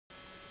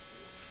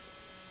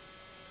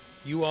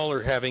You all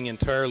are having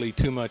entirely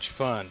too much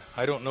fun.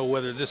 I don't know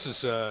whether this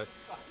is a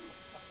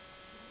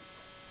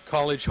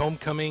college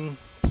homecoming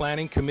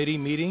planning committee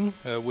meeting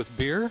with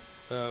beer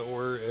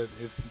or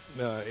if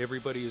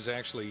everybody is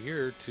actually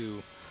here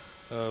to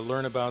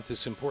learn about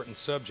this important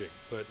subject.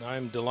 But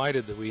I'm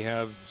delighted that we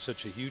have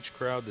such a huge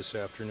crowd this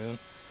afternoon.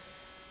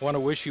 I want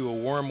to wish you a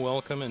warm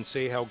welcome and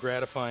say how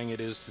gratifying it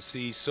is to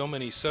see so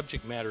many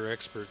subject matter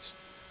experts,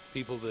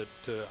 people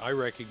that I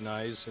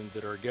recognize and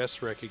that our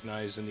guests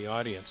recognize in the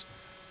audience,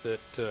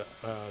 that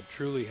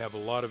truly have a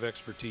lot of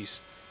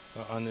expertise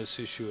on this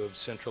issue of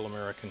Central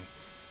American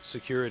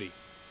security.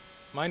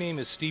 My name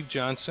is Steve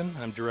Johnson.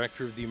 I'm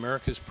director of the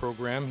Americas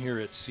program here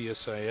at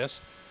CSIS.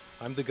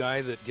 I'm the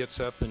guy that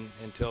gets up and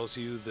tells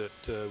you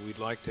that we'd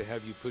like to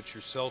have you put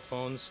your cell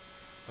phones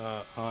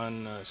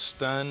on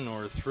stun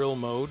or thrill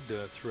mode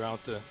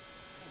throughout the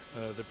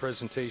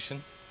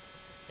presentation.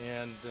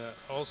 And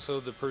also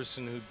the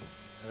person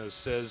who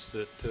says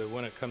that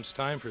when it comes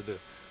time for the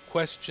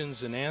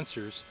questions and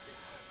answers,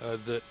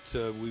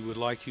 that we would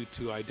like you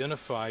to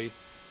identify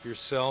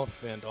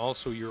yourself and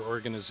also your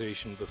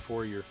organization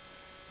before your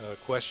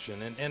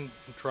question, and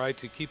try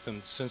to keep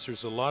them, since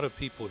there's a lot of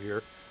people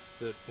here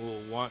that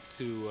will want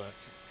to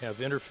have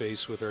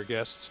interface with our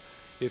guests.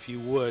 If you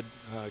would,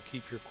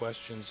 keep your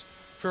questions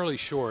fairly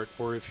short,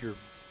 or if you're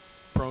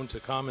prone to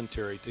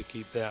commentary, to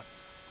keep that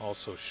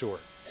also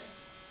short.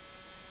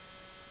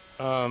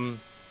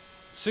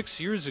 6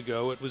 years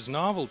ago, it was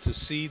novel to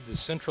see the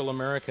Central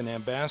American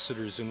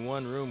ambassadors in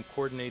one room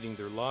coordinating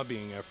their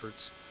lobbying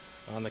efforts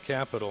on the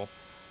Capitol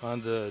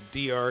on the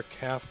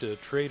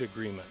DR-CAFTA trade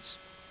agreements.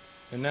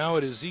 And now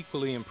it is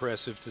equally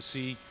impressive to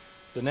see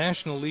the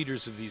national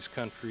leaders of these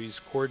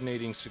countries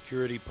coordinating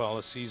security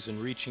policies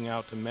and reaching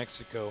out to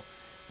Mexico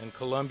and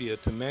Colombia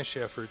to mesh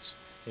efforts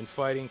in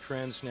fighting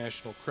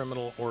transnational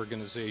criminal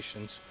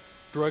organizations,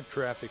 drug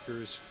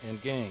traffickers,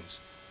 and gangs.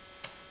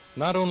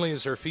 Not only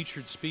is our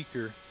featured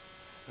speaker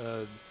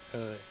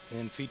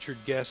and featured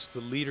guest the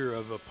leader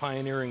of a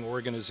pioneering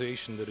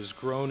organization that has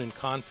grown in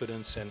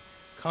confidence and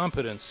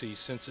competency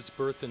since its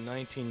birth in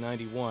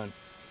 1991,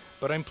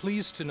 but I'm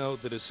pleased to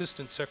note that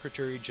Assistant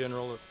Secretary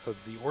General of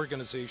the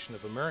Organization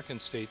of American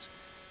States,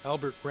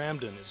 Albert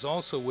Ramden, is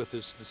also with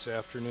us this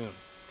afternoon.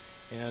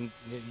 And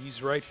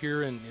he's right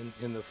here in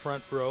the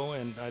front row,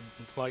 and I'd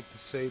like to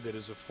say that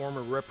as a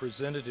former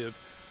representative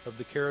of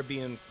the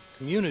Caribbean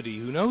community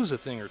who knows a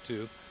thing or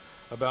two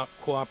about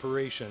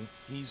cooperation,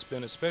 he's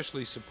been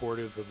especially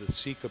supportive of the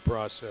SICA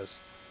process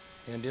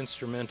and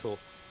instrumental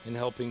in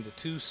helping the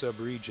two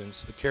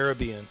sub-regions, the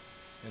Caribbean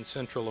and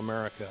Central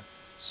America,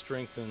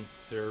 strengthen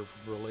their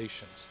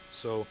relations.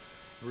 So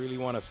I really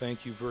want to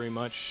thank you very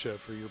much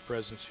for your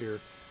presence here,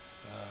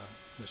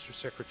 Mr.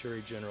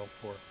 Secretary General,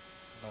 for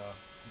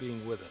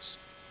being with us.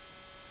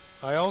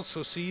 I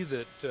also see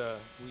that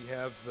we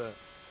have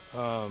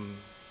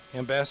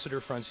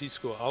Ambassador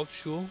Francisco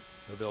Altschul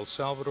of El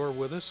Salvador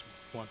with us.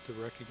 Want to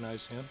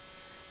recognize him.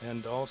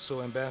 And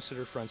also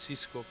Ambassador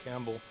Francisco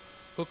Campbell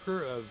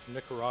Hooker of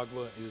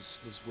Nicaragua is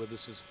with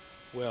us as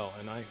well.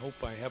 And I hope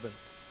I haven't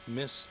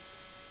missed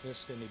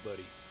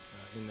anybody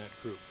in that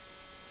group.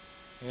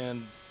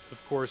 And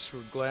of course,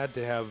 we're glad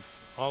to have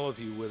all of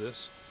you with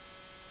us.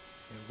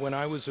 When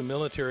I was a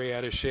military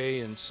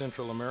attaché in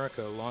Central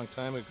America a long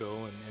time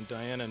ago, and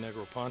Diana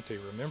Negroponte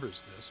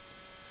remembers this,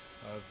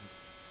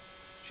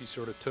 she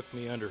sort of took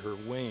me under her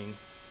wing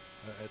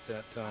at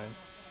that time,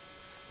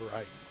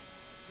 where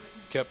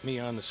kept me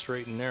on the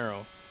straight and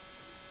narrow.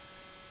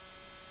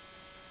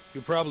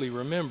 You probably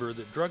remember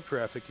that drug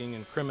trafficking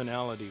and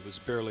criminality was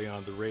barely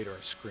on the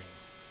radar screen.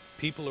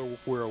 People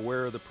were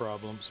aware of the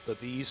problems, but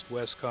the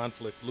East-West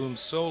conflict loomed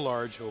so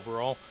large over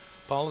all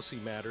policy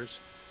matters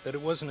that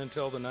it wasn't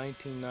until the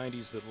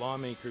 1990s that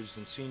lawmakers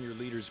and senior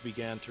leaders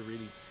began to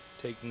really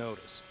take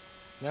notice.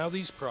 Now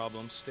these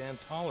problems stand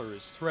taller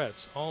as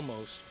threats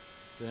almost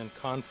than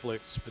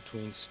conflicts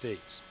between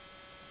states.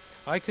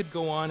 I could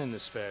go on in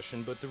this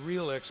fashion, but the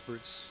real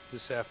experts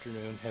this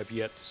afternoon have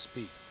yet to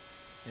speak.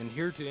 And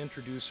here to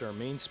introduce our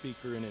main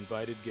speaker and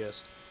invited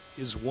guest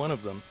is one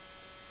of them,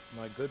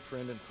 my good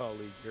friend and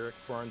colleague, Eric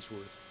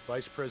Farnsworth,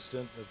 Vice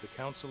President of the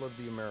Council of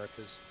the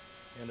Americas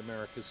and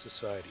Americas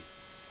Society.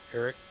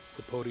 Eric,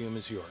 the podium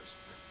is yours.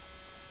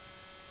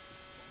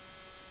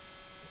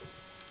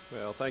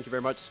 Well, thank you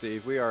very much,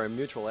 Steve. We are a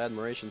mutual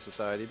admiration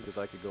society, because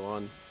I could go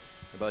on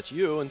about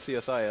you and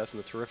CSIS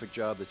and the terrific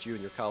job that you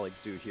and your colleagues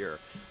do here.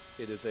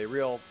 It is a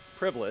real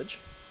privilege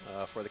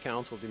for the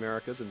Council of the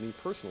Americas and me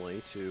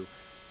personally to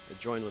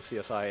join with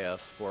CSIS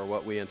for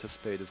what we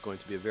anticipate is going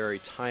to be a very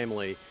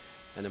timely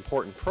and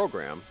important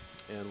program,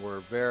 and we're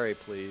very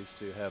pleased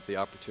to have the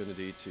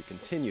opportunity to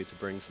continue to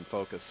bring some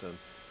focus and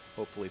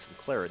hopefully some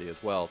clarity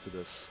as well to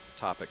this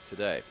topic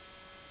today.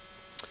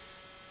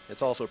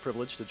 It's also a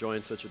privilege to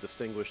join such a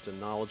distinguished and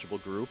knowledgeable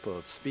group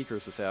of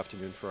speakers this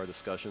afternoon for our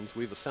discussions.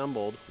 We've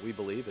assembled, we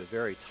believe, a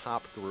very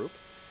top group,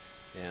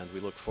 and we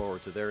look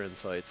forward to their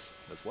insights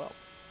as well.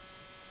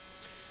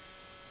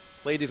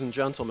 Ladies and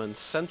gentlemen,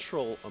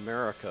 Central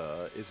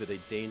America is at a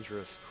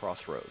dangerous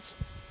crossroads.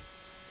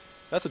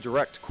 That's a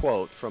direct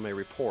quote from a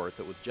report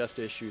that was just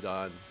issued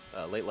on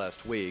late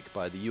last week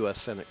by the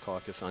U.S. Senate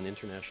Caucus on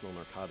International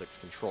Narcotics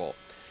Control.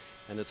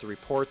 And it's a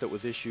report that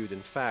was issued,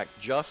 in fact,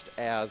 just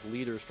as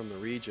leaders from the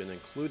region,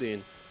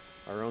 including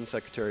our own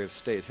Secretary of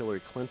State Hillary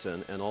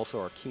Clinton and also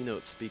our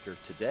keynote speaker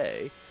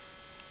today,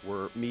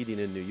 were meeting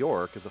in New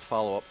York as a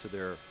follow-up to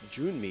their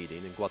June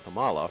meeting in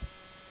Guatemala,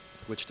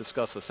 which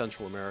discussed the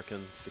Central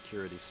American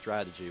security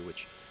strategy,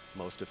 which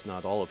most, if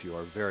not all of you,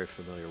 are very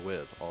familiar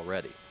with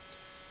already.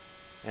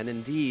 And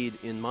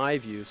indeed, in my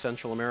view,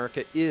 Central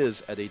America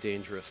is at a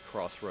dangerous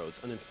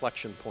crossroads, an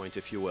inflection point,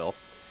 if you will.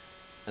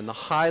 And the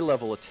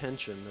high-level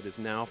attention that is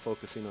now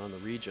focusing on the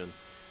region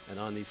and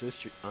on these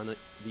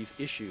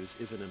issues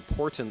is an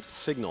important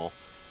signal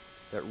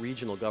that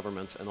regional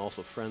governments and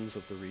also friends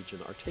of the region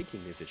are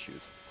taking these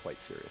issues quite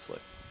seriously.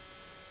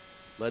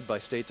 Led by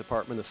State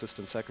Department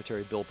Assistant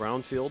Secretary Bill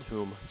Brownfield,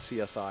 whom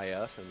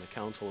CSIS and the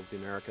Council of the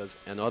Americas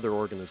and other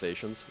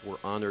organizations were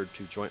honored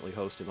to jointly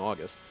host in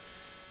August,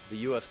 the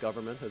U.S.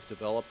 government has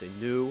developed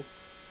a new,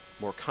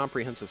 more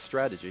comprehensive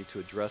strategy to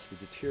address the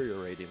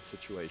deteriorating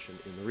situation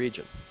in the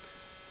region.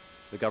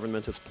 The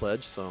government has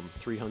pledged some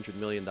 $300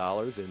 million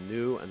in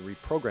new and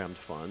reprogrammed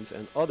funds,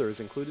 and others,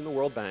 including the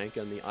World Bank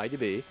and the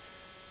IDB,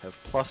 have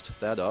plussed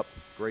that up,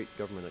 great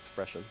government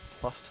expression,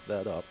 plussed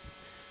that up,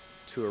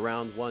 to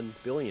around $1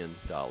 billion.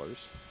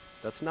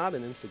 That's not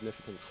an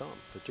insignificant sum,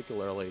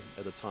 particularly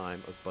at a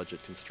time of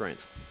budget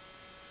constraints.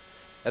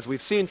 As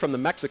we've seen from the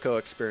Mexico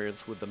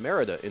experience with the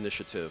Merida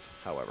Initiative,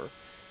 however,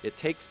 it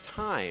takes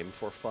time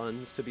for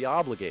funds to be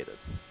obligated,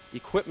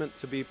 equipment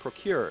to be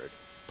procured,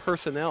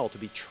 personnel to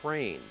be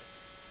trained,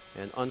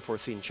 and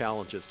unforeseen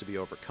challenges to be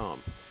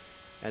overcome.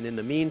 And in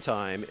the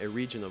meantime, a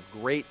region of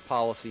great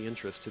policy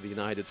interest to the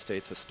United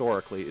States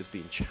historically is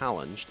being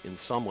challenged in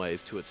some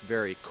ways to its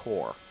very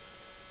core.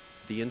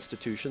 The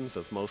institutions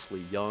of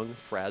mostly young,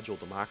 fragile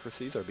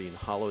democracies are being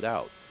hollowed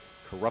out,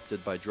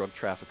 corrupted by drug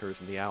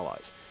traffickers and the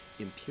allies.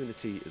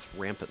 Impunity is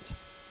rampant,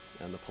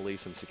 and the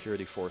police and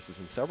security forces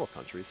in several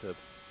countries have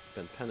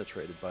been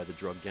penetrated by the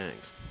drug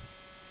gangs.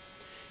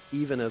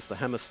 Even as the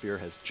hemisphere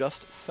has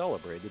just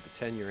celebrated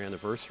the 10-year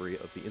anniversary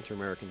of the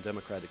Inter-American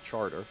Democratic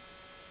Charter,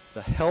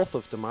 the health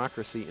of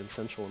democracy in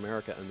Central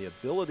America and the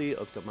ability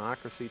of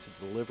democracy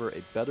to deliver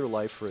a better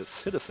life for its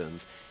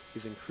citizens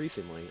is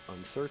increasingly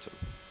uncertain.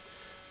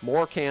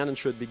 More can and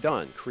should be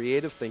done.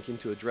 Creative thinking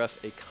to address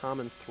a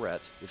common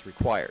threat is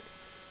required.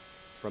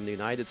 From the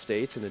United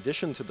States, in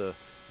addition to the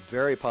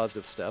very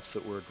positive steps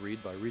that were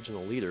agreed by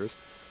regional leaders,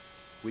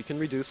 we can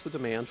reduce the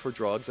demand for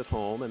drugs at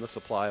home and the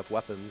supply of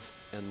weapons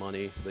and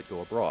money that go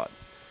abroad.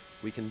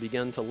 We can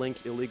begin to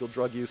link illegal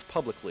drug use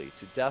publicly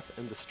to death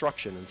and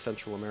destruction in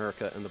Central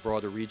America and the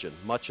broader region,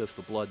 much as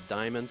the Blood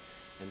Diamond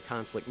and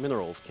conflict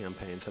minerals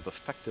campaigns have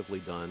effectively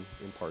done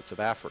in parts of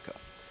Africa.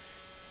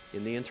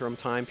 In the interim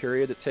time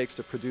period it takes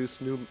to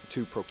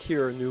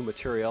procure new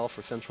materiel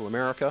for Central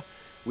America,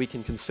 we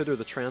can consider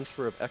the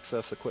transfer of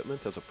excess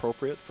equipment as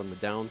appropriate from the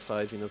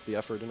downsizing of the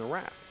effort in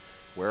Iraq,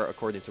 where,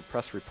 according to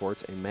press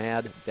reports, a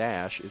mad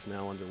dash is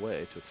now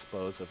underway to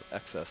dispose of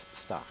excess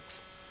stocks.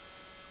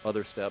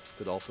 Other steps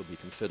could also be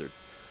considered.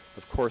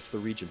 Of course, the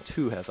region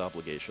too has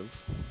obligations,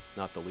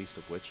 not the least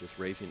of which is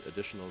raising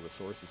additional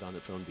resources on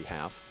its own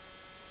behalf.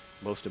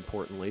 Most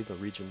importantly, the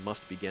region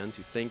must begin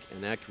to think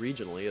and act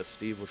regionally, as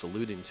Steve was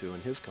alluding to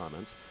in his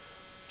comments,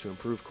 to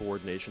improve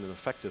coordination and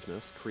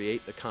effectiveness,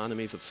 create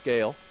economies of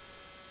scale,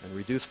 and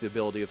reduce the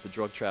ability of the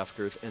drug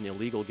traffickers and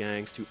illegal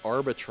gangs to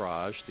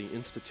arbitrage the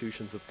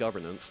institutions of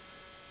governance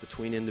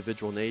between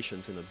individual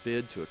nations in a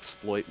bid to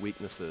exploit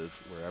weaknesses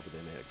wherever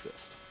they may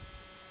exist.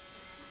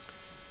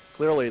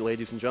 Clearly,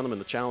 ladies and gentlemen,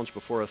 the challenge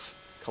before us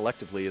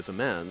collectively is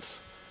immense.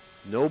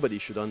 Nobody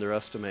should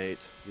underestimate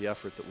the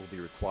effort that will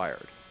be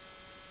required.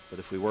 But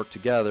if we work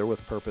together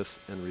with purpose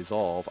and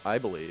resolve, I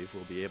believe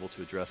we'll be able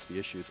to address the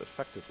issues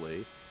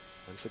effectively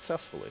and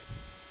successfully.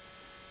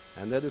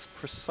 And that is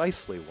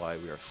precisely why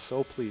we are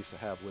so pleased to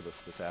have with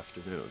us this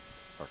afternoon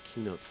our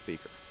keynote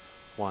speaker,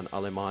 Juan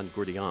Alem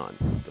Gurdi,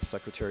 the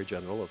Secretary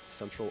General of the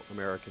Central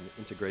American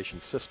Integration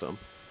System,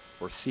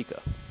 or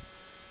SICA.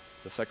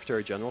 The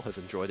Secretary General has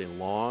enjoyed a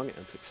long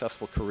and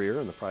successful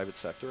career in the private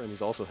sector, and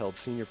he's also held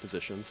senior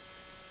positions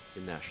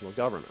in national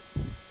government.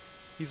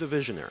 He's a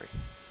visionary.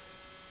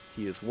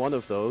 He is one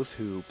of those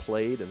who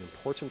played an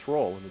important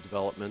role in the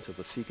development of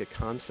the SICA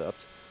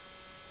concept,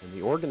 and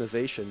the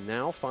organization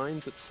now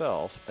finds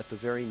itself at the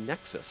very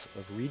nexus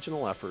of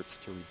regional efforts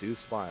to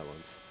reduce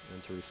violence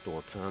and to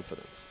restore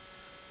confidence.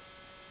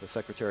 The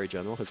Secretary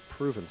General has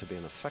proven to be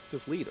an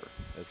effective leader,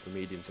 as the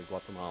meetings in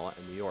Guatemala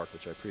and New York,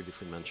 which I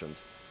previously mentioned,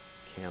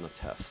 can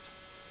attest.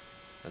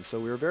 And so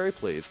we are very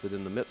pleased that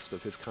in the midst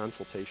of his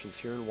consultations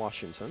here in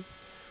Washington,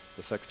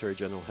 the Secretary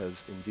General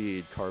has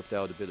indeed carved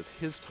out a bit of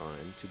his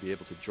time to be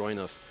able to join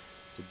us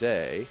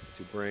today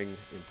to bring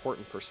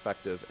important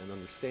perspective and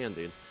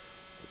understanding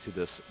to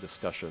this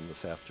discussion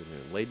this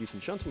afternoon. Ladies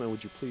and gentlemen,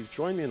 would you please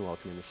join me in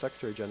welcoming the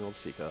Secretary General of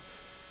SICA,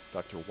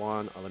 Dr.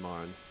 Juan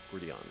Alem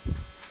Gurdi.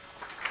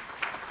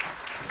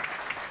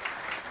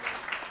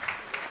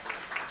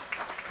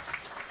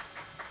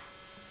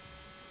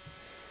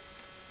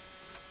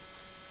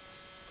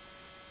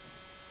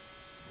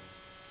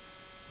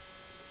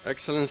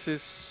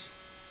 Excellencies,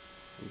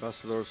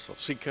 ambassadors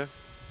of SICA,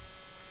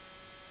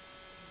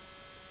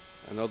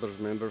 and other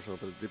members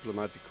of the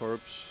diplomatic corps,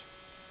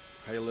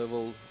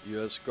 high-level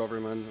U.S.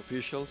 government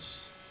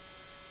officials,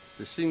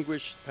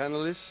 distinguished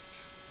panelists,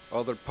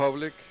 other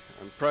public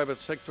and private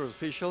sector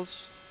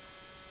officials,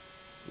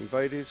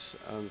 invitees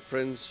and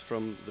friends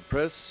from the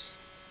press.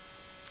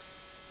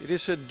 It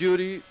is a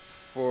duty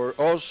for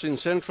us in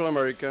Central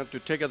America to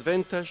take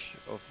advantage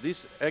of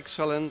this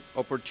excellent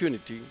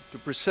opportunity to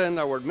present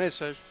our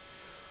message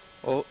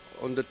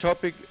on the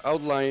topic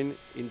outlined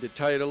in the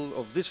title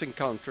of this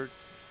encounter,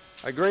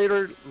 a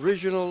greater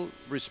regional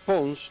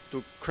response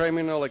to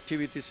criminal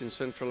activities in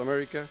Central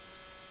America,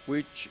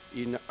 which,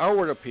 in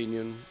our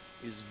opinion,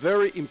 is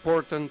very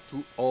important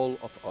to all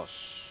of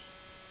us.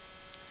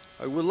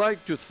 I would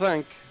like to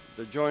thank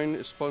the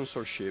joint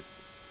sponsorship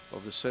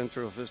of the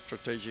Center of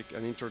Strategic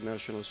and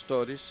International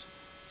Studies,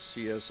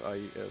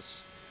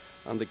 CSIS,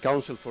 and the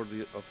Council of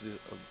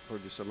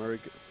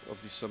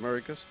these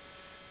Americas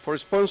for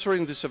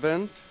sponsoring this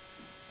event,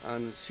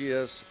 and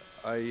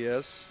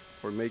CSIS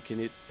for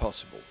making it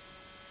possible.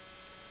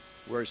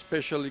 We're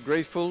especially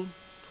grateful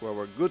to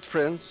our good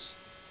friends,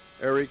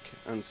 Eric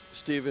and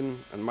Stephen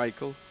and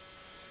Michael.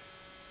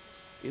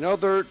 In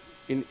order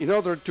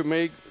to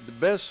make the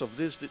best of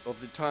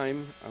the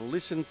time and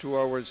listen to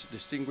our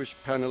distinguished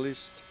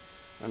panelists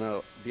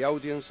and the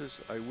audiences,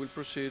 I will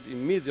proceed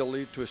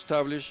immediately to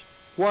establish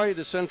why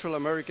the Central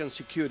American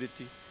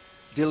security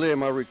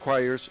dilemma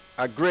requires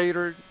a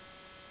greater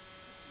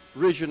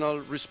regional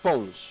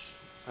response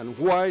and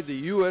why the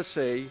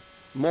USA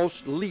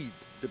must lead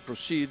the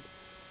proceed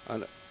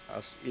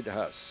as it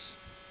has.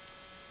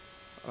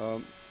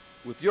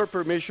 With your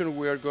permission,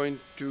 we are going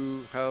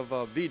to have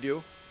a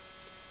video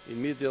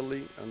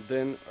immediately, and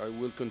then I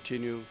will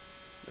continue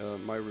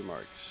my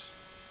remarks.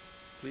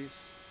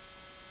 Please.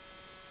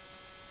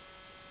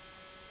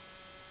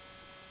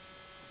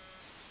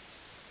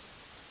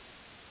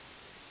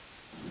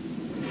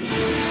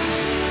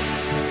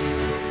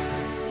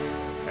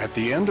 At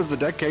the end of the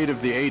decade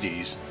of the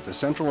 80s, the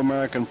Central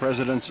American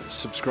presidents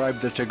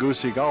subscribed the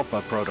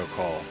Tegucigalpa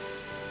Protocol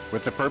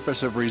with the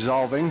purpose of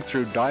resolving,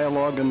 through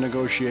dialogue and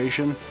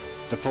negotiation,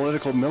 the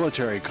political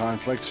military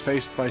conflicts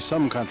faced by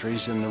some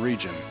countries in the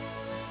region.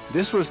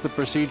 This was the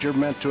procedure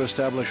meant to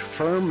establish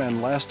firm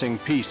and lasting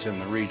peace in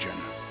the region.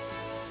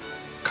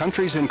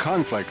 Countries in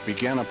conflict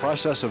began a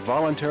process of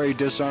voluntary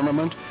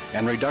disarmament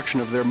and reduction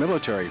of their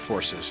military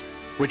forces,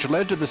 which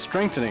led to the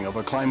strengthening of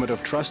a climate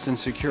of trust and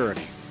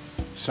security.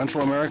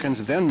 Central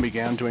Americans then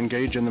began to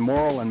engage in the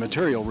moral and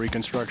material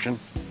reconstruction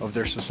of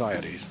their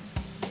societies.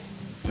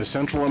 The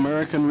Central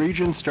American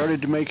region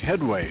started to make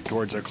headway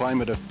towards a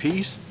climate of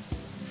peace,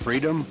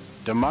 freedom,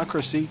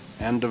 democracy,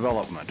 and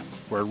development,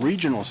 where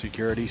regional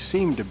security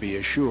seemed to be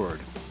assured.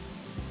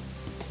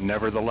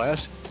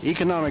 Nevertheless,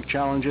 economic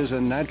challenges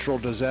and natural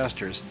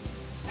disasters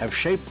have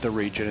shaped the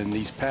region in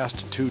these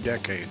past 2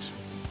 decades.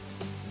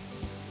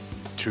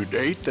 To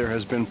date, there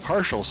has been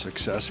partial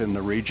success in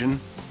the region,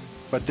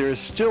 but there is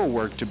still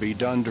work to be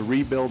done to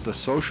rebuild the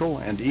social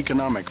and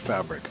economic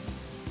fabric,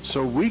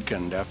 so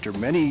weakened after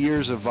many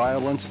years of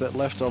violence that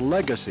left a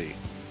legacy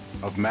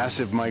of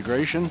massive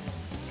migration,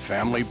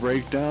 family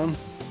breakdown,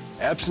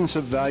 absence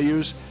of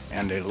values,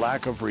 and a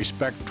lack of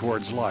respect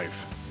towards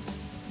life.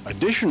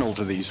 Additional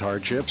to these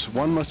hardships,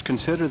 one must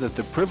consider that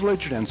the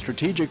privileged and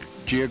strategic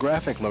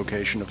geographic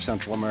location of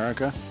Central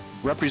America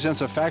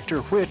represents a factor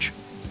which,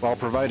 while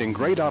providing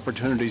great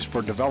opportunities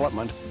for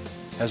development,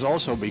 has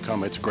also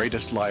become its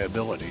greatest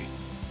liability.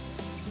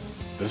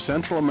 The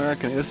Central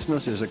American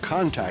Isthmus is a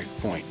contact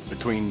point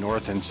between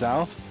North and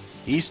South,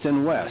 East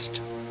and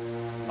West.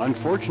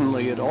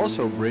 Unfortunately, it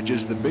also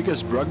bridges the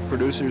biggest drug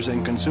producers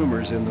and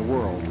consumers in the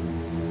world.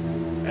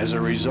 As a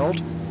result,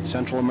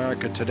 Central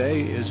America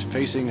today is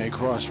facing a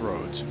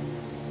crossroads.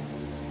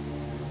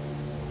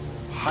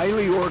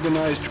 Highly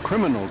organized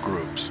criminal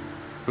groups,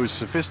 whose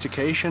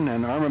sophistication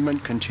and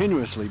armament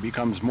continuously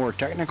becomes more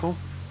technical,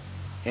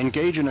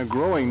 engage in a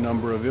growing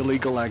number of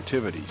illegal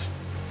activities,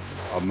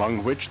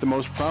 among which the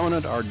most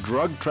prominent are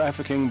drug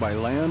trafficking by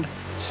land,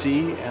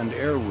 sea, and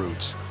air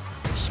routes,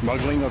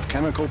 smuggling of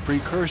chemical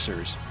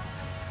precursors,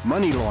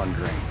 money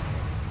laundering,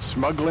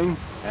 smuggling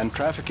and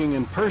trafficking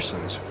in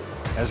persons,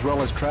 as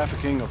well as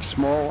trafficking of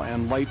small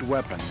and light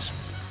weapons.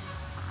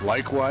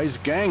 Likewise,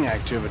 gang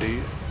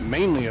activity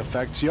mainly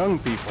affects young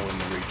people in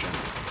the region.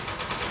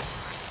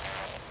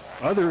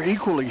 Other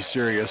equally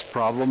serious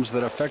problems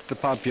that affect the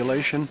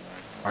population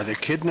are the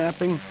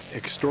kidnapping,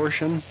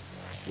 extortion,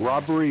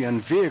 robbery,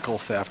 and vehicle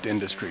theft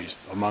industries,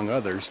 among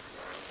others.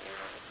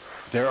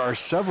 There are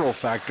several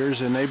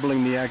factors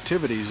enabling the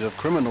activities of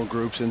criminal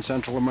groups in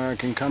Central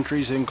American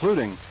countries,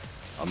 including,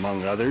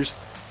 among others,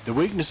 the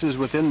weaknesses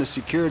within the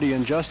security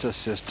and justice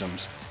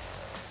systems,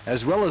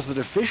 as well as the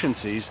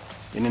deficiencies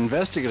in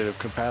investigative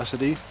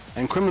capacity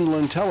and criminal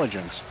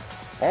intelligence,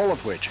 all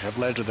of which have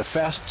led to the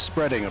fast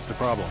spreading of the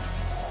problem.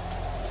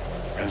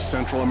 As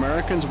Central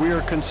Americans, we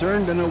are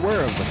concerned and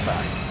aware of the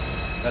fact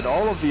that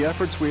all of the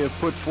efforts we have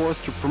put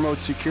forth to promote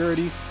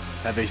security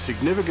have a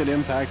significant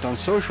impact on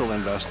social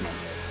investment,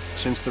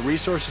 since the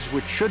resources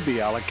which should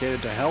be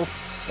allocated to health,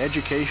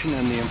 education,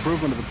 and the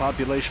improvement of the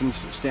population's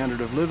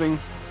standard of living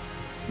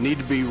need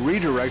to be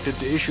redirected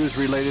to issues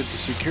related to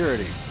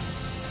security.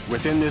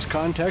 Within this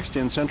context,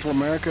 in Central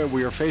America,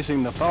 we are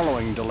facing the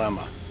following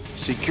dilemma: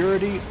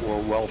 security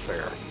or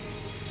welfare.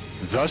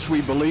 Thus,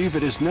 we believe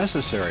it is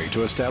necessary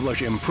to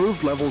establish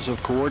improved levels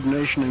of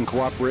coordination and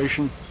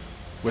cooperation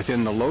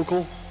within the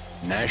local,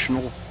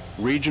 national,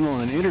 regional,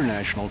 and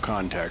international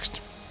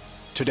context.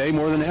 Today,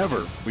 more than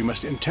ever, we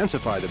must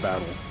intensify the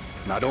battle,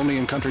 not only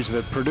in countries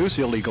that produce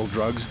illegal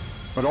drugs,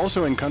 but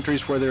also in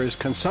countries where there is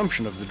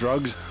consumption of the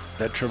drugs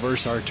that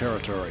traverse our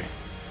territory.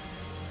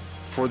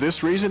 For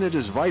this reason, it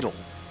is vital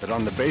that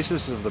on the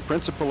basis of the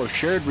principle of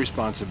shared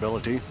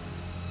responsibility,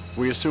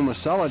 we assume a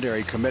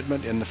solidary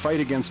commitment in the fight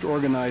against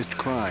organized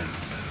crime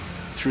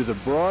through the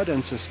broad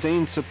and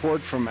sustained support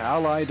from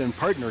allied and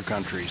partner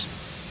countries,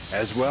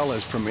 as well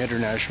as from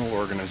international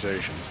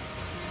organizations.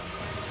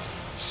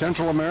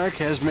 Central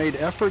America has made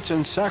efforts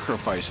and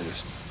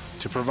sacrifices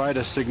to provide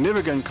a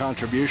significant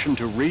contribution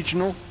to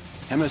regional,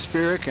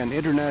 hemispheric, and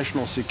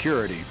international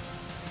security,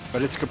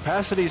 but its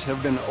capacities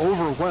have been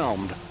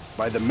overwhelmed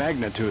by the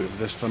magnitude of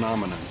this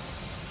phenomenon.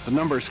 The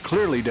numbers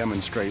clearly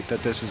demonstrate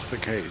that this is the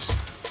case.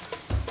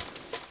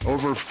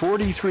 Over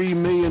 43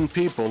 million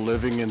people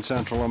living in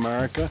Central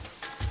America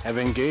have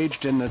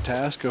engaged in the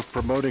task of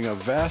promoting a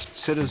vast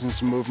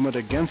citizens' movement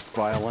against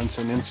violence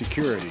and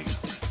insecurity.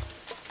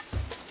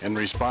 In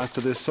response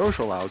to this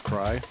social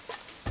outcry,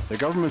 the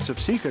governments of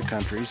SICA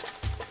countries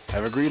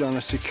have agreed on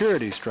a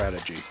security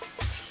strategy,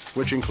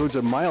 which includes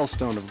a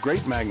milestone of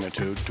great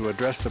magnitude to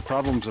address the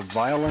problems of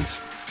violence,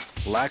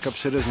 lack of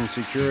citizen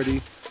security,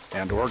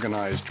 and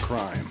organized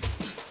crime.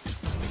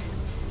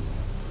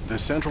 The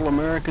Central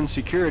American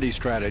Security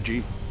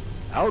Strategy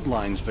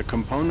outlines the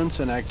components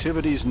and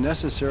activities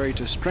necessary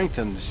to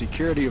strengthen the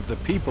security of the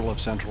people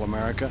of Central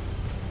America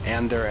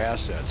and their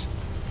assets,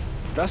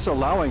 thus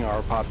allowing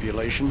our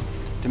population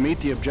to meet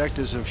the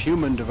objectives of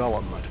human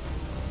development.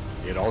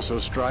 It also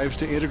strives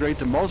to integrate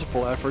the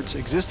multiple efforts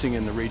existing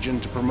in the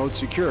region to promote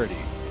security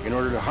in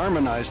order to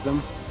harmonize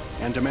them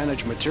and to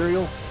manage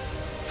material,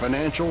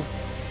 financial,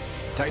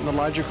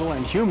 technological,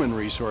 and human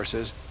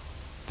resources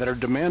that are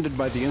demanded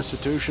by the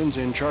institutions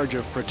in charge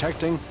of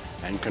protecting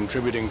and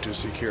contributing to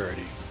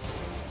security.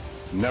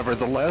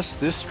 Nevertheless,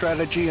 this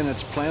strategy and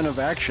its plan of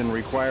action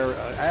require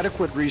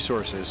adequate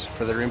resources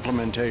for their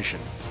implementation,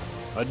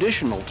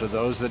 additional to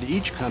those that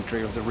each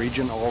country of the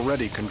region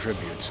already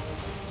contributes.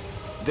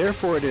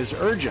 Therefore, it is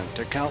urgent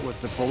to count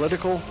with the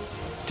political,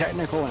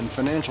 technical, and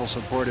financial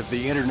support of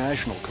the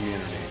international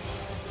community.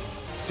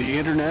 The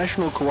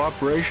international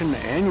cooperation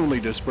annually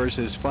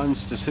disperses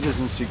funds to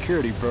citizen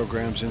security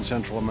programs in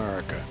Central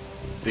America.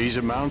 These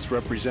amounts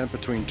represent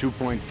between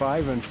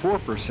 2.5 and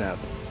 4%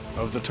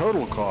 of the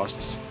total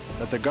costs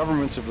that the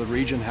governments of the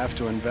region have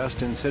to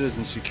invest in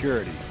citizen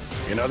security.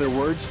 In other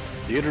words,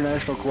 the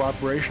international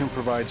cooperation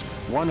provides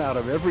 1 out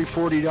of every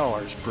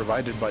 $40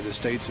 provided by the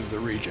states of the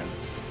region.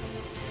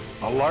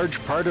 A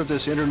large part of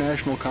this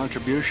international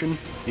contribution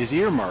is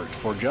earmarked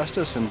for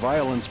justice and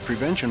violence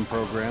prevention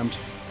programs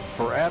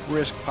for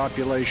at-risk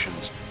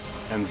populations,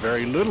 and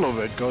very little of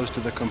it goes to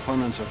the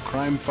components of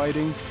crime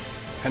fighting,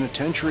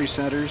 penitentiary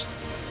centers,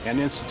 and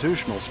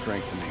institutional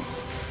strengthening.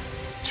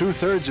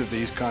 2/3 of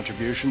these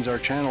contributions are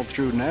channeled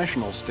through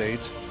national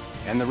states,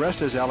 and the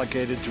rest is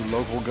allocated to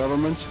local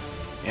governments,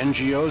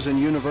 NGOs, and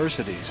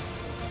universities.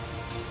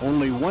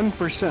 Only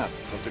 1%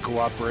 of the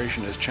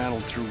cooperation is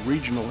channeled through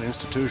regional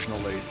institutional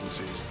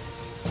agencies.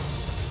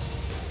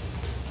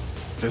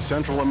 The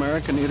Central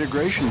American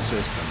Integration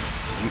System,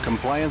 in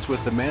compliance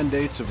with the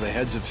mandates of the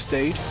heads of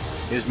state,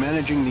 is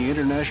managing the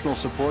international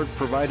support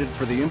provided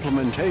for the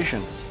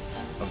implementation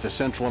of the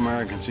Central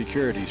American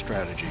Security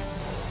Strategy.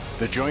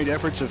 The joint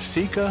efforts of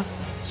SICA,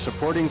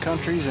 supporting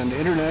countries, and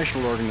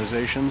international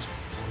organizations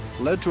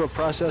led to a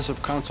process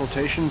of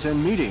consultations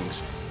and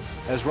meetings,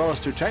 as well as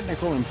to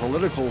technical and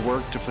political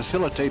work to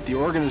facilitate the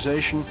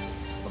organization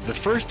of the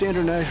first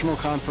international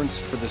conference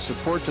for the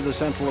support to the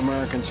Central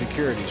American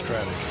Security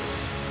Strategy.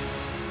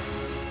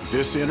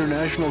 This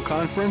international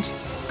conference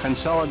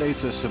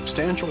consolidates a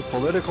substantial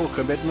political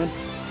commitment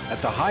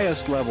at the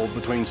highest level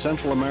between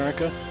Central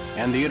America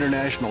and the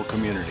international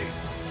community,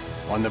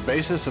 on the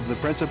basis of the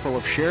principle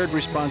of shared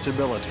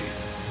responsibility,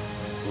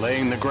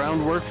 laying the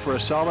groundwork for a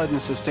solid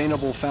and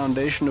sustainable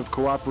foundation of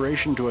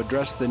cooperation to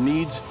address the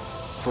needs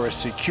for a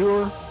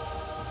secure,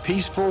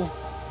 peaceful,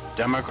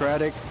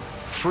 democratic,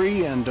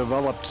 free, and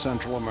developed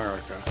Central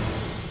America.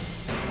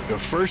 The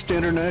first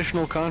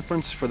international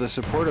conference for the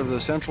support of the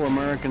Central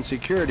American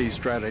Security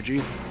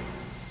Strategy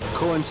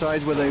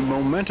coincides with a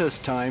momentous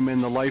time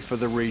in the life of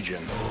the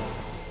region.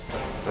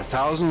 The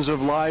thousands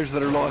of lives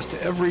that are lost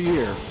every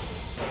year,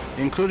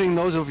 including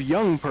those of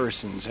young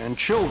persons and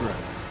children,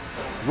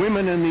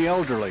 women and the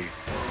elderly,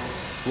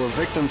 who are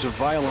victims of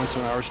violence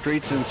on our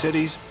streets and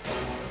cities,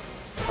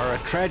 are a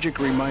tragic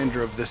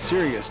reminder of the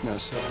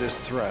seriousness of this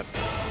threat.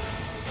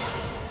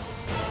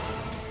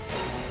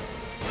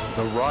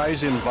 The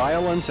rise in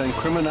violence and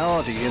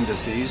criminality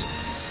indices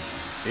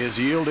is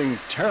yielding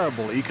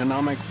terrible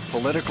economic,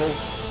 political,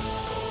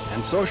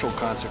 and social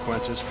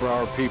consequences for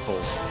our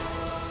peoples,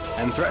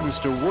 and threatens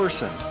to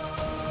worsen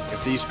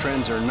if these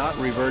trends are not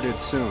reverted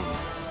soon.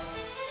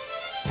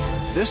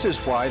 This is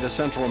why the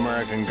Central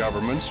American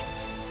governments,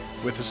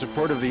 with the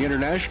support of the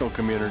international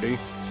community,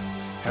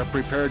 have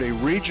prepared a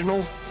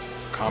regional,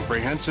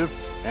 comprehensive,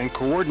 and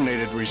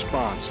coordinated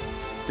response.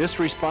 This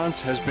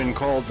response has been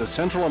called the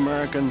Central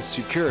American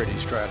Security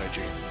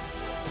Strategy.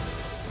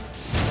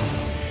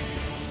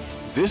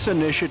 This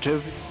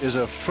initiative is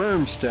a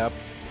firm step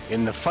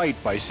in the fight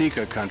by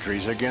SICA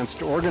countries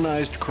against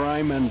organized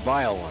crime and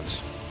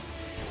violence.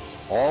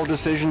 All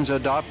decisions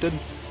adopted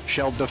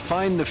shall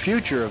define the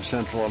future of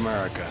Central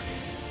America.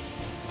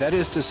 That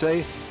is to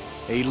say,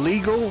 a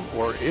legal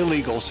or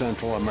illegal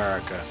Central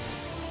America,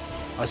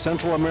 a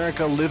Central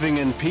America living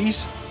in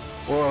peace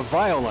or a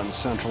violent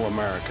Central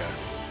America,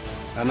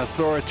 an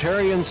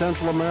authoritarian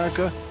Central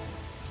America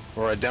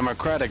or a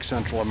democratic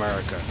Central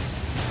America.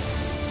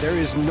 There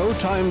is no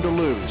time to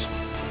lose.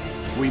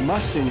 We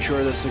must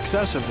ensure the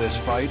success of this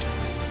fight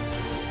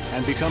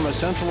and become a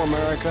Central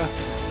America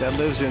that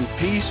lives in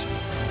peace,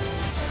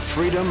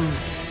 freedom,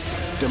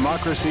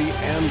 democracy,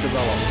 and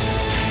development.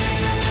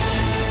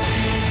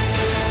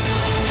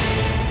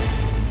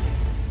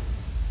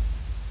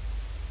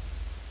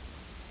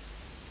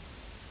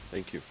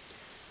 Thank you.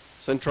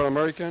 Central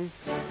American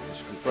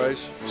is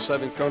comprised of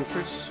 7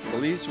 countries: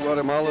 Belize,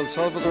 Guatemala, El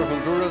Salvador,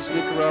 Honduras,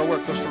 Nicaragua,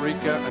 Costa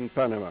Rica, and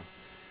Panama.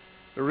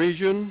 The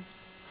region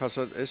has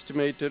an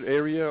estimated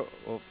area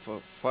of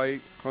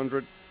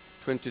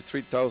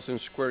 523,000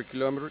 square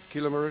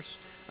kilometers,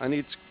 and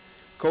its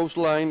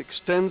coastline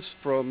extends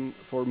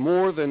for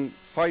more than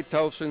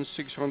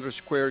 5,600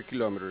 square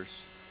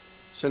kilometers.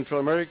 Central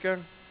America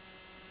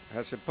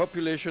has a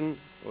population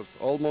of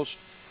almost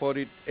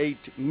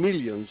 48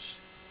 million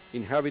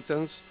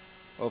inhabitants,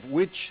 of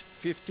which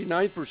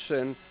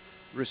 59%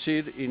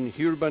 reside in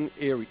urban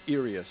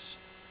areas.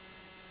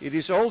 It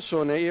is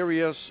also an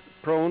area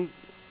prone,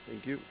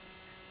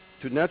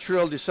 to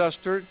natural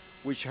disaster,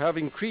 which have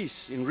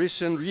increased in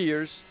recent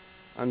years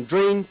and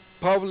drained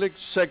public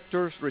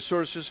sector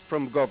resources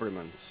from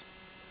governments.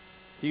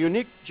 The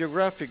unique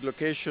geographic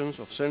locations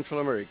of Central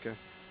America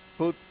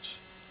put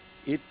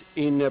it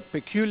in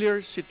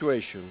peculiar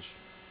situations.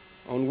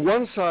 On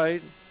one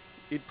side,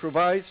 it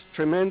provides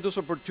tremendous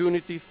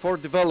opportunity for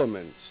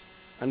development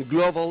and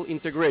global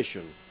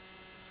integration.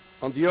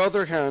 On the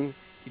other hand,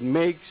 it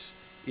makes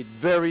it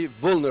very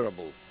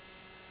vulnerable.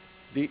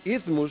 The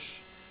isthmus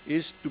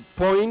is the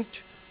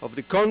point of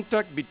the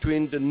contact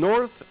between the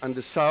north and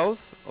the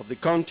south of the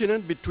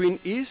continent, between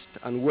east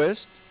and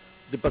west,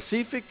 the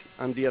Pacific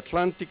and the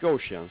Atlantic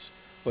Oceans,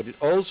 but it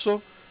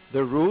also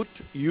the route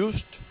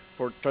used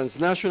for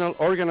transnational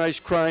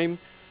organized crime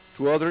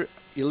to other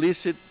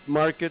illicit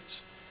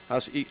markets,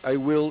 as I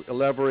will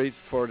elaborate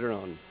further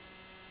on.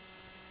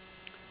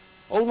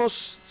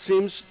 Almost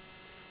seems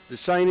the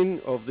signing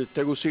of the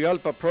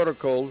Tegucigalpa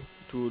Protocol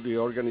to the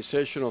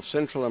Organization of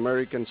Central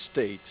American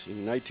States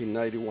in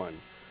 1991,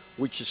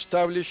 which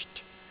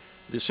established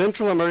the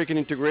Central American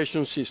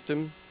integration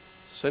system.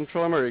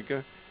 Central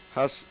America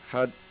has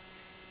had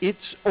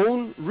its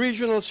own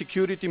regional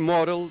security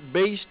model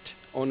based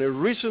on a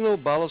reasonable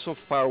balance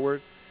of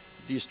power,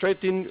 the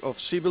strengthening of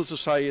civil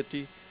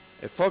society,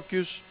 a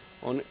focus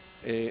on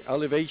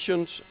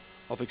alleviations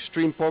of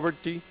extreme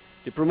poverty,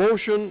 the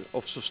promotion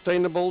of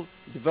sustainable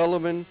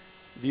development,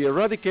 the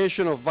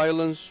eradication of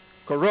violence,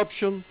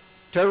 corruption,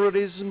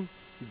 terrorism,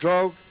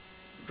 drug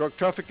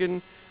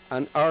trafficking,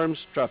 and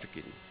arms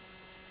trafficking.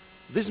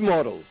 This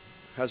model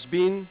has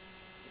been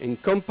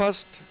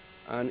encompassed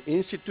and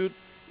instituted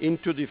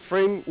into the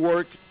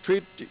Framework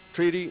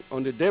Treaty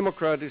on the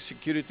Democratic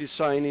Security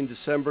signed in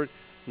December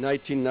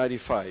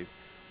 1995,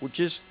 which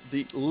is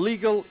the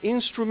legal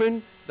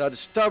instrument that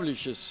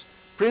establishes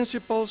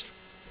principles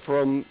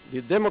from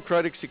the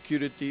democratic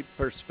security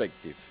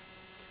perspective.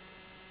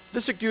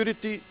 The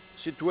security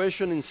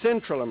situation in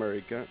Central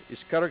America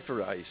is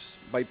characterized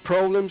by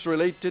problems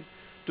related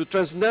to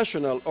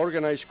transnational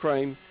organized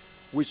crime,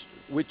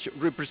 which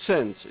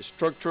represents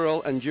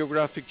structural and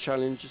geographic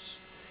challenges,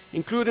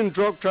 including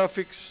drug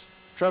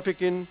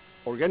trafficking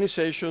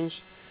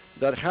organizations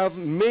that have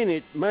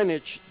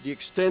managed the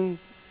extent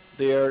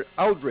their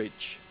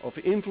outreach of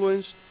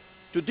influence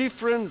to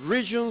different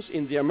regions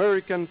in the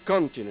American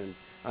continent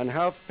and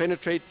have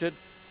penetrated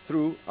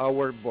through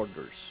our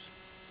borders.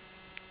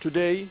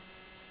 Today,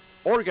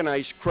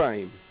 organized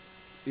crime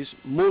is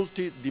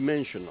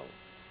multidimensional.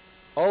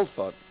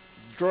 Although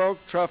drug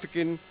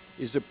trafficking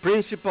is the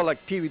principal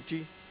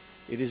activity,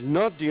 it is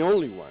not the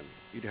only one.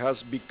 It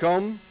has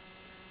become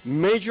a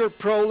major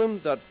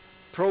problem that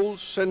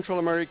pro-Central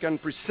American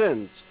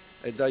presents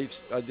a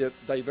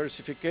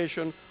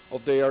diversification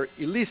of their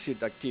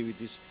illicit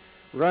activities,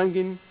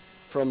 ranging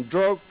from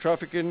drug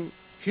trafficking,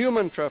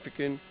 human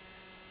trafficking,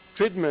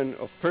 treatment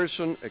of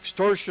person,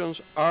 extortions,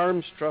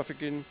 arms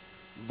trafficking,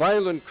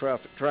 violent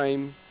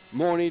crime,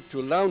 money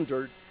to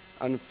launder,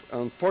 and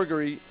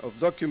forgery of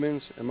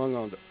documents,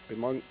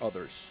 among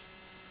others.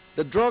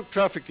 The drug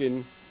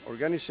trafficking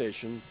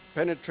organization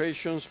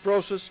penetrations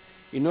process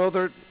in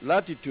other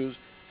latitudes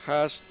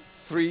has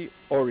three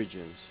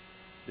origins: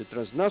 the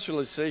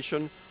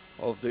transnationalization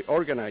of the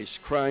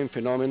organized crime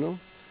phenomenon,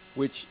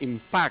 which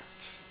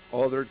impacts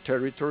other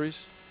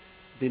territories,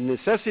 the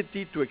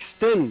necessity to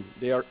extend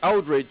their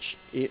outrage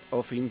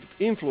of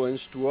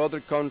influence to other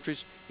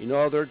countries in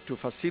order to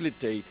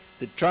facilitate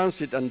the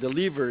transit and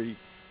delivery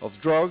of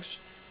drugs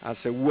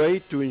as a way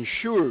to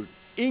ensure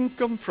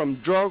income from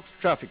drug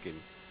trafficking,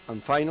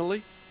 and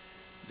finally,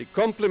 the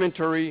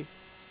complementary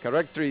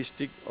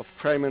characteristic of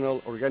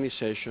criminal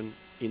organization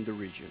in the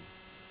region.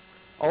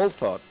 All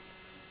thought,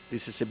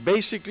 this is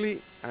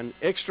basically an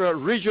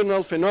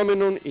extra-regional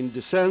phenomenon in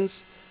the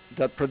sense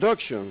that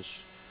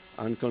productions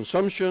and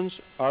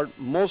consumptions are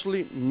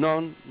mostly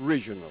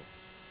non-regional.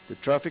 The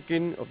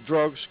trafficking of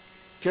drugs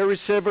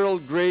carries several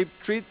grave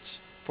threats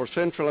for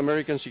Central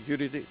American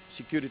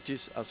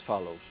securities as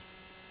follows.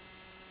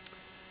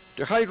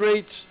 The high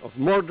rates of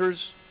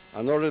murders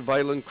and other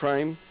violent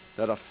crime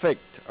that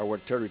affect our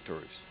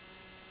territories.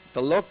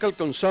 The local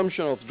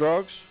consumption of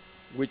drugs,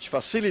 which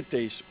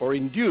facilitates or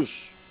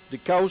induces the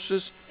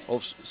causes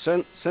of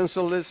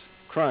senseless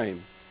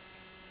crime.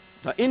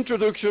 The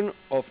introduction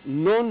of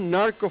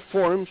non-narco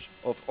forms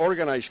of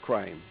organized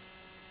crime.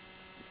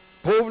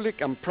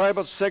 Public and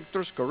private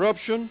sectors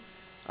corruption,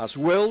 as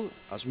well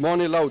as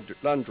money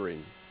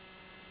laundering.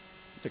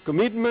 The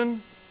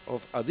commitment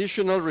of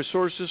additional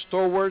resources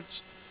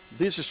towards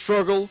this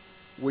struggle,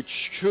 which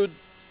should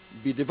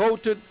be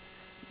devoted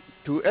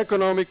to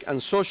economic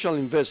and social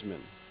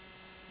investment.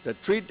 The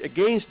threat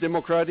against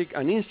democratic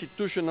and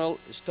institutional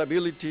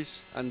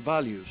stabilities and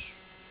values.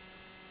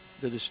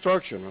 The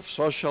destruction of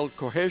social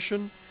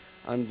cohesion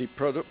and the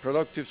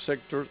productive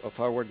sector of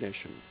our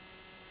nation.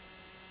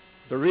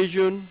 The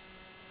region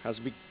has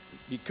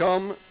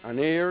become an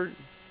air,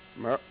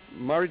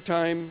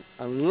 maritime,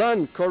 and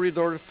land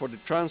corridor for the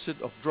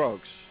transit of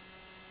drugs,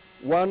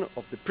 one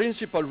of the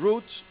principal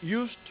routes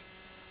used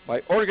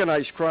by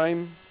organized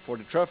crime for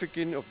the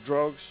trafficking of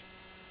drugs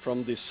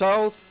from the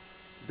south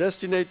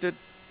destined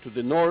to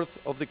the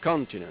north of the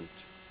continent.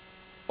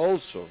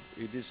 Also,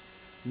 it is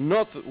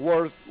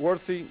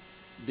noteworthy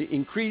the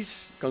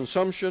increased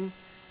consumption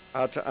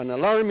at an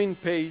alarming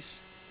pace,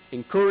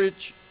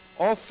 encouraged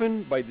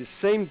often by the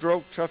same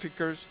drug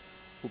traffickers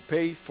who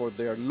pay for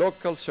their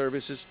local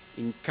services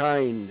in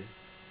kind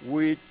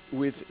with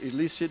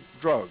illicit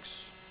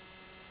drugs.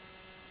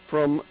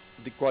 From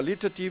the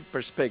qualitative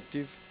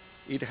perspective,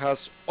 it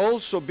has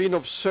also been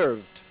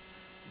observed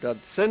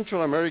that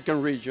Central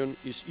American region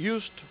is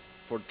used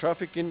for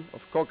trafficking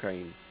of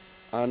cocaine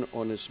and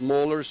on a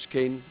smaller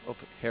scale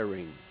of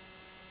heroin.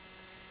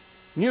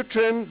 New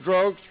trend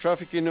drugs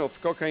trafficking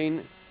of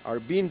cocaine are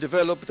being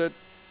developed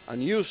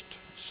and used,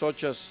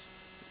 such as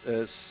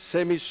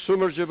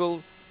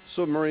semi-submersible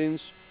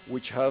submarines,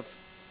 which have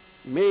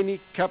many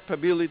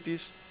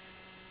capabilities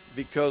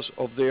because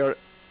of their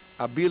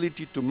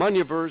ability to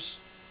maneuvers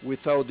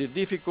without the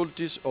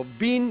difficulties of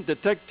being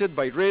detected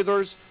by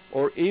radars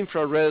or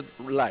infrared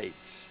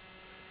lights.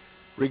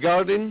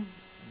 Regarding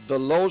the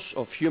loss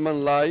of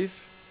human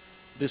life,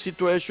 the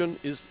situation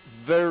is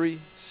very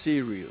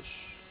serious.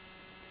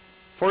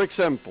 For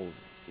example,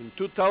 in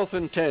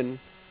 2010,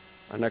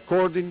 and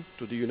according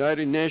to the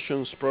United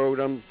Nations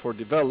Program for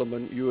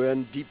Development,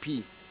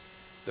 UNDP,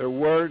 there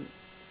were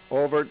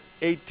over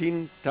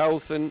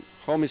 18,000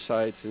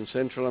 homicides in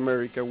Central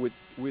America,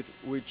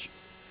 which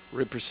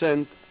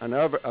represent an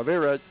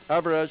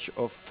average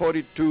of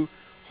 42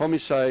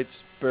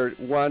 homicides per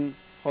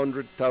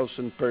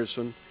 100,000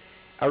 persons,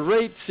 a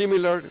rate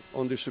similar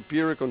on the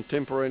superior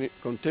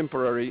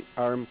contemporary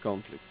armed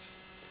conflicts.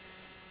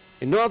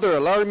 Another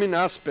alarming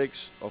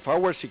aspect of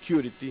our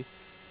security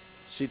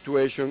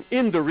situation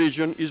in the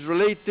region is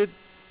related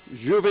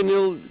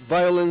juvenile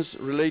violence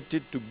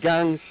related to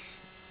gangs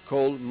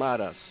called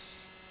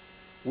maras,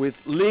 with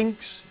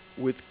links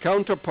with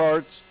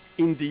counterparts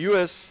in the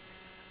US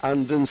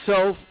and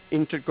themselves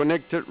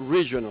interconnected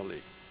regionally.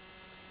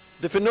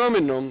 The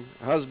phenomenon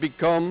has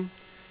become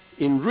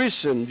in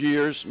recent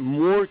years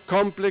more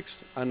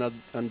complex and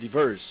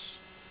diverse.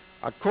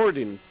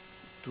 According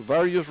to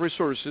various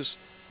resources,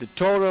 the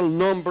total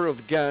number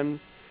of gang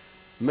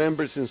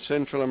members in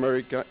Central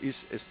America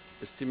is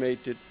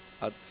estimated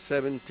at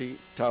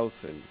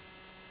 70,000.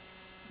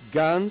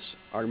 Gangs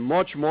are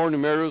much more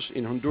numerous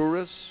in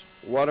Honduras,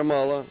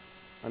 Guatemala,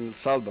 and El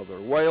Salvador,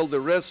 while the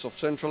rest of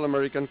Central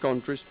American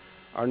countries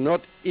are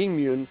not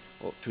immune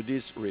to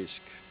this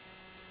risk.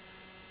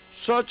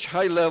 Such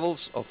high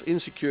levels of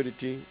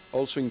insecurity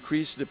also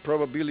increase the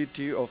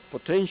probability of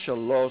potential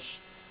loss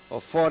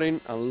of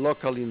foreign and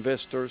local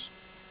investors'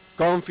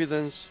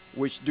 confidence,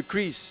 which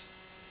decreases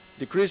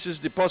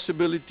the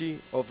possibility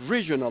of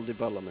regional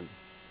development.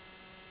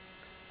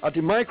 At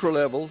the micro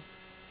level,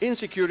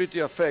 insecurity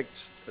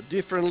affects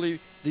differently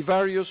the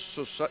various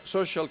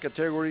social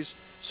categories,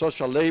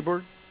 social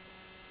labor,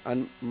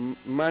 and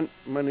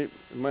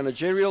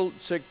managerial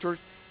sectors.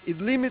 It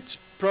limits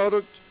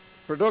product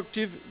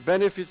productive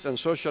benefits and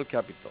social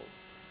capital.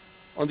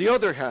 On the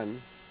other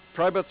hand,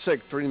 private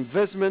sector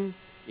investment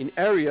in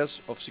areas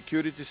of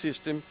security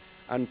system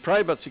and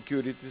private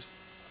securities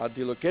at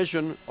the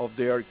location of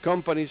their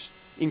companies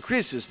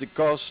increases the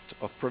cost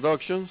of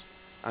production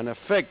and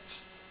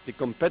affects the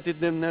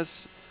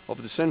competitiveness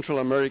of the Central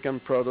American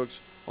products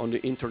on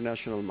the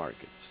international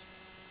markets.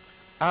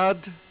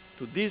 Add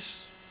to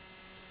this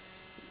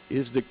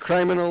is the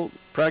criminal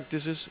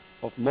practices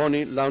of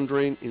money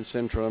laundering in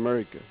Central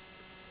America,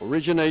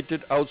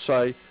 originated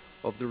outside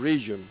of the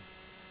region.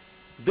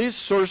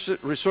 These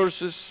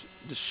resources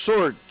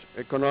distort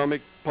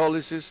economic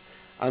policies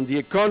and the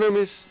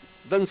economies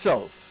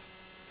themselves.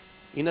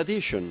 In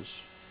addition,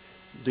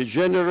 they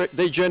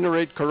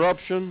generate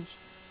corruption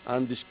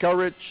and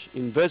discourage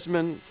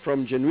investment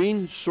from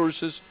genuine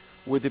sources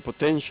with the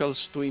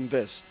potentials to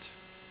invest.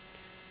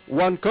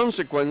 One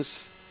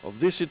consequence of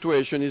this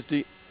situation is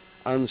the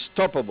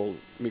unstoppable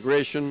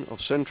migration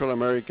of Central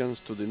Americans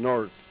to the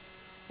north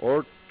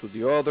or to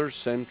the other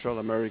Central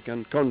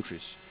American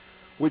countries,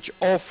 which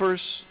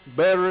offers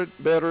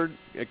better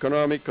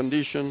economic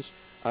conditions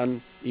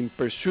and in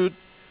pursuit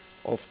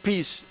of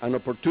peace and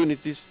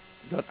opportunities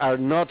that are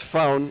not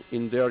found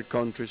in their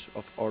countries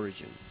of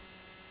origin.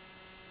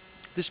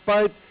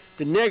 Despite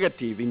the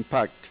negative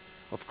impact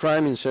of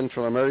crime in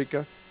Central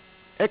America,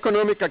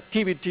 economic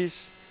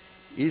activities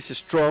is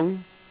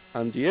strong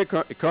and the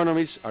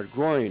economies are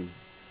growing,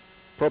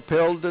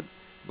 propelled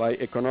by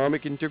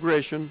economic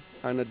integration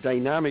and a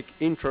dynamic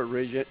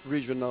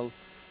intra-regional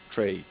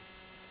trade.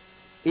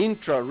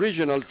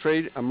 Intra-regional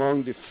trade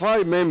among the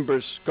 5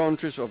 members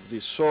countries of the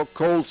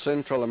so-called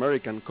Central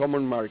American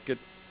Common Market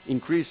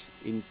increased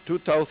in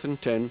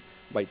 2010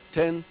 by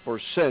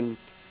 10%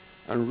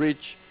 and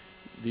reached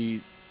the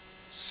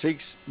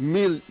 $6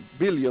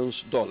 billion.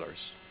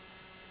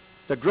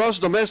 The gross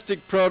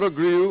domestic product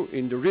grew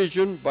in the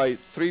region by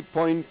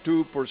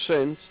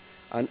 3.2%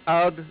 and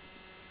added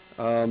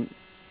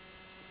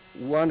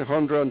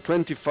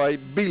 $125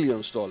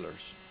 billion.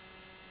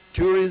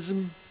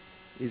 Tourism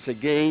is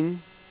again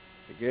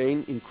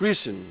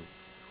increasing,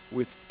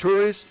 with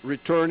tourists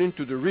returning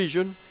to the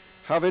region,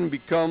 having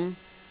become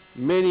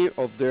many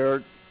of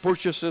their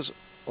purchases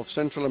of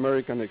Central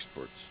American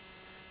exports.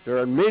 There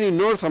are many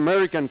North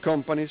American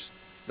companies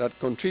that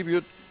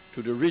contribute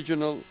to the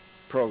regional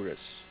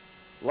progress.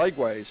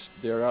 Likewise,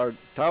 there are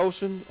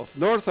thousands of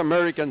North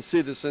American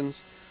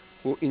citizens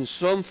who in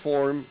some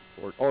form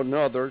or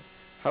another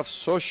have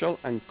social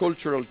and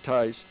cultural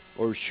ties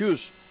or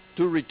choose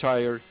to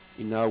retire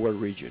in our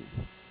region.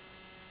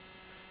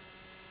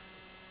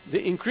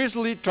 The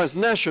increasingly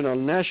transnational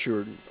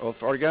nature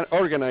of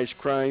organized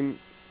crime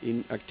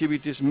in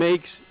activities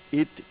makes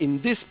it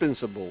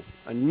indispensable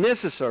and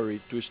necessary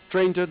to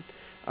strengthen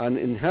and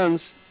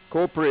enhance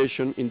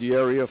cooperation in the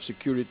area of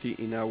security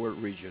in our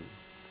region.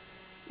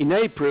 In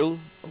April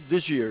of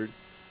this year,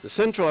 the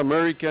Central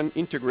American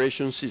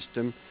Integration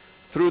System,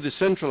 through the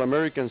Central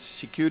American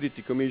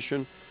Security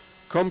Commission,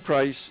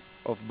 comprised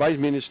of vice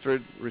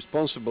ministers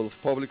responsible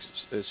for public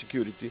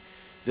security,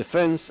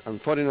 defense,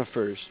 and foreign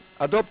affairs,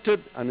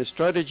 adopted a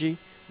strategy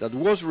that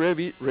was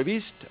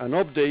revised and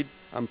updated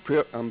and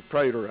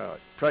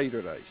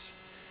prioritized.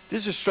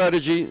 This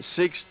strategy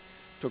seeks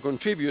to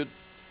contribute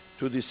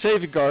to the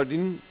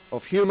safeguarding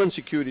of human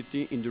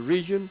security in the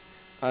region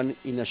and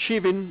in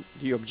achieving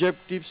the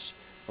objectives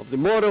of the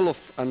model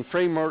and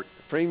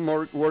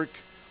framework work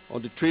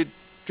of the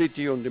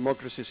Treaty on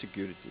Democracy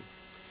Security.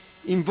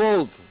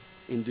 Involved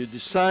in the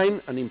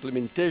design and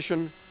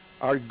implementation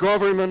are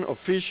government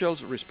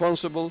officials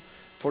responsible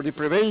for the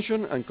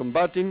prevention and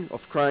combating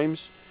of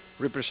crimes,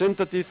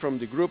 representatives from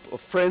the group of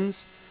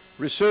friends,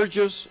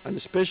 researchers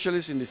and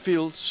specialists in the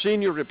field,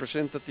 senior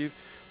representatives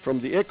from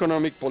the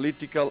economic,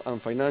 political,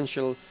 and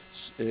financial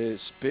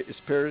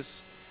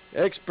spheres,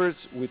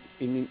 experts with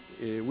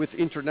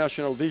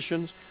international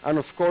visions, and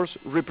of course,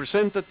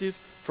 representatives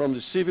from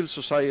the civil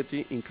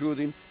society,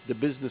 including the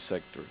business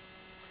sector.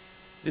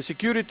 The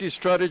security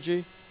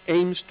strategy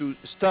aims to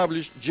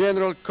establish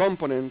general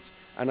components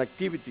and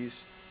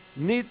activities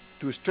need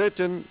to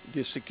strengthen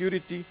the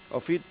security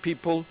of its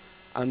people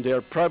and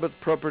their private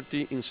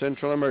property in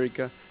Central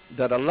America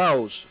that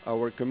allows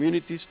our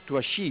communities to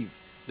achieve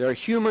their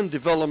human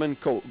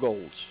development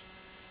goals.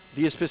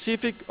 The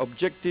specific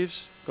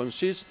objectives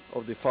consist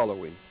of the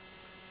following: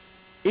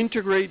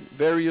 integrate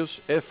various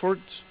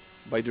efforts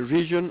by the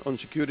region on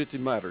security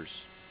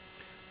matters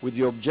with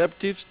the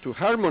objectives to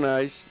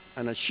harmonize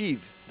and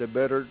achieve the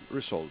better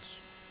results,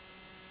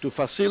 to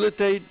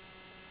facilitate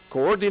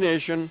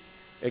coordination,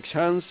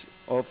 exchange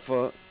of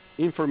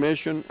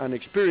information and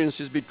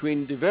experiences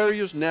between the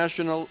various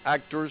national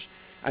actors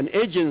and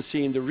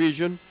agencies in the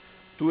region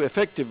to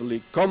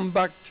effectively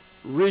combat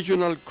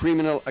regional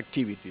criminal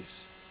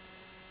activities,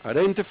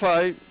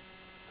 identify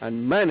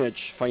and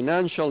manage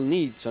financial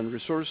needs and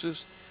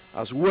resources,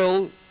 as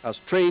well as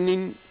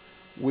training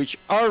which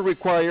are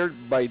required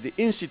by the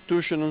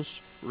institutions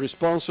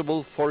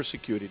responsible for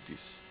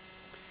securities.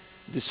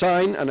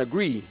 Design and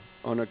agree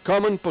on a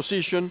common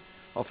position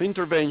of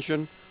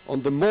intervention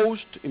on the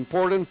most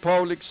important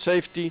public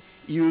safety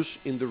issues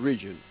in the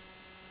region.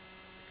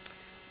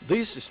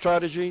 This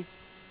strategy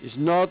is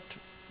not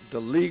the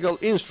legal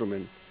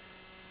instrument.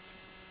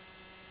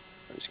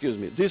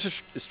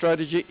 This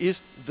strategy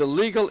is the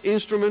legal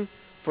instrument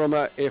from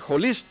a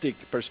holistic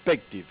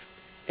perspective,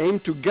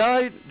 aimed to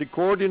guide the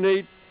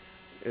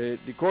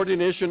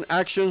coordination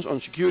actions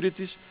on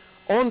securities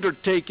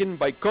undertaken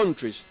by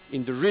countries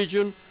in the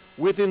region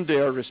within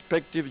their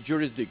respective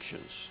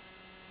jurisdictions.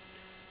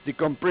 The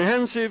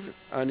comprehensive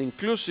and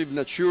inclusive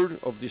nature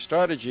of the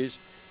strategies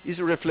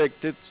is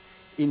reflected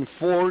in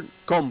 4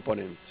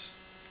 components: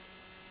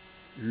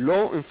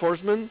 law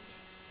enforcement,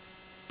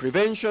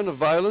 prevention of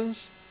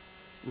violence,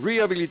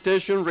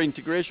 rehabilitation,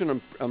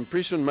 reintegration, and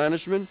prison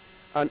management,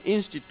 and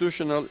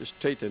institutional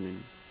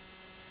strengthening.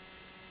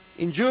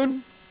 In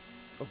June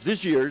of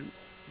this year,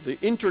 the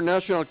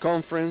International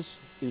Conference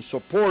in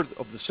support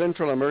of the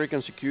Central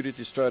American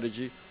Security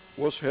Strategy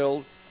was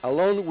held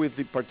along with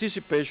the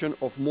participation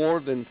of more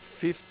than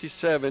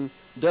 57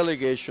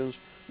 delegations,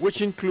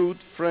 which include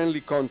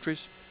friendly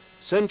countries,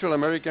 Central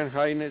American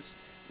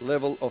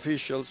high-level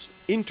officials,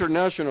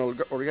 international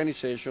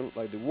organizations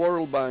like the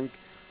World Bank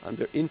and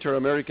the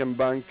Inter-American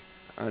Bank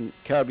and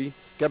CABE,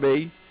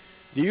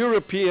 the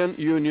European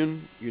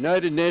Union,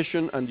 United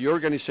Nations, and the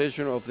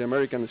Organization of the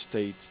American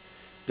States,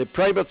 the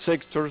private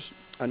sectors,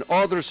 and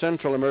other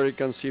Central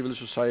American civil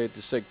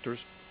society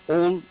sectors,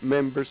 all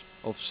members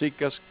of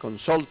SICA's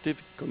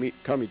consultative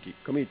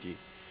committee,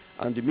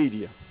 and the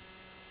media.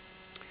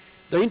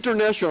 The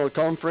international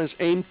conference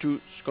aimed to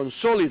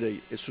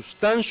consolidate a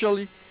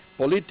substantially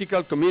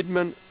political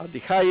commitment at the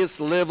highest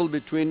level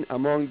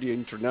among the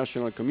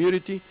international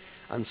community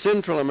and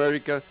Central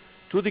America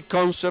to the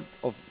concept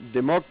of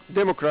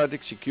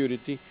democratic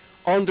security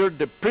under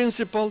the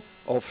principle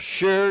of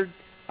shared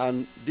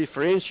and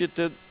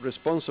differentiated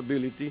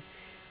responsibility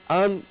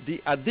and the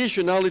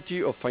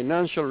additionality of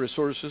financial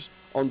resources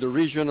on the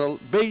regional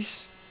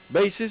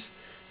basis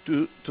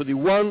to the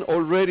one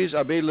already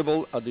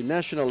available at the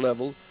national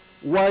level,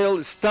 while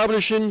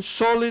establishing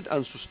solid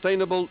and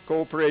sustainable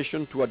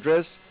cooperation to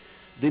address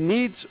the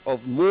needs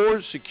of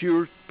more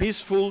secure,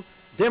 peaceful,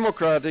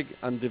 democratic,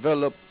 and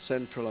developed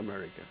Central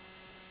America.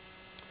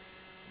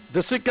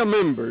 The SICA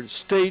member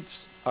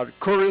states are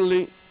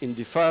currently in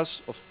the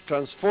phase of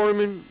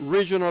transforming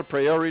regional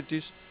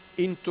priorities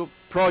into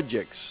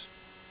projects,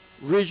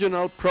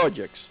 regional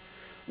projects,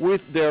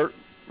 with their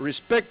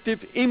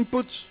respective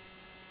inputs,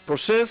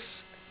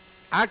 process,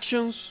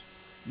 actions,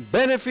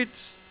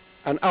 benefits,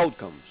 and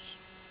outcomes.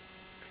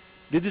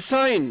 The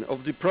design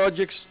of the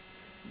projects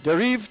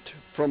derived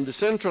from the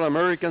Central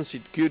American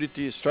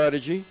Security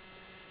Strategy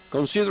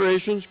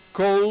considerations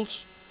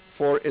calls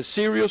for a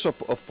series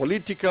of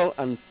political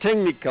and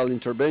technical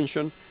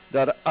interventions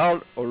that are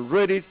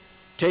already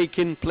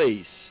taking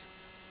place.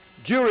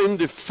 During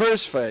the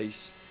first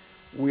phase,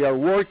 we are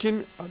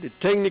working at the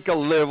technical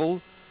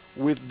level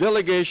with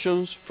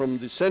delegations from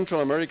the Central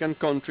American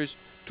countries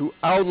to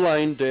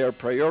outline their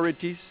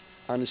priorities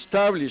and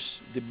establish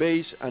the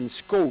base and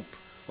scope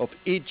of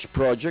each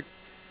project,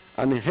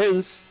 and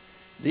hence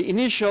the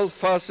initial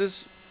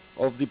phases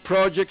of the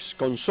project's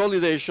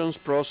consolidation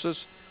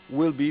process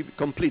will be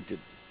completed.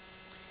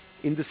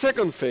 In the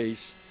second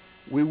phase,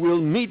 we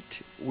will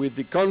meet with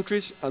the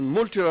countries and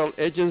multilateral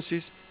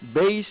agencies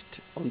based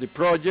on the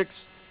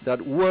projects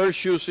that were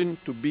chosen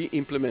to be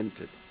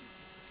implemented.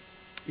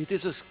 It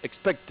is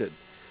expected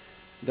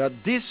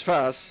that this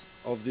phase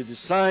of the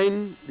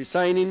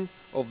designing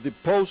of the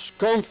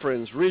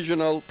post-conference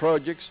regional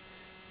projects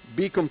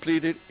be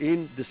completed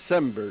in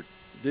December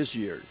this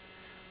year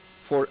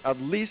for at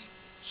least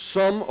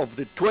some of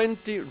the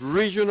 20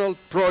 regional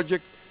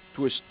projects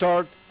to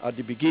start at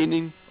the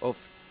beginning of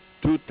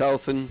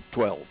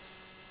 2012.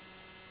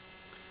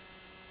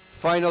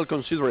 Final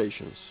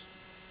considerations.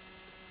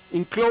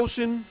 In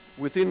closing,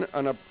 within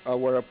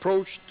our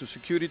approach to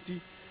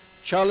security,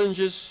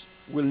 challenges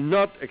will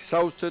not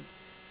exhaust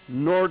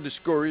nor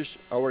discourage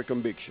our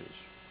convictions.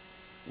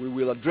 We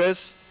will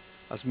address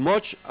as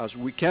much as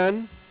we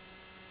can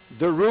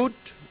the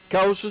root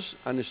causes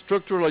and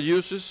structural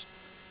uses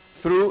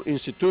through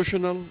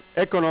institutional,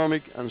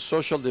 economic, and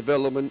social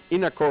development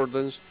in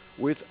accordance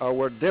with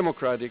our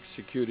democratic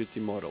security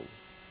model.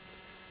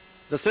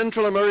 The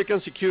Central American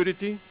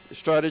Security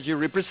Strategy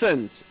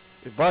represents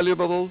a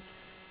valuable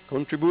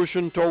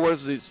contribution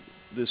towards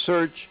the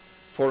search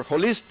for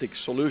holistic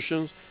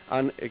solutions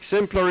and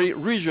exemplary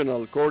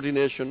regional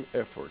coordination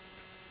effort.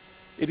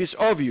 It is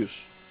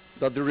obvious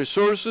that the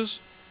resources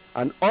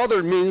and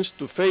other means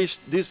to face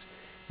this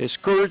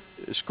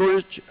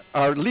scourge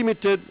are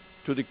limited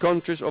to the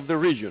countries of the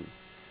region.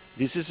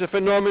 This is a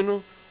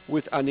phenomenon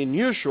with an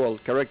unusual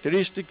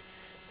characteristic,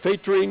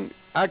 featuring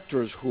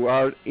actors who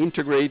are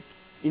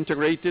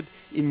integrated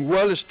in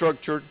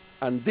well-structured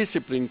and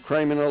disciplined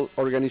criminal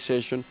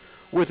organizations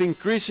with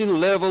increasing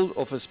level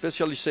of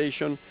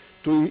specialization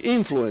to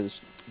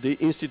influence the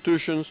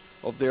institutions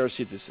of their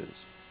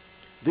citizens.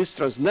 These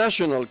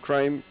transnational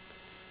crime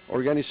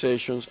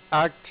organizations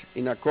act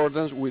in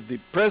accordance with the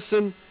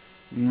present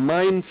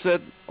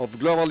mindset of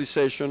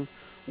globalization,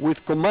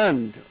 with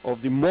command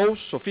of the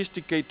most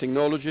sophisticated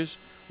technologies,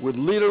 with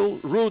little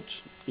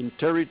roots in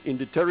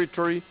the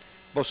territory,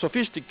 but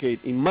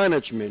sophisticated in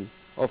management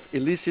of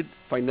illicit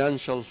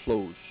financial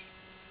flows.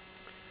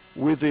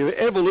 With the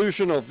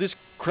evolution of this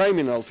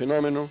criminal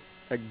phenomenon,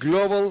 a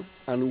global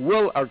and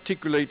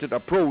well-articulated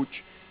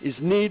approach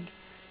is needed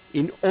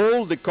in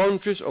all the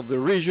countries of the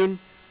region,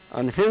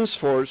 and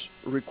henceforth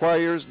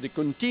requires the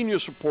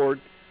continued support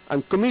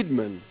and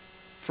commitment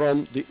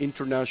from the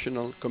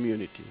international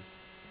community.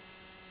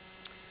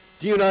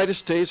 The United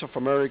States of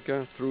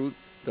America, through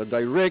the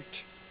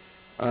direct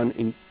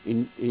and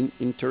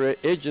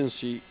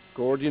interagency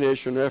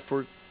coordination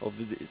effort of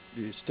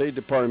the State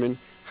Department,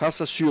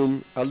 has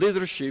assumed a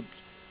leadership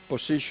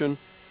position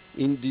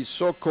in the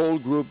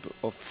so-called group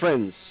of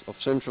friends of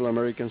Central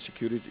American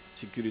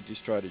security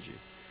strategy.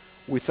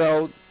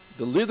 Without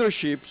the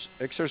leaderships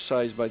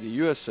exercised by the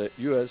US,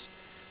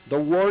 the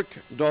work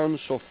done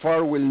so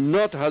far will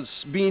not have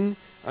been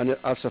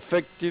as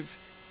effective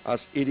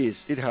as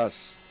it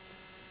has.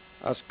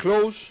 As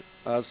close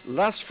as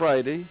last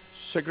Friday,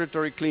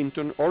 Secretary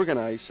Clinton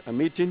organized a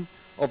meeting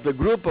of the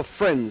group of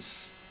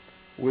friends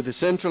with the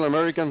Central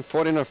American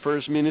Foreign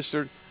Affairs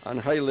Minister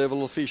and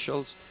high-level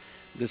officials,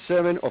 the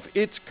seventh of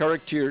its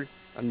character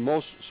and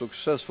most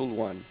successful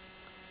one.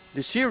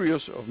 The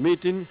series of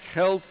meetings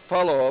helped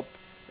follow-up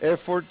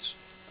efforts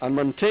and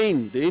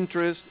maintain the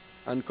interest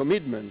and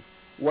commitment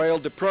while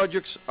the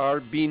projects are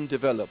being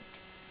developed.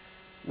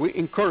 We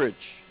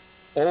encourage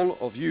all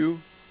of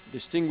you,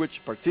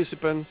 distinguished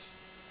participants,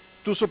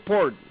 to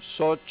support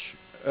such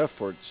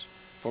efforts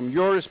from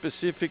your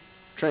specific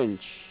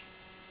trench.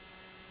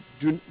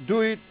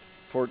 Do it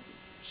for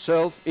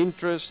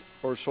self-interest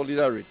or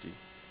solidarity,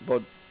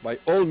 but by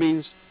all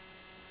means,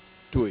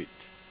 do it.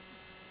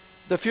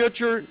 The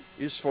future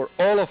is for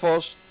all of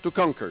us to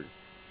conquer.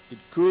 It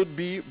could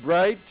be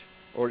bright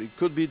or it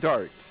could be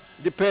dark,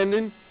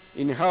 depending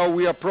on how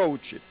we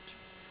approach it.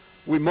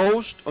 We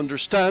must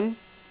understand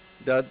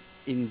that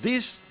in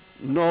this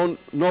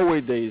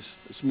nowadays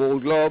small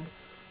globe,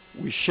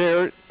 we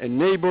share a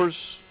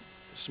neighbor's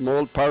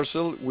small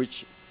parcel,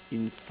 which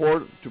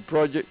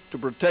to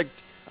protect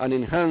and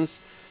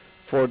enhance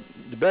for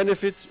the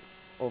benefit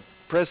of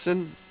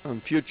present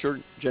and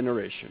future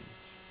generations.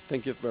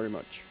 Thank you very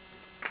much.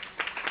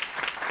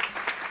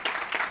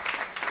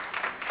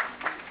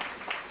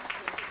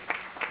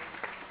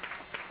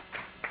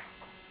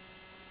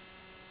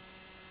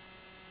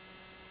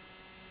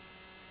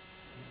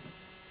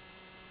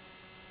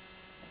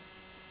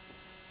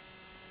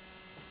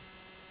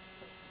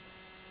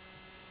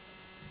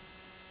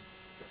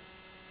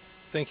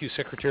 Thank you,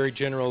 Secretary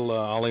General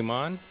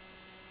Alem.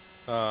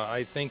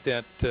 I think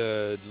that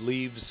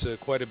leaves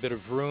quite a bit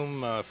of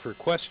room for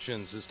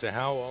questions as to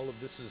how all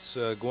of this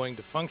is going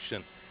to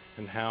function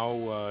and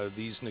how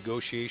these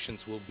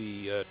negotiations will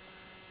be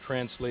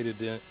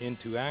translated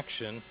into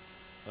action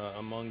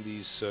among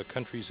these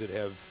countries that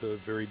have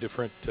very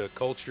different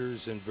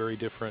cultures and very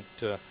different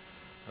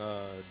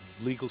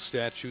legal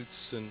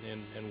statutes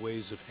and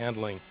ways of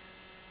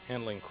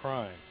handling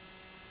crime.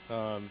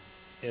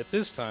 At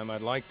this time,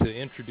 I'd like to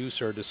introduce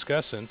our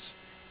discussants,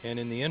 and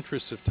in the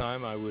interest of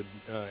time, I would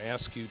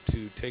ask you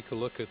to take a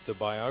look at the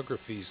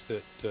biographies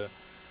that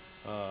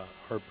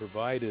are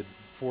provided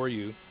for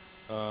you.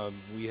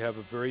 We have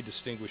a very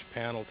distinguished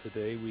panel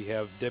today. We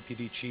have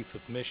Deputy Chief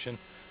of Mission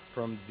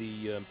from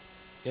the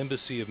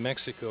Embassy of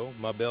Mexico,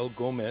 Mabel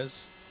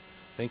Gomez.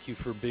 Thank you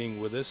for being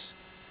with us.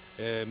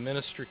 A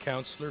Minister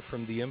Counselor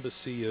from the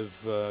Embassy of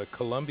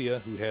Colombia,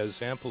 who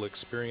has ample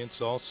experience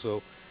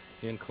also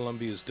in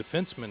Colombia's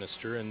defense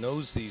minister and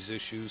knows these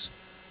issues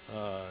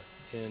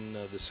in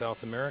the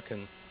South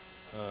American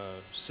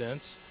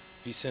sense,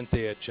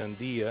 Vicente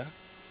Echand.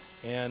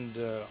 And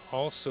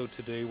also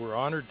today we're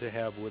honored to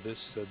have with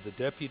us the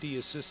Deputy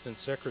Assistant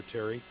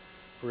Secretary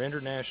for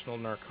International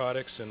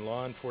Narcotics and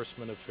Law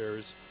Enforcement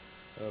Affairs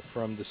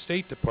from the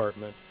State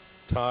Department,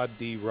 Todd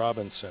D.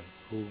 Robinson,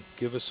 who will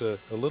give us a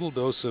little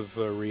dose of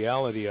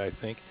reality, I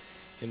think,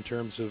 in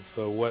terms of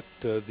what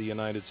the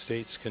United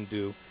States can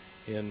do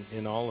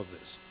in all of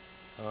this.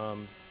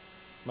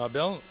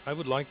 Mabel, I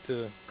would like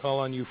to call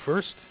on you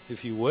first,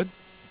 if you would.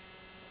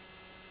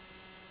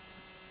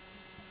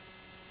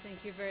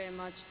 Thank you very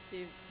much,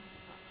 Steve.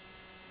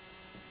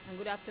 And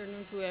good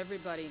afternoon to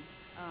everybody.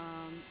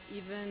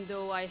 Even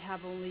though I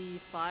have only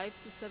 5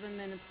 to 7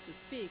 minutes to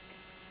speak,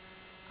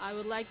 I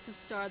would like to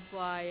start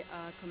by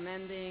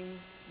commending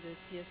the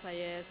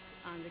CSIS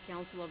and the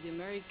Council of the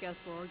Americas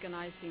for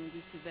organizing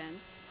this event.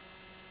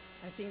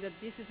 I think that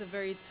this is a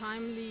very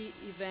timely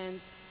event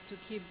to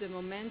keep the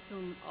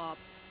momentum up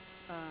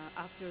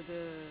after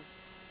the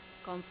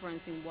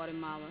conference in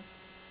Guatemala.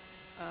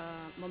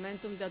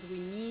 Momentum that we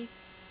need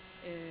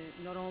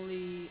not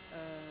only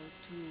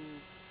to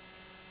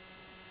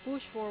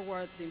push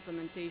forward the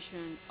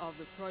implementation of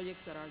the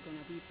projects that are going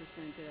to be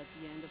presented at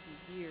the end of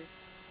this year,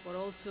 but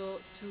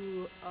also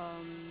to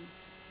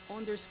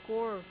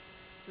underscore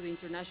to the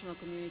international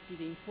community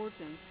the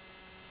importance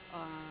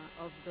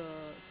of the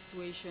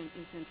situation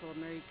in Central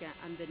America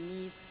and the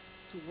need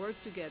to work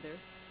together,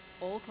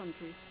 all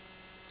countries,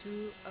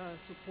 to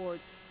support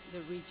the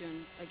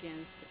region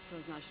against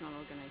transnational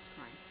organized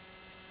crime.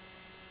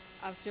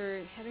 After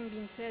having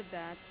been said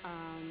that,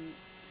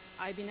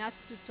 I've been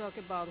asked to talk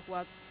about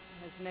what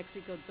has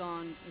Mexico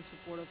done in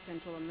support of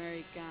Central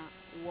America,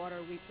 what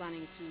are we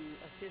planning to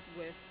assist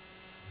with.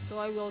 So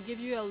I will give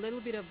you a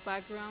little bit of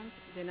background,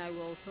 then I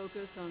will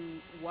focus on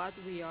what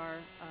we are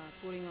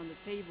putting on the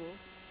table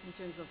in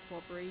terms of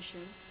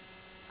cooperation.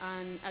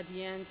 And at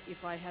the end,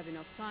 if I have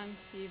enough time,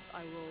 Steve,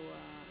 I will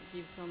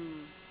give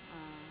some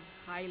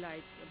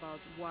highlights about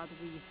what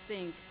we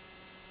think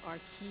are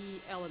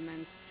key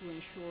elements to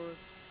ensure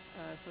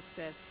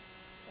success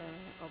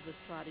of the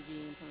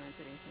strategy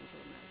implemented in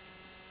Central America.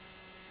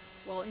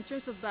 Well, in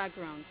terms of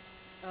background,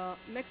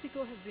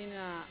 Mexico has been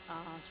a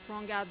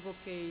strong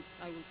advocate,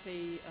 I would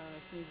say,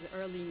 since the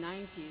early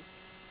 90s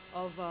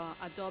of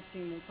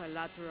adopting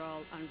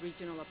multilateral and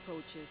regional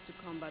approaches to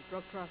combat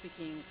drug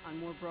trafficking and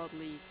more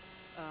broadly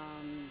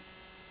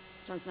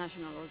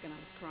transnational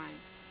organized crime.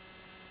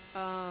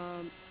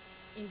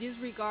 In this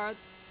regard,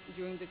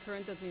 during the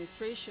current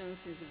administration,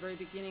 since the very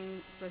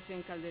beginning,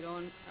 President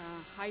Calderon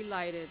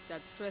highlighted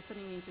that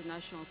strengthening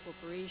international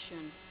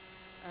cooperation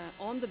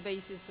on the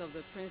basis of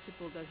the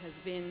principle that has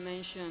been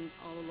mentioned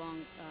all along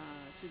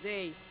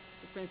today,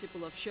 the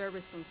principle of shared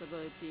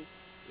responsibility,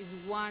 is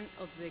one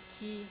of the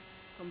key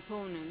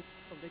components,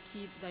 of the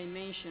key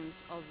dimensions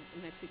of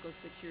Mexico's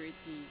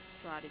security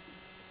strategy.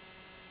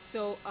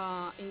 So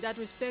in that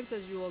respect,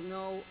 as you all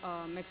know,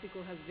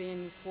 Mexico has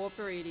been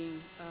cooperating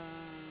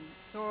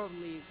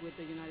thoroughly with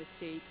the United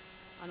States.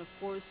 And of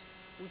course,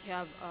 we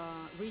have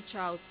reached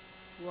out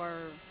to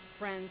our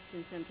friends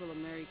in Central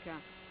America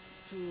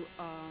to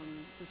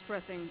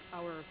strengthen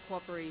our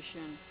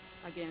cooperation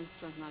against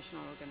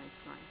transnational organized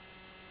crime.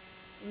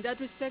 In that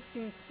respect,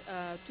 since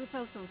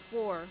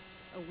 2004,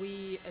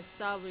 we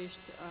established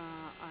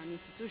an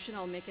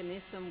institutional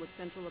mechanism with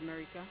Central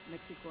America,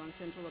 Mexico and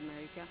Central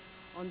America,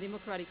 on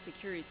democratic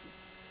security.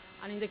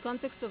 And in the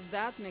context of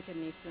that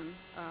mechanism,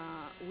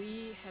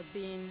 we have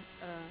been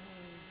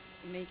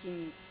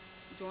making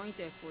joint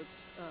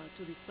efforts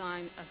to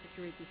design a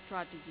security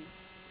strategy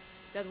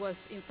that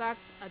was in fact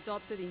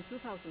adopted in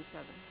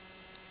 2007.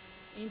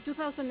 In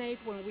 2008,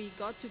 when we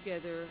got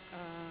together,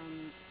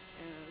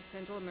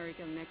 Central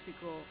America and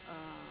Mexico,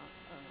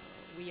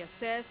 we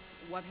assessed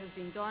what has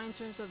been done in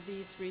terms of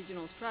this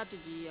regional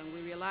strategy, and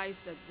we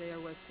realized that there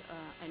was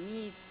a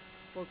need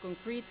for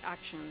concrete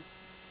actions.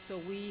 So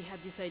we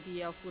had this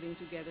idea of putting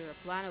together a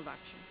plan of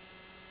action.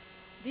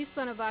 This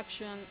plan of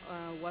action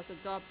was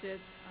adopted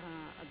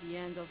at the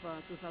end of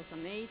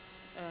 2008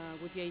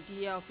 with the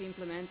idea of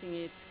implementing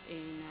it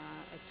in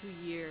a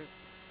 2-year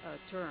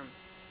term.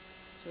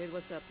 So it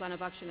was a plan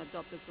of action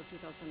adopted for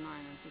 2009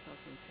 and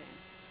 2010.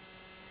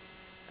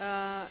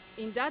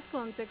 In that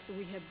context,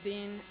 we have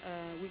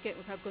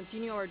have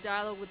continued our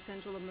dialogue with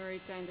Central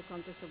America in the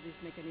context of this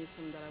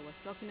mechanism that I was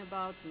talking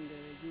about in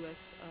the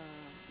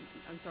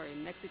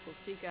Mexico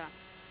SICA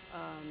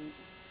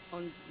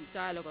on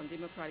dialogue on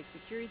democratic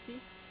security.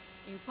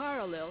 In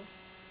parallel,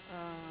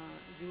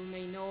 you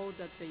may know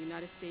that the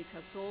United States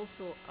has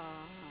also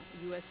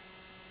a U.S.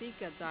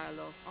 SICA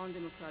dialogue on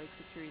democratic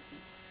security.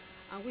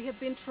 And we have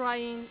been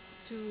trying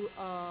to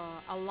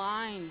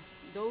align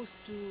those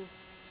two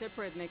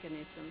separate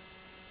mechanisms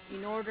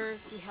in order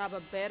to have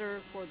a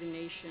better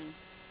coordination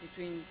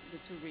between the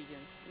two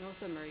regions,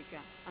 North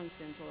America and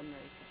Central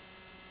America.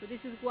 So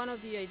this is one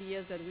of the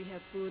ideas that we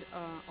have put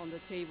on the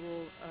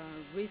table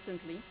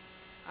recently.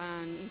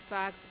 And in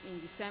fact, in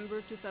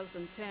December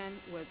 2010,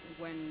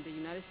 when the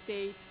United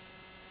States,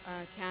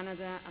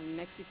 Canada, and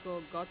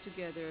Mexico got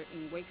together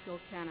in Wakefield,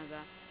 Canada,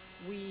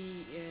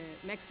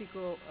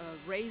 Mexico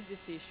raised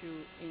this issue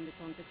in the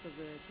context of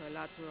the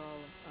trilateral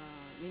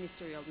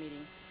ministerial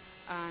meeting.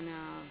 And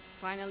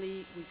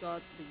finally, we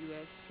got the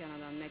U.S.,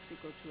 Canada, and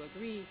Mexico to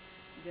agree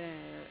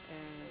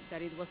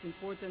that it was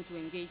important to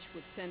engage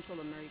with Central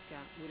America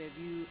with a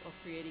view of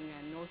creating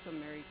a North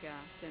America,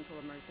 Central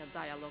America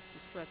dialogue to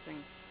strengthen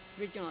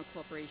regional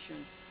cooperation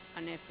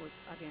and efforts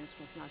against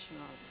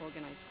transnational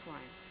organized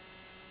crime.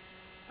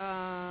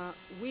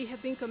 We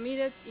have been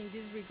committed in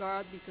this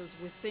regard because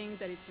we think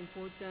that it's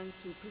important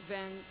to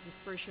prevent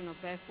dispersion of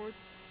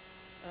efforts.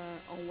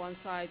 On one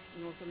side,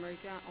 North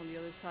America, on the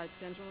other side,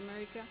 Central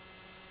America.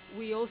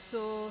 We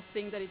also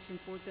think that it's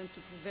important to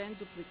prevent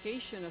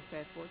duplication of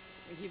efforts,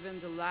 given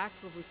the lack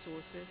of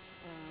resources.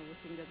 We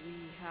think that we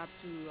have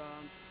to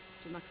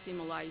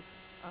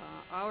maximize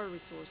our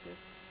resources.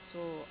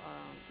 So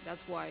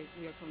that's why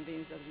we are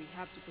convinced that we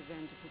have to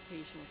prevent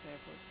duplication of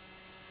efforts.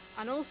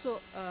 And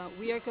also,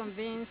 we are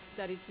convinced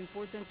that it's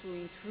important to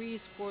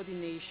increase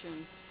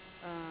coordination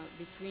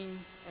between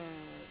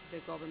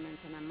the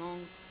governments and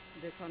among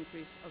the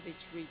countries of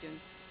each region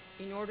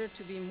in order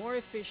to be more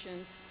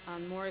efficient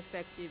and more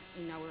effective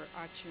in our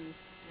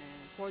actions,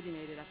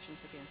 coordinated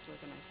actions against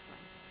organized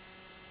crime.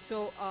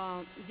 So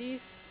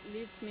this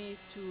leads me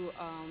to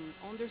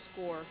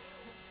underscore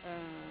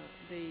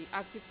the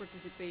active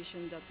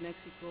participation that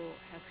Mexico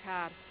has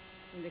had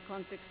in the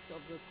context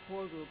of the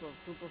core group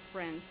of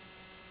friends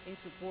in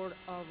support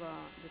of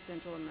the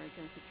Central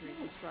American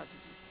security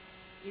strategy.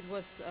 It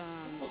was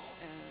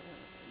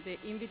the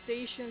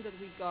invitation that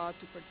we got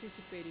to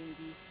participate in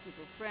this group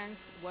of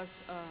friends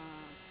was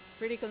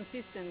pretty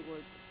consistent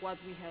with what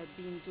we had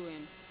been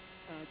doing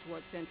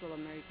towards Central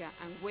America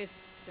and with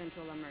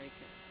Central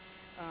America.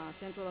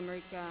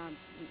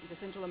 The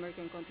Central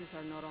American countries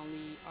are not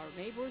only our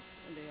neighbors,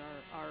 they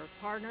are our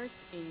partners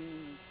in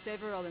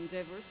several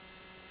endeavors.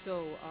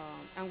 So,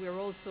 and we are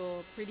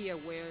also pretty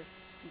aware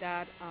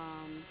that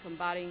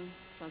combating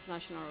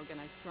transnational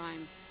organized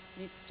crime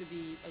needs to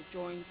be a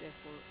joint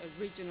effort, a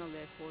regional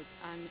effort,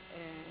 and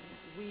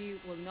we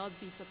will not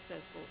be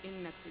successful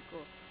in Mexico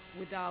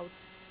without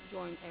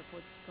joint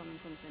efforts coming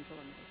from Central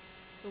America.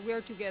 So we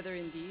are together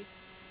in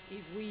this.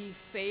 If we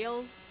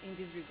fail in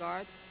this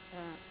regard,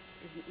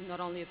 it's not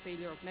only a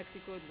failure of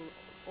Mexico, it will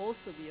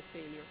also be a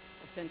failure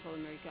of Central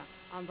America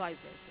and vice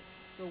versa.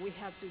 So we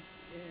have to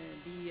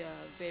be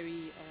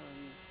very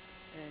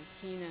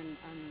keen and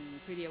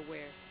pretty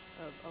aware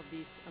of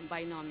this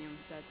binomium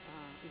that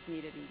is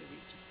needed in the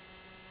region.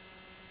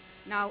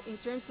 Now, in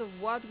terms of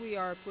what we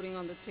are putting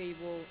on the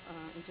table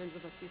in terms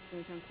of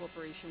assistance and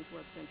cooperation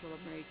towards Central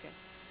America,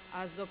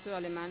 as Dr.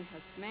 Alem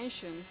has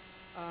mentioned,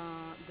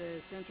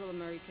 the Central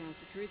American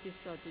security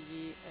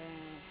strategy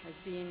has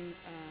been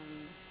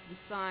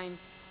designed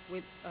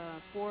with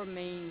 4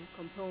 main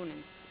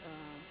components.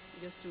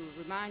 Just to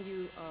remind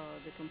you,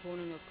 the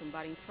component of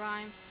combating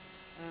crime,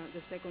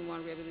 the second one,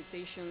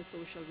 rehabilitation,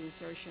 social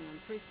reinsertion, and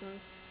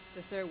prisons,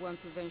 the third one,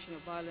 prevention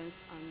of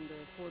violence, and the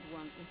fourth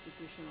one,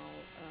 institutional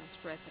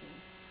strengthening.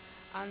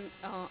 And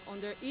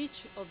under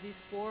each of these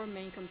 4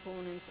 main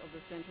components of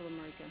the Central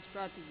American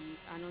strategy,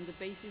 and on the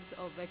basis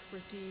of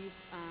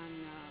expertise and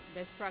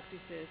best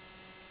practices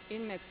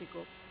in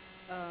Mexico,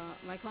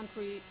 my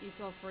country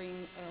is offering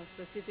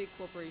specific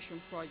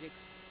cooperation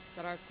projects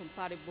that are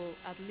compatible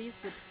at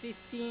least with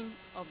 15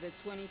 of the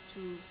 22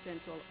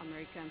 Central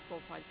American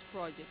profiles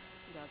projects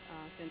that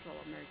Central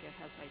America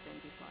has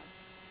identified.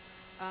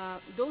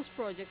 Those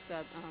projects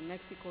that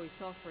Mexico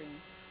is offering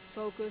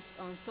focus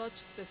on such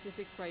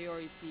specific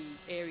priority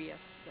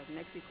areas that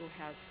Mexico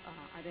has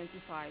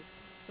identified,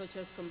 such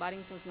as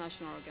combating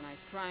transnational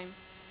organized crime,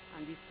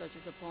 and this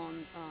touches upon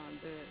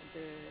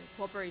the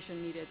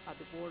cooperation needed at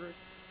the border,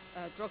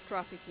 drug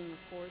trafficking, of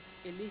course,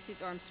 illicit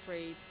arms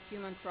trade,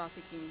 human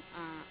trafficking,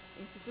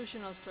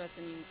 institutional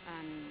strengthening,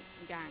 and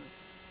gangs.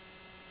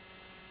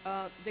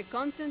 The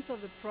content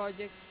of the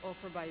projects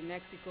offered by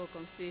Mexico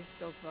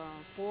consists of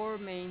 4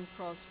 main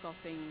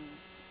cross-cutting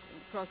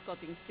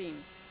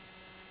themes.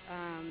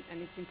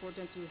 And it's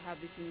important to have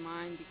this in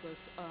mind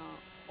because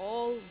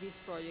all these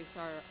projects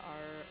are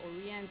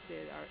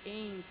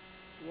aimed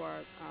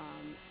toward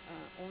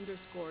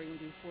underscoring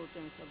the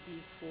importance of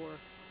these 4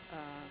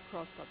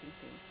 cross-cutting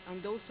themes.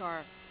 And those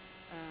are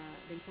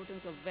the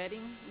importance of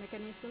vetting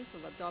mechanisms,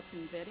 of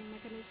adopting vetting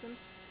mechanisms,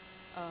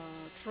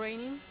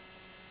 training,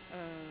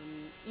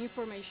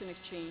 information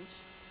exchange,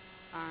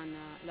 and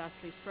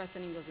lastly,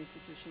 strengthening of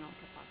institutional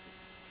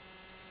capacities.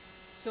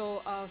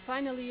 So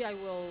finally, I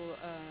will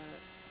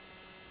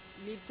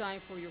leave time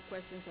for your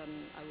questions, and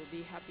I will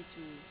be happy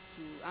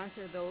to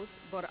answer those.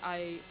 But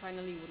I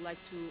finally would like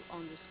to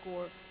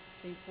underscore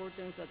the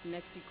importance that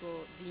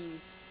Mexico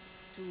deems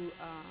to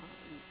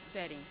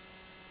vetting.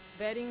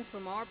 Vetting,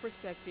 from our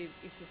perspective,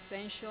 is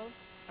essential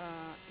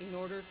in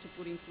order to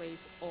put in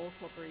place all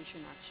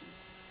cooperation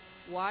actions.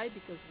 Why?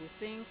 Because we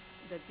think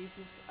that this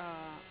is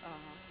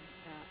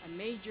a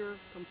major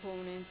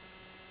component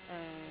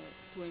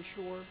to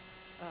ensure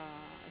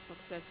a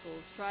successful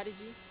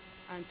strategy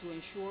and to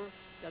ensure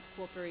that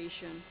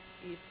cooperation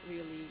is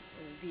really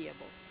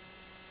viable.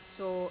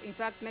 So, in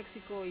fact,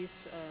 Mexico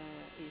is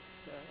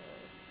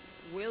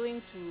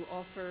willing to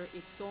offer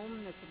its own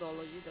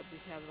methodology that we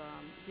have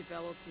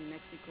developed in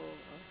Mexico,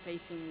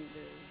 facing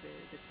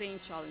the same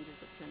challenges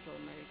that Central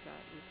America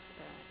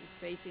is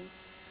facing,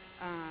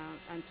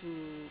 and to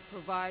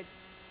provide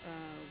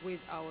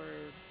with our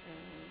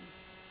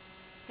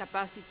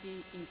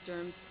capacity in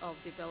terms of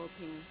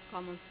developing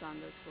common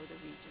standards for the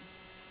region.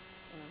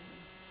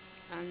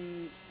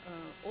 And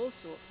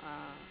also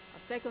a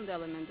second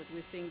element that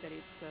we think that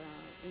it's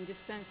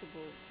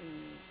indispensable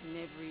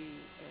in every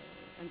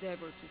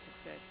endeavor to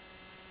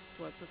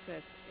towards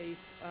success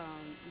is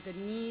the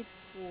need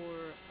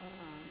for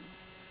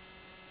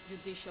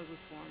judicial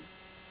reform.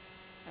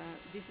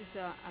 This is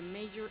a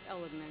major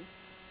element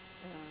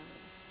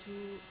to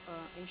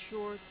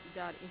ensure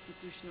that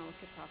institutional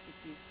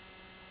capacities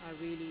are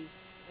really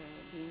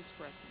being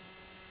strengthened.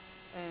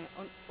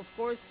 Of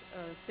course,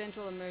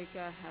 Central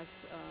America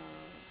has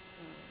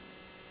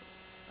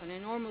an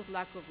enormous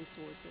lack of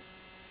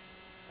resources,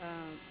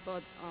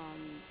 but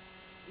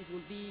it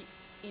will be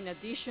in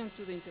addition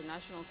to the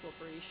international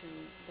cooperation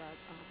that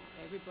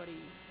everybody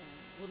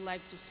would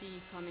like to see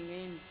coming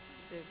in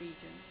the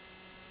region.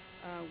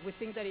 We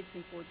think that it's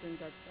important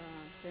that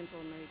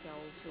Central America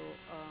also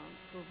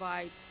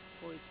provides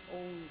for its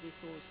own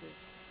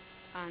resources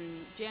and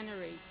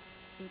generates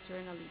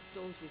internally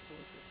those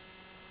resources.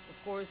 Of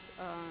course,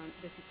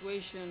 the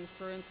situation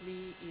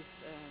currently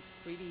is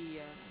pretty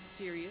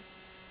serious,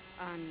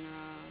 and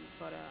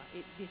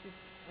this is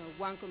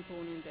one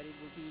component that it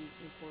will be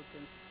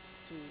important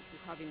to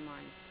have in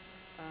mind,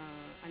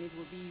 and it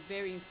will be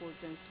very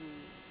important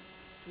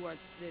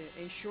towards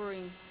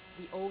ensuring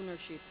the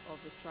ownership of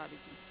the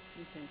strategy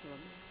in Central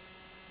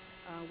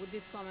America. With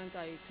this comment,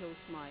 I close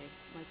my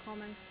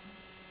comments,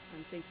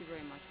 and thank you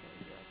very much for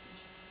your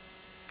attention.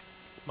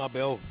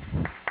 Mabel.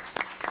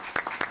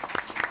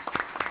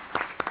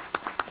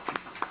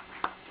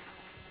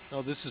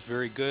 No, this is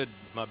very good,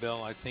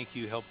 Mabel. I think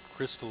you helped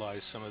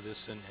crystallize some of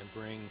this and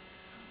bring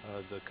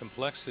the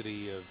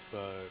complexity of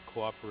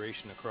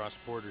cooperation across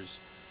borders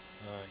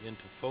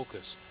into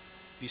focus.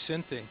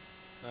 Vicente,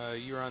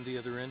 you're on the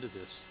other end of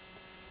this.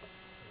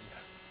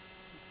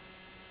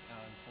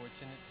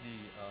 Unfortunately,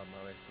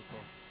 Mabel took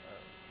off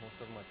most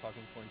of my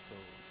talking points, so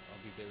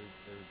I'll be very,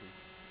 very brief.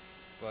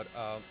 But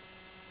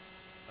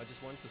I just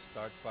wanted to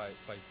start by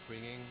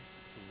bringing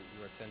to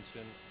your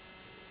attention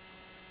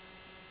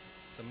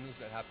some news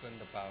that happened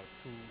about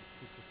two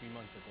to 3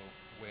 months ago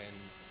when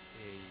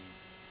a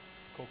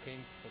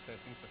cocaine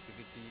processing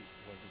facility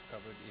was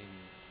discovered in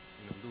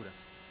Honduras.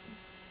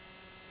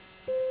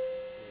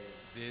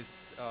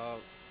 This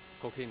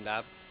cocaine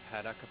lab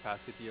had a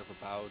capacity of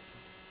about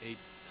 8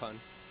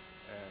 tons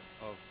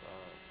of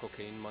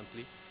cocaine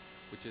monthly,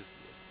 which is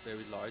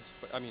very large,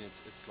 but I mean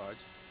it's large.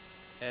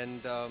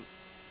 And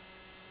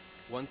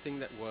one thing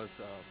that was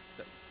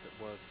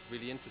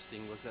really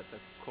interesting was that the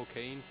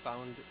cocaine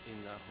found in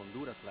the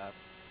Honduras lab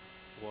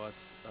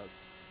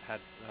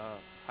had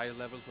higher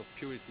levels of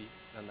purity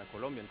than the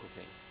Colombian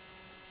cocaine.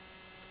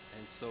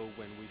 And so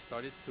when we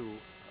started to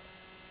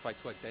try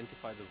to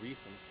identify the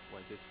reasons why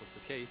this was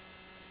the case,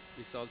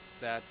 results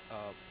that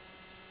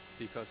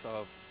because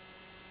of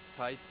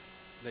tight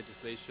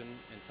legislation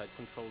and tight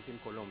controls in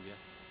Colombia,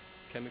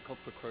 chemical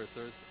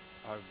precursors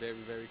are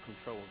very, very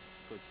controlled,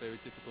 so it's very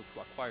difficult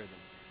to acquire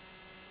them.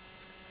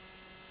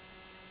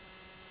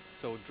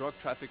 So drug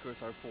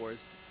traffickers are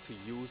forced to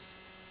use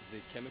the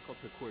chemical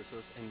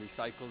precursors and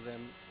recycle them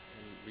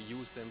and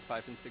reuse them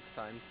 5 and 6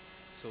 times,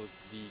 so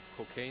the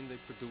cocaine they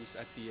produce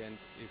at the end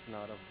is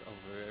not of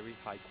very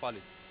high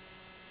quality.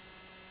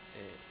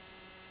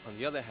 On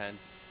the other hand,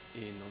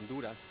 in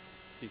Honduras,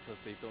 because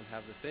they don't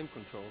have the same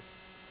controls,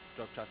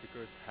 drug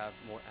traffickers have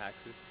more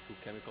access to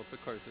chemical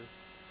precursors,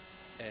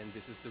 and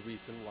this is the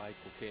reason why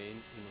cocaine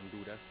in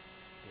Honduras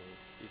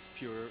is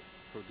pure.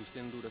 Produced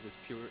in Honduras is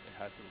pure. It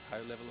has a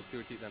higher level of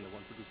purity than the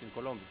one produced in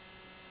Colombia.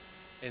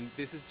 And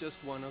this is just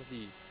one of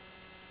the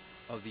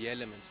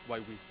elements why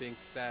we think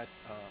that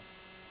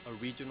a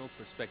regional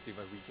perspective,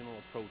 a regional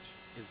approach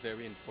is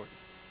very important.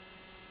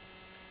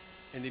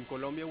 And in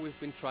Colombia, we've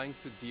been trying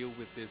to deal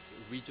with this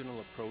regional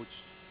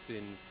approach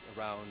since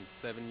around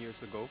 7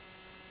 years ago.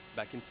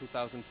 Back in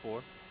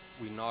 2004,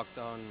 we knocked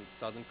on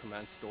Southern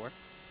Command's door,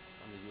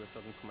 on the U.S.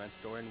 Southern Command's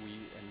door, and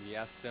we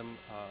asked them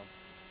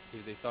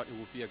if they thought it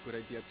would be a good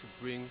idea to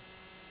bring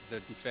the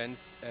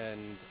defense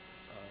and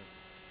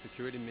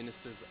security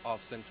ministers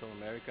of Central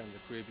America and the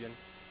Caribbean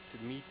to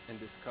meet and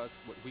discuss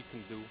what we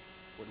could do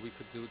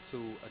to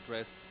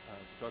address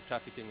drug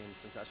trafficking and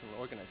transnational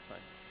organized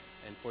crime.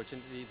 And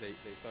fortunately,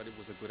 they thought it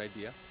was a good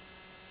idea.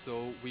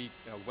 So we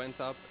went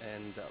up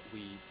and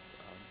we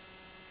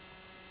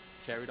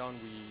carried on.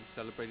 We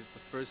celebrated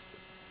the first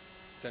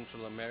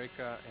Central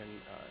America and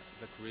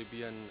the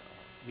Caribbean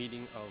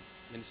meeting of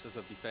Ministers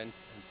of Defense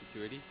and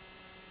Security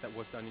that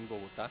was done in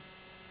Bogota.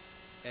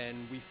 And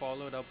we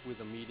followed up with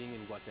a meeting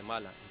in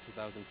Guatemala in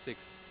 2006.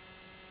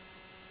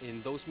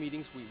 In those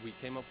meetings, we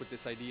came up with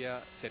this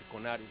idea.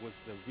 CERCONAR was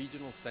the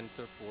regional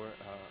center for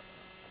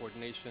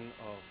coordination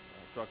of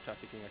drug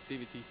trafficking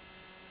activities.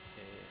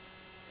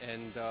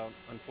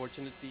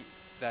 Unfortunately,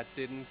 that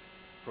didn't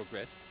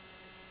progress.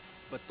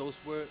 But those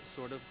were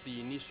sort of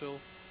the initial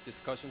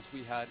discussions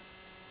we had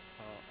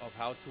of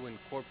how to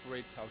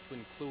incorporate, how to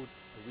include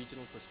a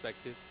regional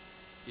perspective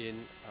in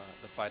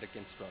the fight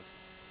against drugs.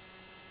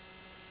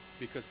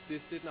 Because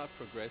this did not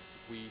progress,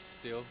 we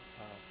still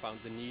found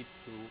the need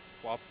to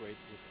cooperate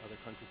with other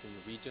countries in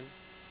the region.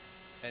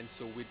 And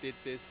so we did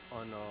this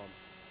on a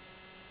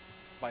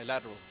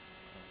bilateral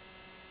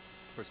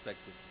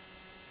perspective.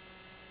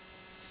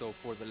 So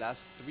for the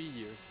last 3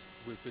 years,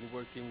 we've been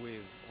working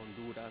with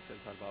Honduras, El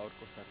Salvador,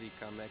 Costa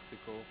Rica,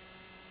 Mexico,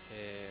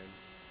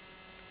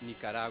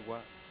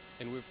 Nicaragua,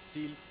 and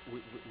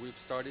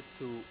we've started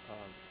to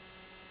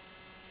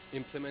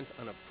implement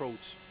an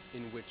approach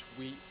in which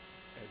we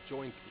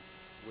jointly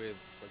with,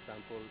 for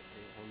example,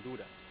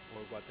 Honduras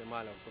or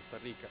Guatemala or Costa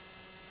Rica,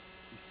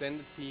 we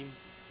send a team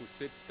who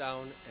sits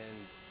down and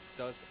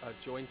does a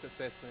joint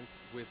assessment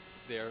with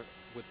the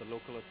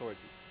local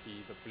authorities,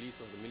 the police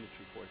or the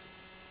military forces,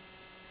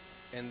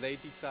 and they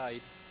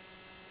decide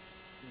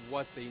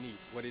what they need,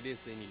 what it is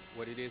they need,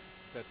 what it is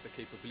that the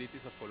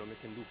capabilities of Colombia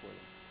can do for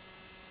them.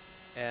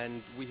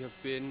 And we have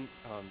been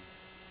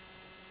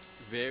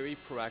very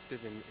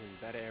proactive in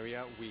that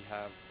area. We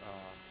have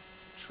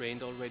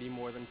trained already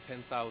more than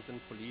 10,000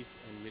 police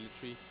and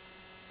military,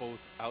 both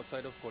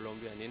outside of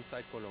Colombia and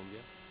inside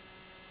Colombia,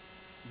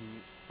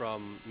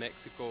 from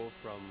Mexico,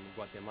 from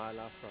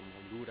Guatemala, from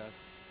Honduras,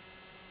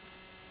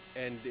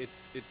 and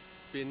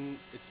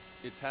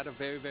it's had a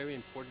very, very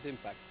important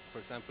impact. For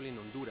example, in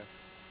Honduras,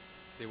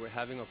 they were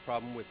having a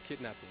problem with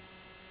kidnapping,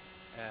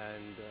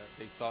 and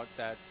they thought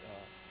that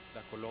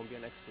the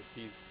Colombian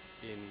expertise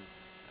in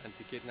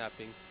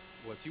anti-kidnapping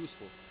was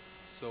useful.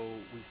 So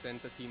we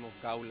sent a team of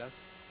gaulas,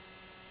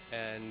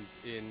 and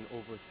in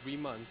over 3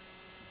 months,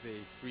 they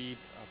freed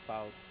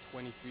about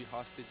 23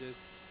 hostages.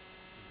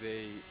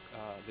 They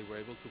were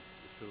able to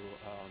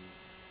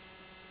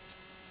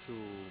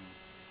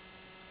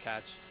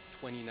catch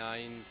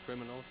 29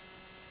 criminals,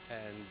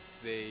 and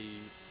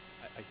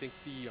I think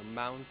the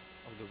amount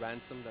of the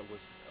ransom that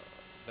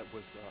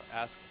was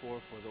asked for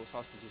those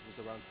hostages was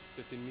around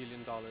 $15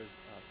 million.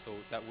 So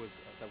that was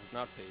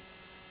not paid.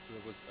 So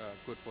it was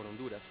good for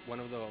Honduras. One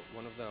of the,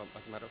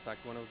 as a matter of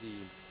fact, one of the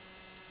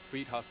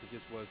freed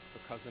hostages was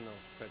the cousin of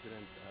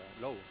President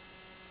Lowe.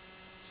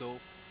 So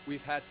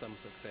we've had some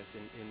success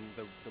in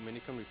the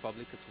Dominican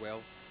Republic as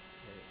well.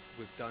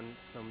 We've done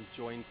some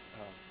joint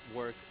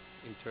work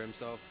in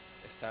terms of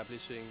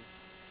establishing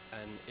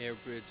an air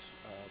bridge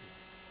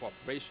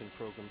cooperation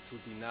program to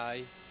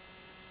deny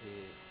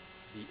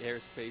the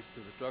airspace to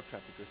the drug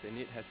traffickers, and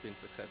it has been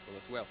successful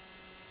as well.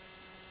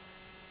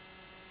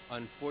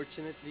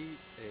 Unfortunately,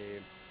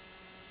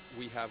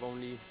 we have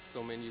only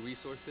so many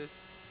resources,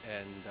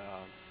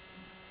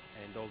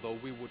 and although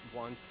we would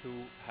want to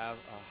have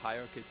a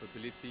higher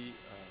capability,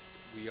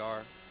 we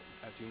are,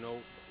 as you know,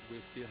 we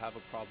still have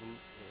a problem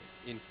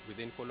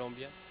within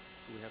Colombia,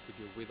 so we have to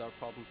deal with our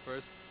problem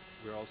first.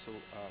 We're also,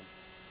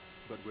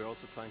 but we're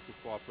also trying to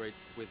cooperate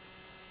with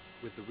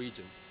the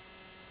region.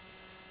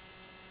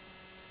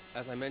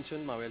 As I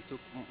mentioned, Mabel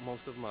took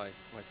most of my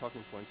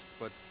talking points,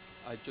 but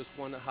I just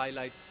want to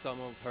highlight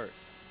some of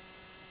hers.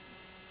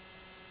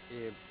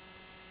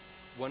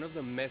 One of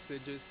the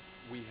messages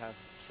we have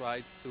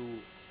tried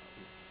to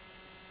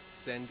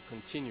send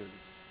continually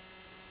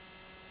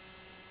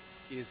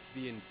is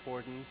the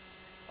importance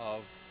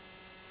of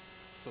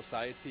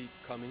society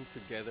coming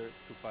together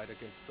to fight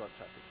against drug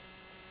trafficking.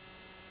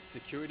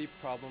 Security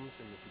problems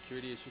and the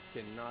security issue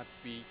cannot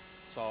be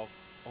solved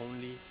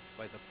only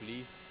by the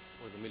police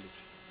or the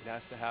military. It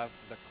has to have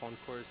the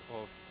concourse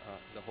of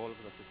the whole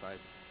of the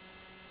society.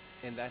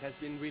 And that has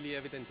been really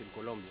evident in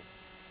Colombia,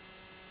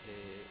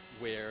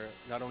 where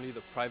not only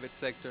the private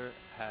sector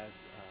has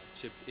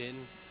chipped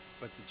in,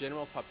 but the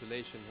general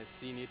population has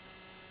seen it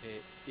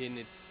in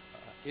its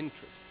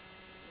interest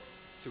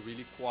to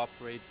really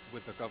cooperate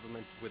with the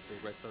government, with the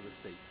rest of the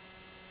state.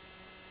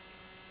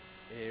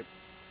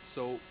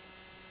 So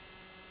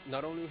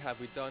not only have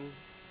we done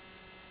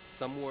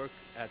some work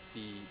at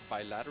the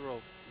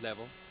bilateral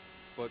level,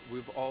 but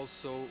we've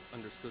also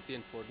understood the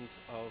importance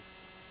of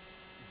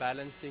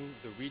balancing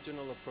the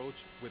regional approach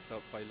with the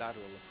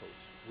bilateral approach.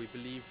 We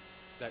believe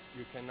that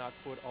you cannot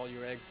put all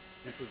your eggs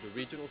into the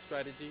regional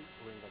strategy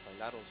or in the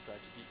bilateral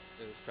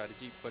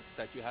strategy, but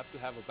that you have to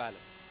have a balance.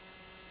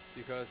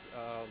 Because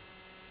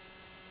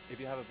if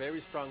you have a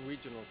very strong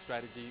regional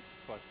strategy,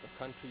 but the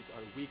countries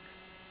are weak,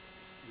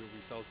 your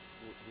results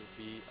will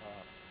be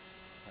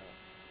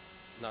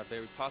not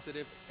very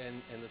positive, and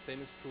the same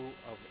is true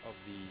of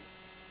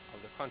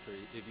the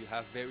contrary. If you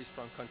have very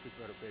strong countries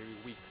but a very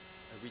weak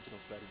regional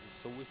strategy,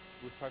 so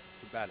we've tried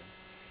to balance.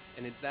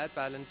 And in that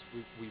balance,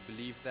 we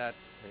believe that,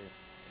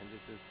 and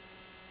this is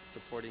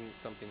supporting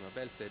something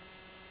Mabel said,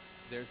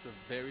 there's a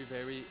very,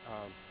 very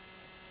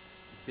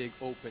big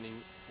opening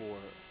for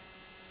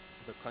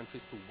the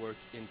countries to work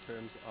in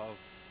terms of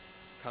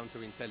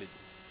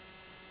counterintelligence,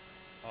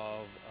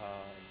 of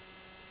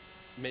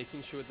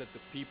making sure that the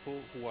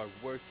people who are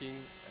working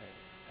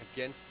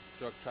against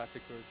drug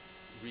traffickers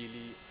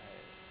really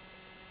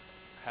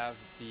have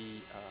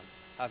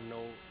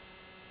no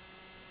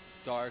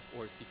dark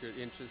or secret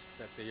interest,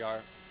 that they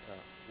are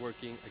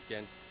working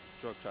against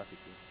drug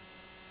trafficking.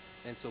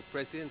 And so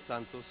President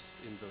Santos,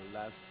 in the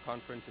last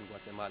conference in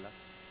Guatemala,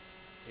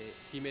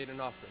 he made an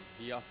offering.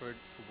 He offered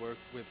to work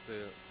with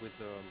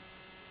the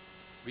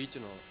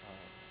regional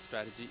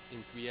strategy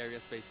in 3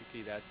 areas.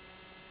 Basically, that's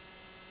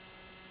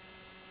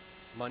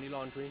money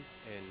laundering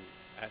and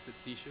asset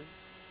seizure.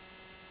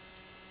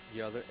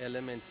 The other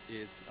element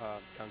is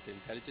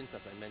counterintelligence.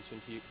 As I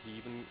mentioned, he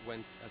even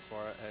went as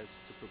far as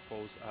to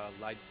propose a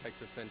lie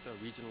detector center,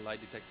 a regional lie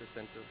detector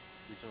center,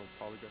 regional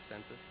polygraph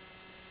center.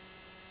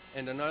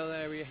 And another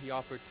area he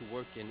offered to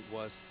work in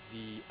was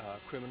the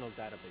criminal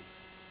database,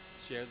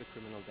 share the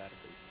criminal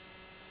database.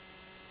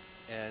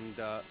 And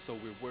so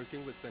we're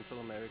working with Central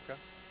America,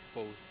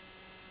 both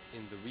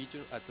in the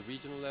region, at the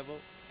regional level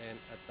and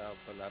at the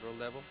bilateral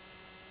level.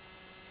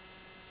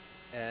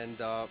 And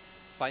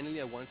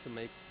finally, I wanted to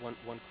make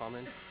one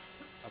comment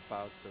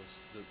about the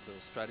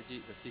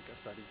strategy, the SICA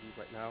strategy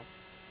right now.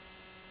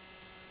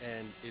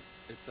 And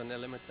it's an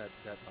element that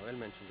Mabel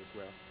mentioned as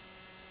well.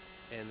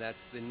 And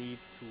that's the need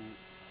to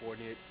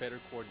better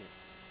coordinate.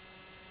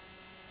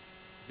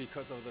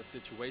 because of the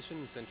situation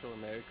in Central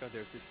America,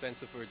 there's this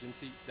sense of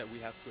urgency that we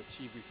have to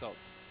achieve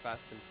results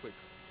fast and quick.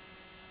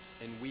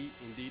 And we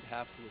indeed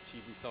have to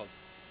achieve results,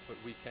 but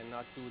we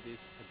cannot do this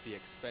at the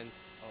expense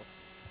of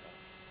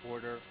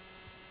order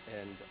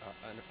and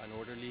an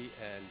orderly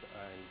and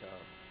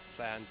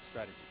planned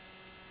strategy.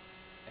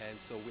 And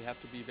so we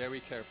have to be very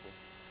careful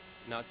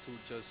not to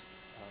just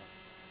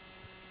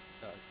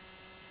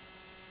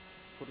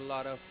put a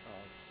lot of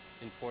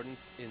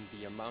importance in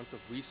the amount of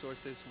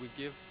resources we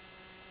give,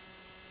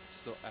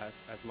 so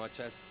as much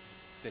as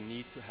the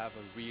need to have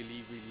a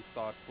really, really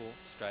thoughtful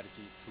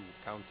strategy to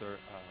counter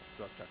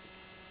drug trafficking.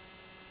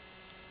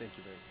 Thank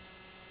you very much.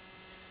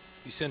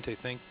 Vicente,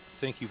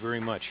 thank you very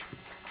much.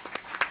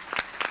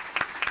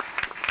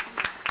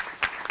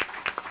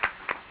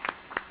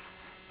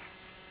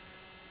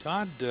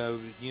 Todd,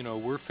 you know,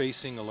 we're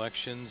facing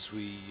elections.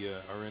 We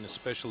are in a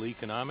special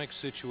economic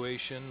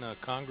situation.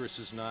 Congress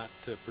is not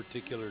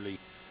particularly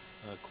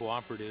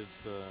cooperative,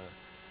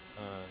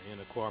 in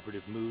a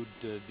cooperative mood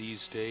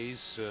these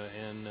days,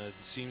 and it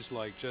seems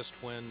like just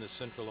when the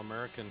Central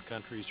American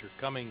countries are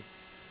coming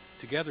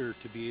together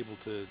to be able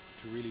to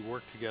really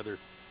work together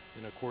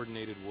in a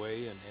coordinated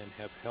way and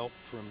have help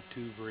from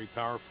two very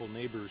powerful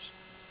neighbors,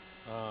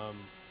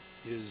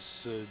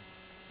 is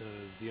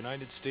the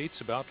United States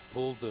about to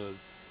pull the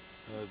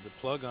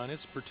plug on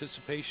its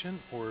participation,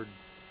 or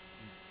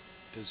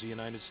does the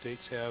United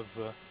States have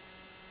a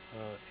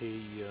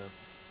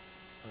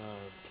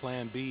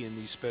plan B in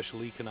these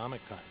special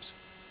economic times?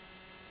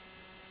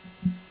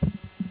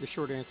 The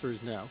short answer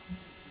is no.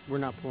 We're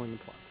not pulling the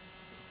plug.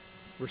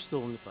 We're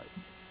still in the fight.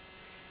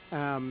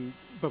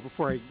 But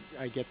before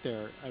I get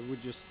there, I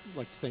would just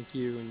like to thank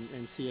you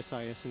and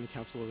CSIS and the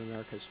Council of the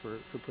Americas for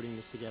putting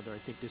this together. I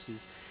think this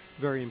is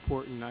very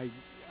important. I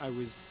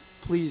was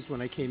pleased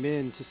when I came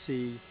in to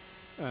see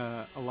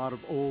a lot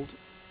of old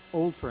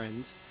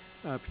friends,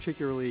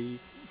 particularly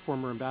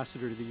former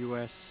ambassador to the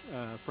U.S.,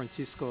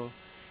 Francisco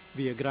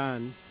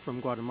Villagran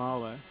from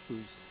Guatemala,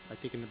 who's I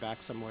think in the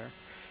back somewhere.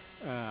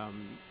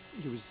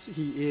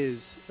 He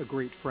is a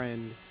great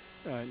friend,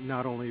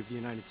 not only of the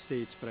United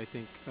States, but I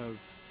think of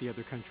the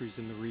other countries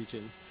in the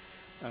region,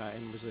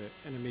 and was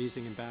an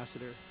amazing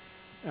ambassador.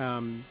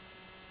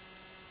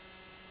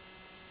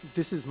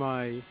 This is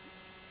my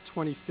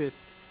 25th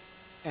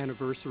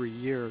anniversary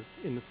year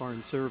in the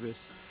Foreign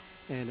Service,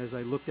 and as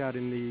I looked out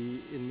in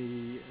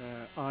the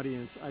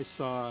audience, I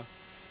saw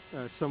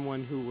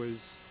someone who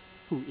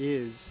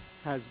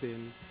has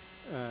been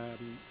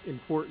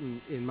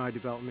important in my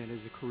development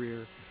as a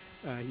career.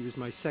 He was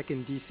my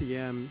second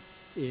DCM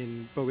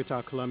in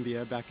Bogota,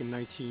 Colombia, back in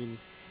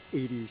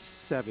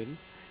 1987.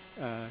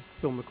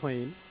 Phil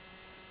McLean,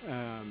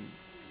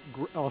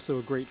 also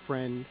a great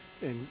friend,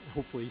 and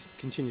hopefully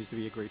continues to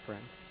be a great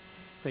friend.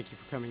 Thank you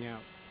for coming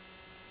out.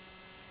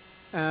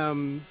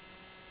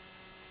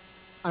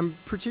 I'm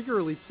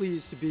particularly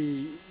pleased to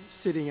be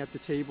sitting at the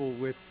table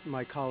with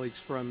my colleagues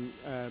from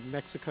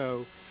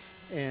Mexico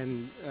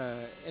and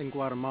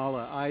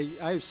Guatemala. I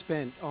have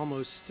spent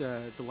almost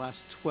the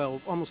last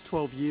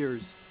 12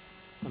 years.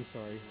 I'm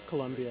sorry,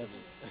 Colombia.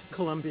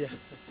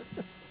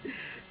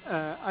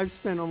 I've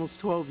spent almost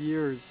 12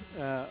 years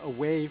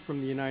away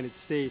from the United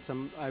States.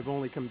 I've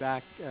only come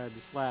back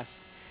this last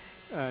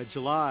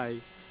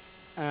July.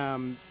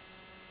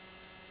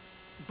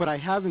 But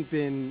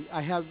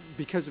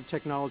because of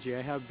technology,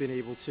 I have been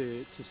able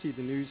to see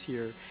the news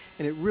here.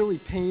 And it really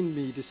pained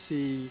me to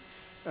see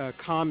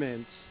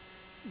comments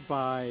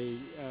by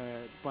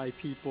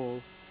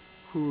people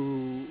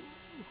who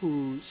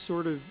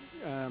sort of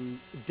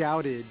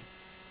doubted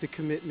the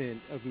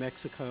commitment of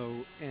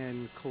Mexico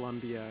and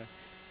Colombia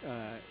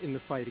in the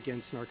fight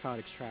against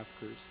narcotics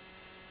traffickers.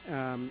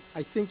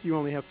 I think you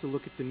only have to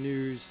look at the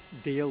news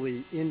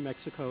daily in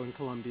Mexico and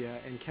Colombia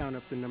and count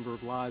up the number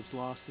of lives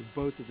lost in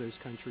both of those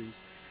countries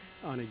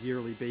on a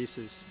yearly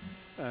basis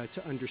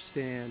to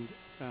understand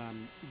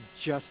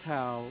just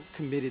how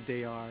committed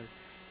they are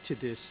to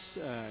this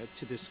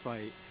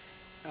fight,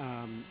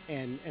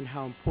 and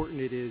how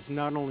important it is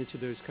not only to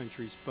those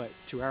countries but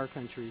to our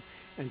country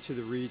and to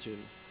the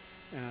region.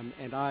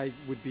 And I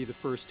would be the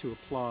first to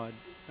applaud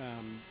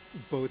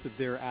both of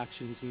their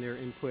actions and their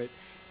input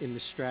in the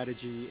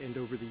strategy and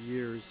over the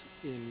years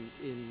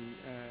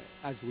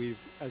as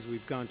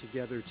we've gone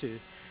together to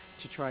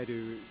try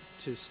to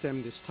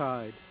stem this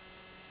tide.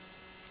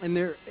 And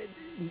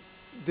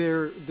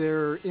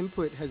their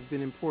input has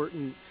been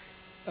important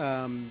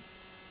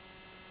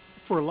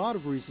for a lot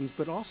of reasons,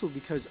 but also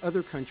because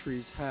other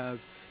countries have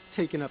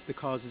taken up the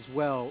cause as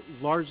well,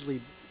 largely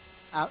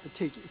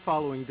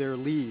following their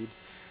lead.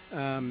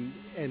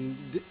 And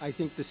I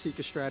think the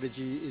SICA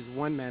strategy is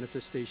one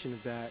manifestation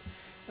of that.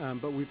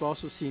 But we've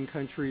also seen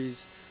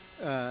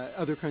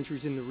other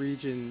countries in the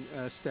region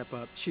step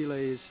up.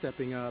 Chile is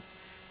stepping up,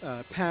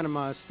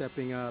 Panama is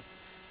stepping up,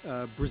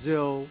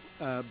 Brazil,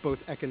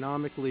 both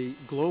economically,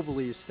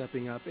 globally, is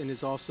stepping up and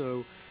is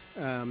also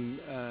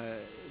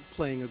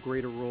playing a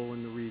greater role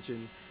in the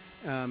region.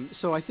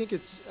 So I think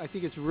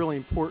it's really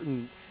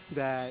important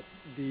that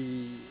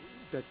the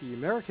that the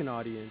American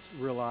audience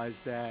realize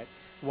that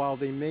while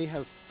they may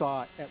have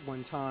thought at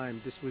one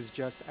time this was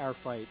just our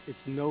fight,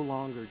 it's no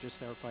longer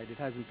just our fight. It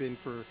hasn't been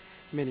for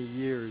many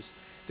years.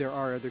 There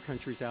are other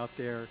countries out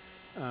there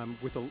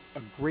with a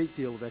great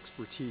deal of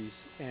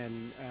expertise,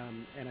 and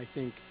I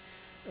think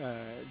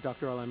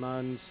Dr.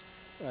 Alemán's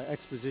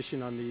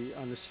exposition on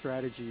the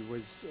strategy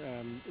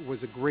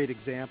was a great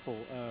example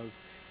of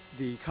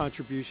the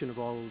contribution of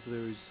all of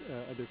those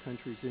other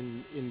countries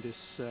in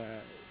this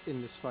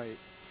fight.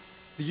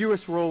 The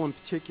U.S. role in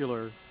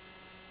particular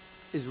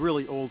is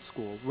really old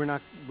school. We're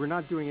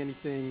not doing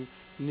anything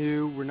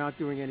new. We're not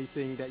doing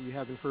anything that you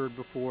haven't heard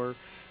before.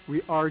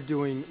 We are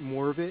doing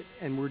more of it,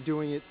 and we're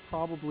doing it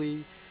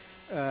probably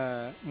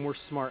more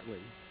smartly.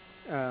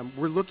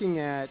 We're looking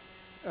at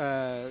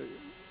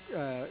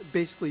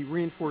basically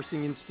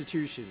reinforcing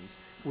institutions.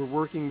 We're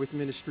working with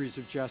ministries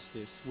of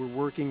justice. We're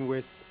working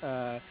with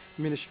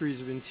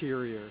ministries of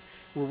interior.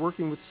 We're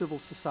working with civil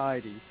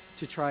society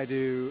to try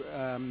to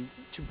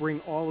bring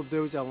all of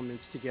those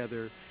elements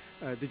together.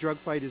 The drug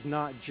fight is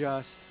not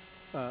just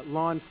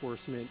law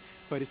enforcement,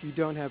 but if you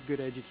don't have good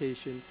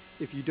education,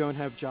 if you don't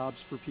have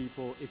jobs for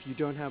people, if you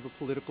don't have a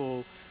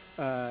political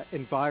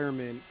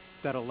environment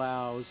that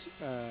allows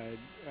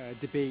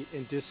debate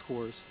and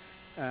discourse,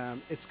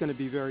 it's going to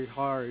be very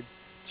hard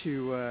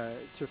to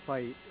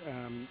fight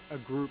a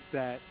group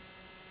that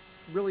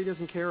really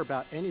doesn't care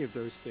about any of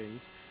those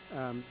things.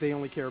 They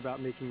only care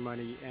about making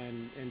money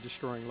and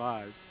destroying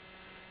lives.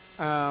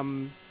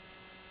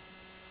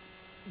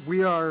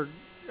 We are,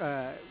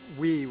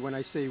 when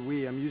I say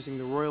we, I'm using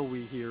the royal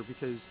we here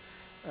because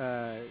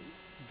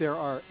there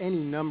are any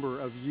number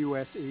of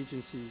U.S.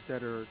 agencies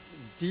that are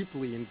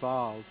deeply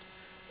involved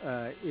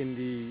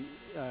in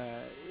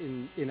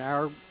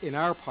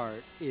our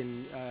part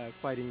in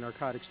fighting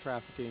narcotics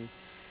trafficking.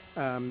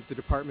 The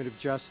Department of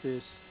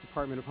Justice,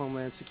 Department of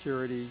Homeland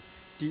Security,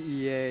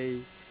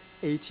 DEA,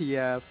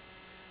 ATF,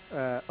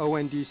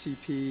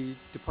 ONDCP,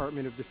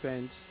 Department of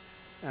Defense,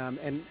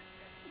 and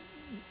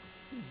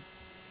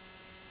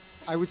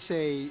I would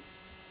say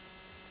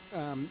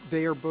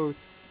they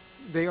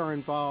are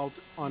involved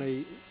on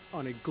a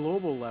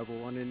global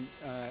level, on an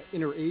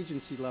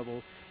interagency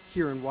level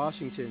here in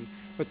Washington,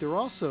 but they're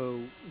also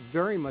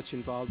very much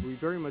involved. We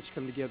very much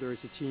come together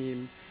as a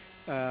team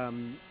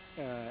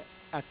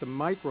at the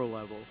micro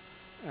level.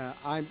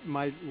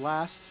 My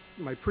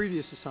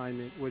previous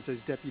assignment was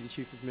as Deputy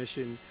Chief of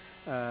Mission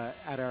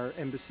at our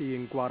embassy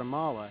in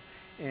Guatemala,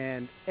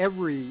 and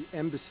every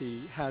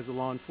embassy has a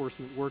law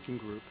enforcement working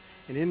group,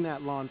 and in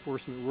that law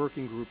enforcement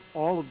working group,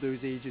 all of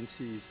those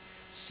agencies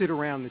sit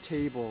around the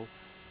table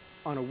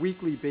on a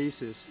weekly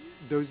basis.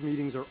 Those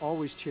meetings are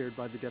always chaired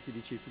by the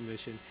Deputy Chief of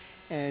Mission,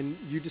 and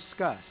you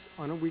discuss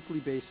on a weekly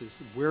basis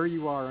where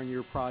you are on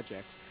your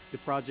projects, the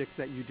projects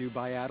that you do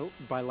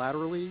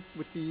bilaterally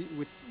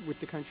with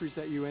the countries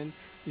that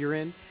you're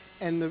in,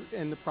 and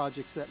the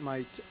projects that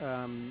might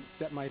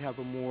have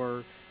a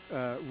more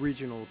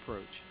regional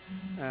approach.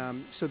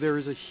 So there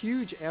is a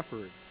huge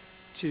effort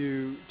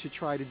to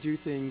try to do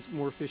things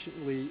more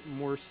efficiently,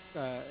 more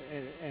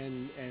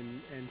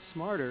and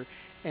smarter.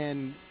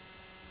 And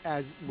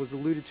as was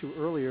alluded to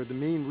earlier, the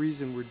main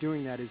reason we're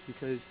doing that is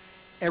because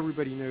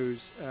everybody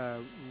knows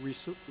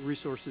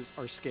resources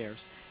are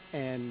scarce,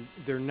 and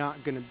it's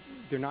not gonna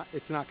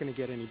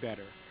get any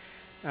better.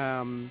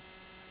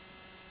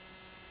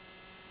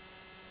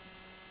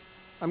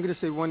 I'm going to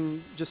say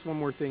just one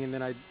more thing, and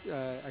then I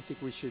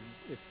think we should,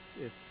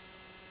 if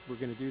we're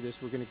going to do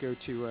this, we're going to go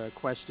to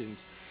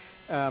questions.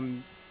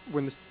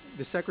 When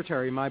the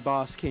secretary, my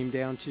boss, came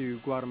down to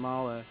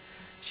Guatemala,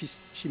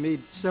 she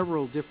made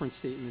several different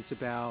statements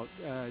about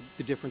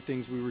the different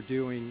things we were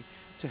doing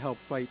to help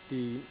fight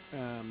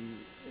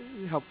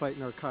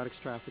narcotics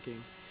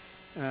trafficking.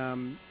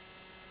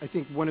 I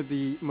think one of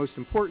the most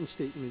important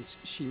statements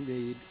she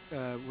made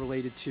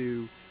related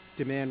to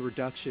demand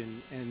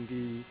reduction and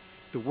the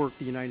work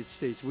we in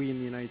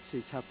the United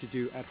States have to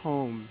do at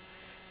home.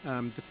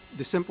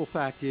 The simple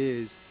fact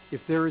is,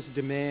 if there is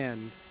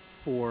demand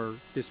for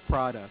this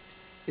product,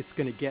 it's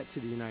going to get to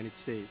the United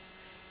States.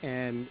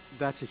 And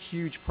that's a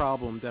huge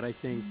problem that I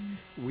think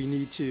we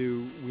need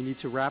to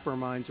wrap our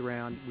minds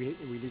around. We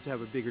need to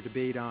have a bigger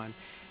debate on,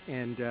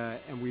 and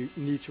we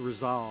need to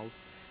resolve.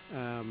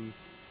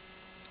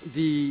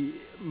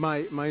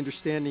 My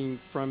understanding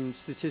from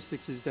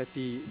statistics is that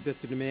the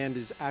demand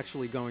is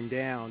actually going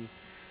down.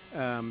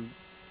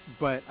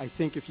 But I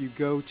think if you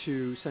go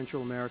to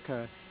Central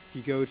America, if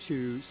you go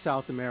to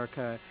South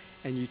America,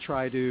 and you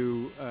try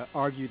to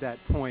argue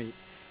that point,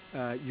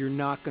 you're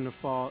not going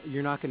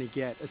to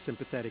get a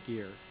sympathetic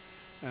ear.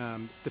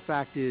 The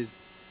fact is,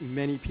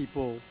 many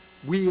people,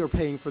 we are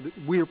paying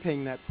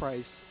the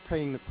price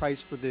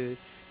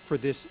for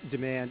this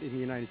demand in the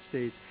United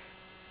States.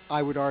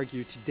 I would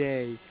argue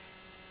today,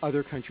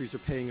 other countries are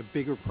paying a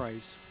bigger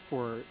price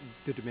for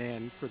the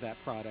demand for that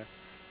product,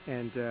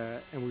 and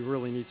we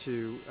really need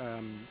to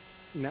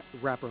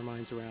wrap our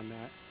minds around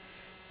that.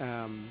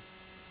 I'm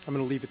going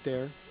to leave it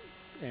there,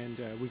 and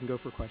we can go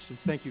for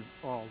questions. Thank you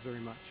all very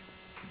much.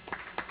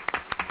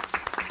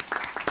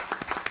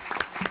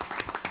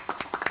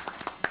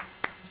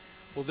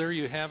 Well, there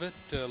you have it,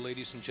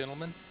 ladies and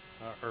gentlemen.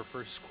 Our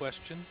first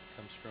question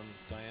comes from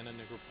Diana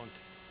Negroponte.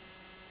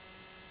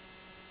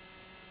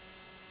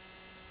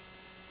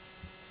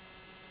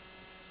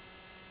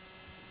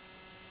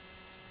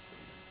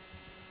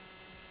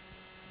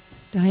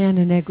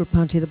 Diana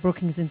Negroponte, the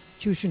Brookings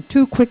Institution.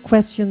 Two quick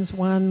questions,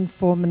 one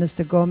for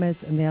Minister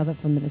Gomez and the other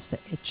for Minister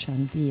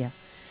Echand.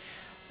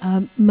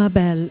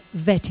 Mabel,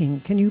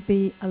 vetting. Can you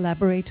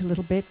elaborate a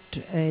little bit?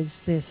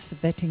 Is this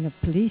vetting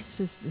of police?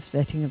 Is this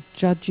vetting of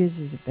judges?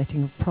 Is it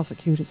vetting of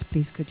prosecutors?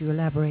 Please, could you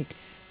elaborate?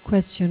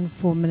 Question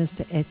for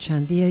Minister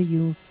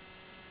Echand.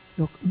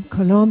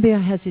 Colombia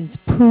has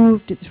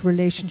improved its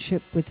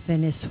relationship with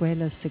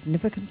Venezuela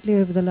significantly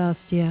over the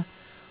last year.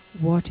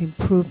 What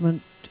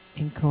improvement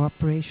in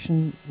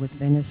cooperation with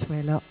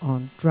Venezuela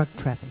on drug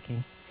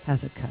trafficking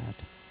has occurred?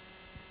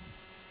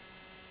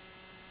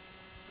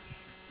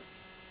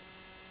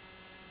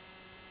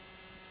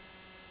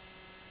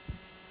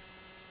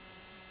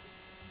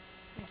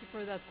 Thank you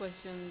for that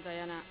question,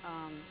 Diana.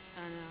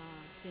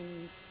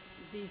 Since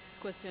this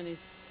question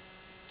is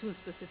too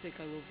specific,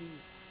 I will be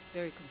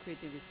very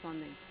concrete in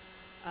responding.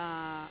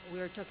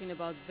 We are talking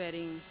about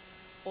vetting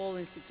all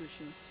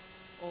institutions,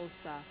 all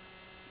staff,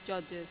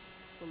 judges,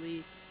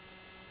 police,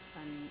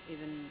 and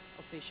even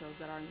officials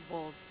that are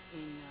involved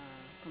in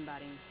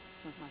combating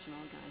transnational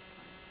organized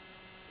crime.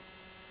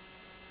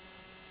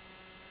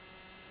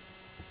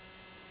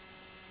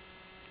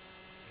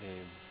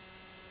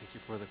 Thank you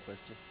for the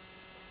question.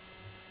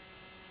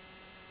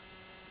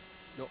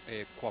 No,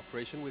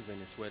 cooperation with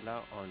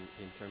Venezuela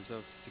in terms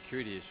of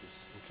security issues,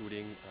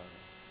 including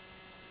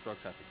drug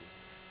trafficking,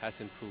 has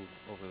improved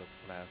over the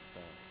last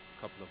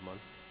couple of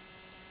months.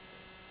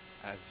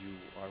 As you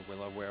are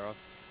well aware of,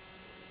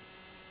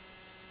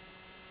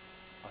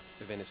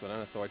 the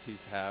Venezuelan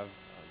authorities have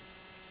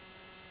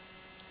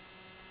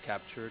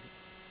captured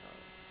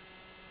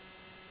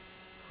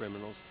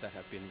criminals that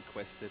have been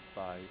requested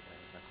by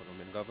the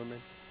Colombian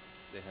government.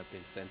 They have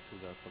been sent to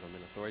the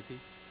Colombian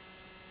authorities.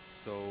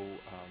 So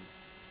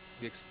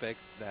we expect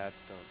that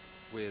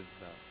with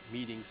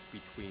meetings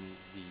between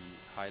the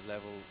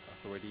high-level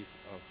authorities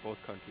of both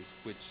countries,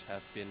 which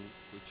have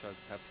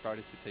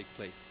started to take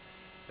place,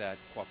 that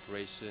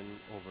cooperation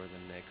over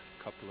the next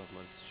couple of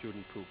months should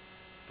improve.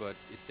 But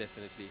it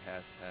definitely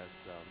has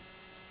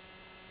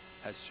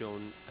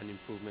shown an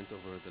improvement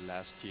over the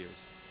last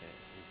years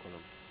in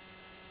Colombia.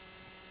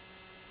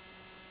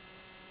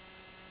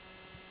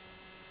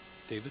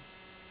 David?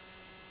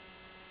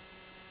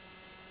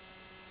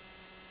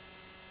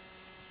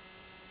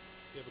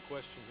 You have a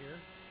question here.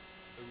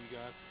 So we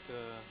got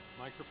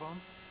microphone.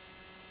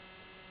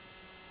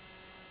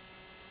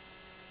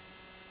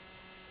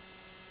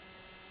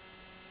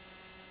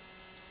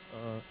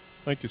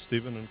 Thank you,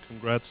 Stephen, and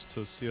congrats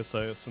to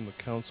CSIS and the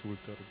Council.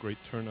 We've got a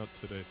great turnout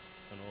today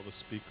and all the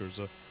speakers.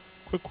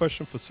 Quick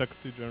question for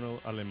Secretary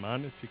General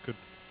Alem, if you could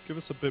give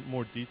us a bit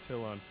more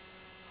detail on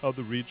how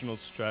the regional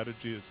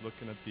strategy is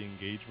looking at the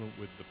engagement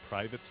with the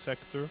private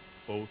sector,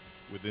 both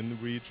within the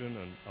region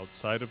and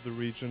outside of the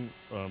region,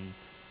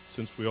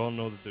 since we all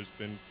know that there's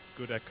been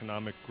good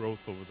economic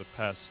growth over the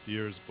past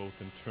years, both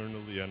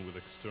internally and with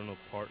external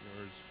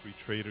partners, free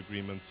trade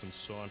agreements and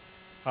so on.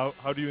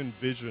 How do you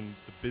envision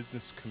the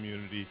business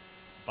community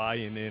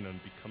buying in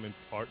and becoming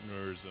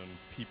partners and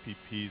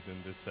PPPs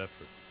in this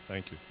effort?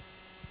 Thank you.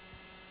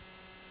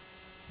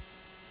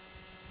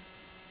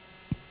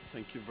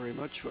 Thank you very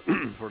much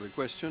for the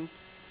question.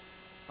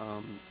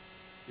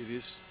 It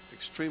is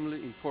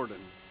extremely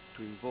important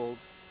to involve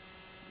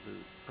the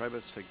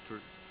private sector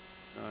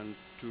and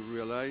to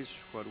realize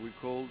what we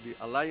call the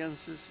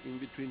alliances in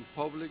between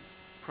public,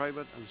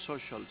 private, and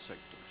social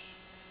sectors.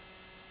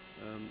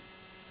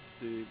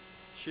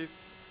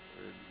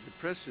 The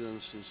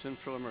presidents in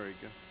Central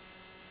America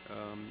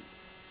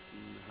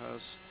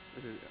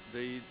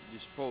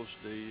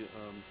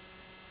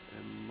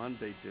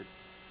mandated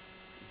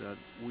that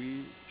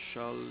we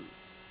shall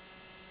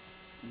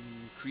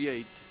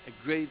create a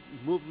great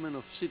movement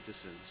of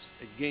citizens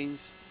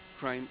against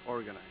crime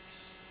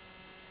organized,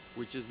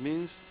 which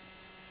means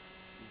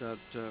that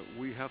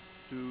we have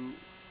to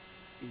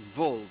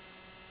involve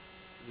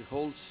the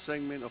whole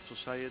segment of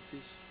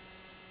societies,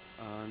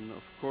 and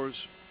of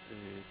course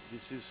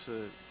this is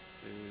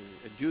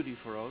a duty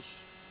for us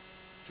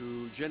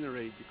to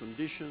generate the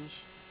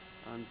conditions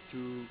and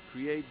to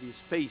create the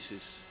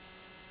spaces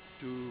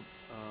to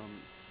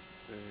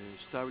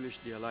establish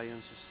the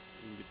alliances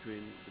in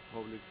between the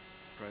public,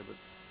 private,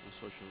 and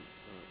social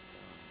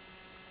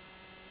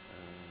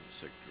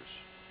sectors.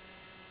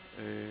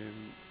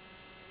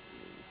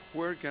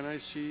 Where can I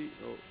see,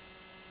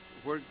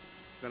 where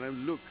can I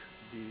look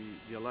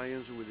the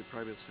alliance with the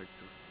private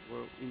sector?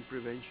 Well, in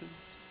prevention,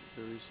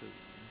 there is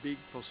big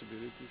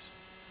possibilities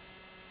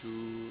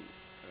to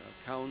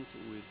count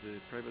with the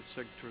private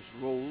sector's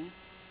role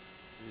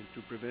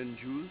to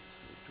prevent youth,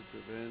 to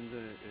prevent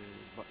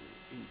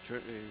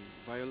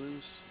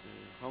violence,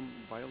 harm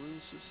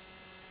violences,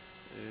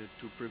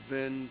 to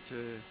prevent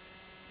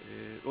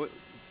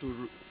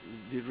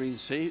the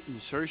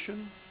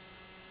reinsertion,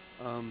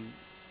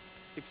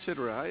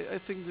 etc. I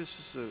think this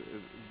is a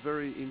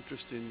very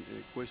interesting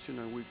question,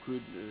 and we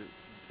could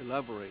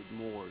elaborate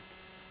more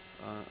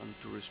and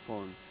to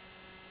respond.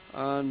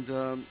 And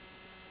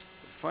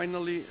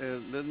finally,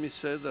 let me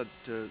say that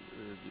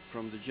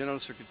from the General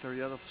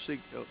Secretariat of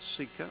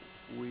SICA,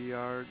 we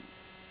are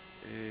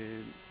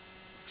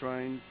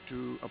trying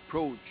to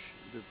approach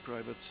the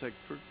private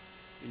sector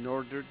in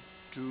order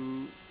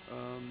to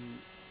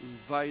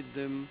invite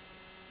them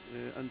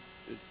and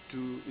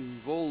to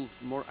involve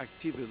more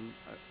active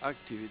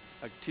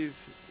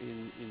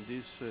in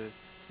this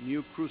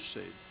new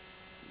crusade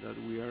that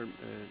we are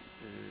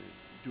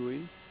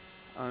doing,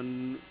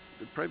 and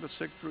the private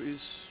sector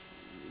is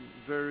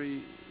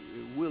very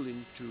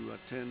willing to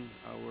attend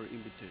our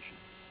invitation.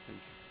 Thank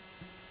you.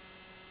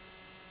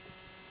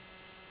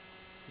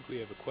 I think we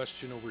have a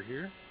question over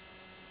here.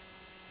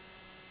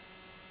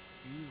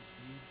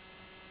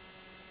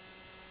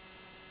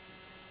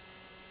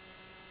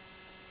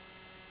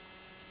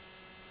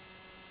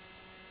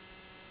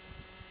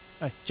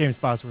 Hi, James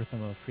Bosworth.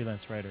 I'm a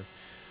freelance writer.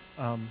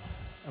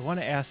 I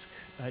want to ask,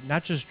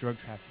 not just drug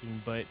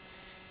trafficking, but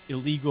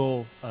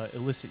illegal,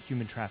 illicit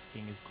human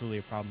trafficking is clearly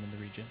a problem in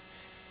the region.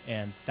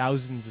 And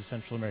thousands of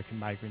Central American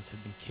migrants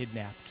have been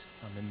kidnapped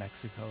in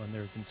Mexico, and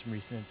there have been some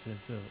recent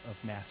incidents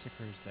of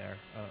massacres there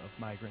of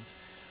migrants.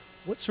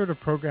 What sort of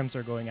programs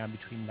are going on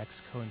between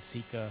Mexico and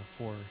SICA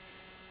for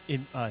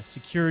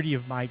security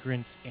of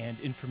migrants and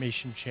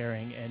information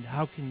sharing, and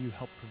how can you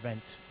help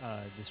prevent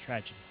this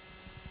tragedy?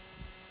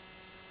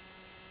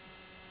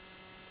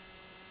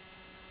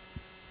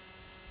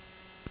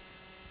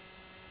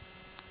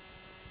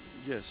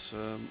 Yes,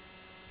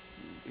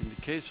 in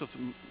the case of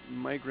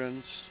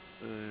migrants,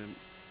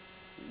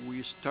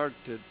 we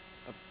started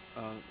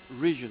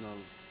regional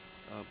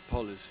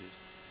policies.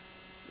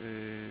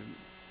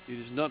 It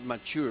is not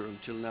mature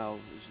until now.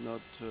 It's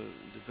not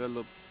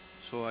developed,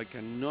 so I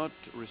cannot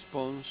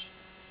respond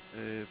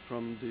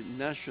from the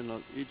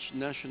each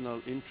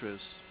national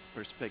interest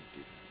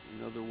perspective.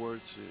 In other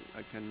words,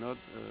 I cannot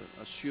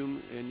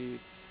assume any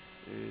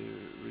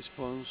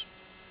response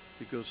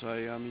because I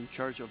am in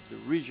charge of the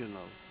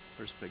regional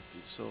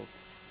perspective. So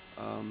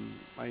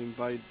I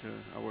invite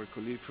our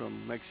colleague from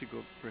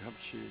Mexico.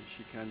 Perhaps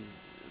she can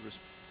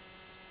respond.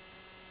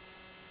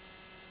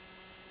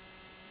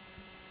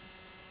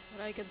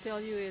 What I can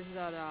tell you is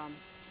that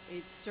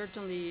it's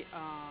certainly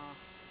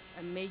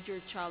a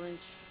major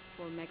challenge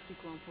for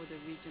Mexico and for the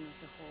region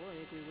as a whole. I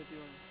agree with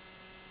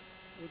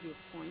your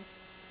point.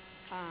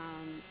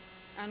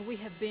 And we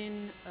have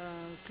been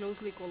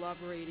closely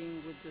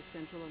collaborating with the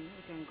Central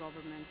American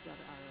governments that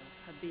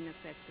have been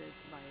affected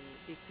by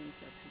victims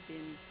that have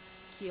been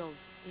killed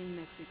in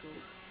Mexico,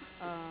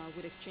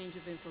 with exchange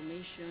of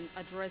information,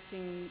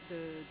 addressing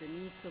the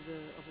needs of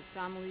the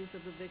families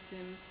of the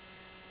victims,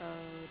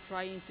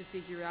 trying to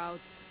figure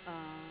out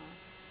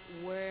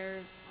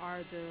where are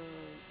the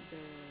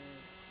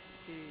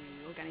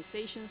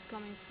organizations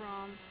coming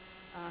from,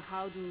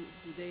 how do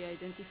they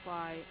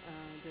identify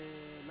the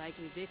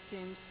likely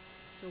victims.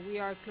 So we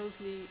are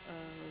closely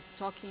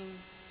talking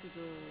to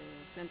the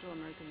Central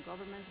American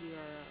governments. We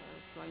are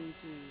trying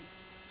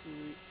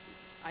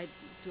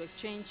to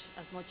exchange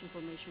as much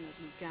information as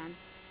we can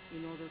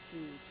in order to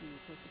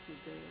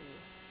prosecute the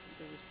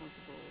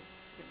responsible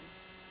criminals.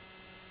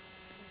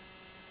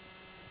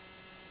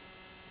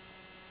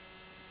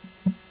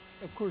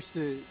 Of course,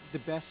 the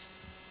best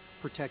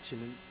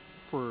protection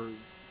for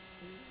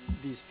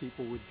these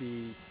people would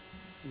be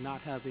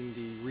not having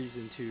the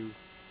reason to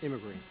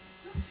immigrate.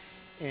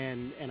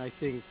 And I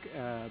think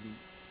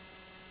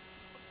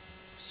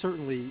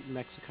certainly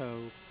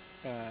Mexico,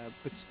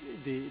 but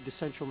the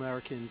Central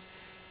American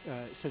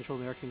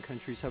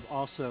countries have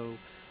also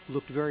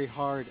looked very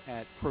hard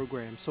at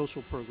programs,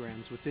 social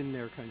programs within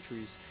their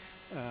countries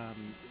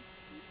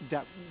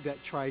that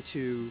try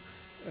to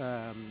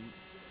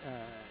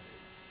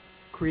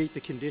create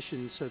the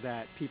conditions so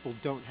that people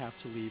don't have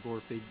to leave, or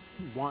if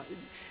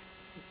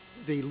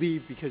they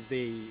leave because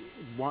they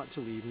want to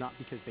leave, not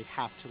because they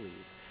have to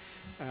leave.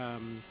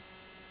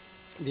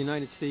 The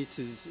United States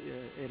is,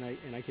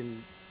 and I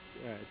can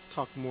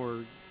talk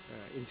more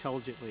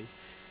intelligently,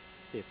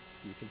 if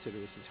you consider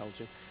this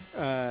intelligent,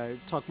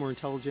 talk more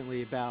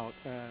intelligently about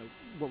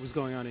what was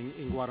going on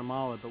in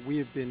Guatemala, but we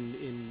have been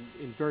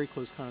in very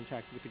close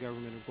contact with the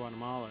government of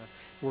Guatemala,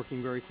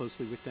 working very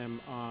closely with them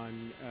on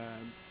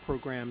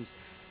programs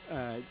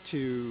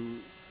through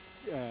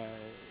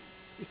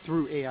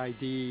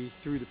AID,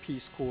 through the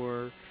Peace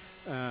Corps,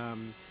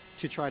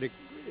 to try to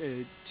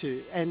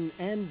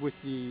and with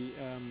the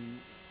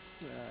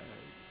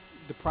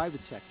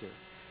private sector,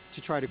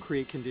 to try to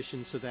create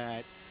conditions so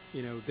that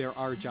there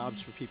are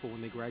jobs for people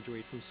when they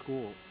graduate from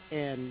school,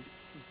 and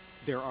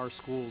there are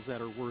schools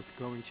that are worth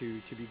going to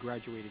be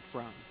graduated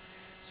from.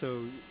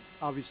 So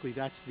obviously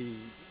that's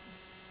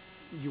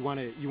you want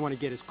to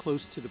get as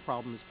close to the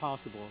problem as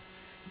possible.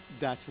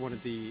 That's one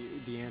of the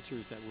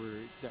answers that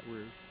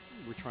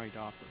we're trying to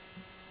offer.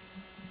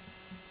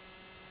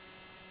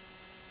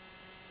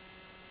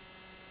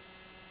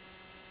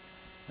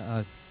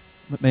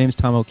 My name is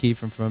Tom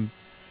O'Keefe. I'm from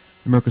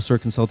the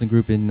Mercosur Consulting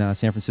Group in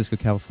San Francisco,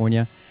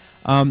 California.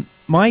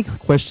 My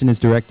question is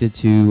directed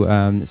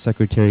to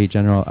Secretary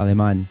General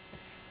Alem.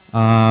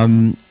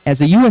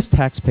 As a U.S.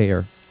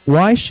 taxpayer,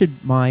 why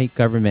should my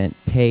government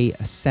pay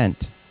a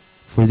cent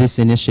for this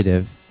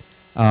initiative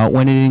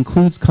when it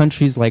includes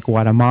countries like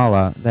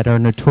Guatemala that are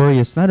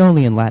notorious not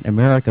only in Latin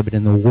America but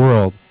in the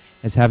world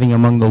as having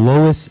among the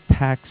lowest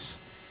tax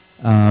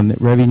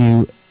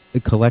revenue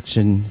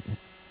collection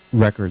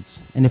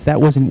records? And if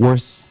that wasn't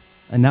worse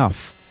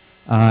enough,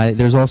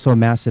 there's also a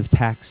massive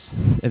tax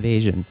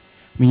evasion.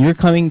 I mean, you're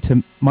coming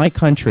to my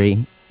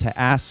country to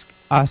ask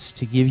us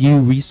to give you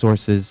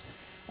resources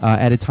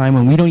at a time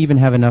when we don't even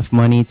have enough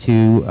money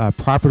to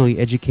properly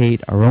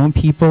educate our own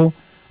people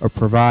or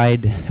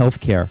provide health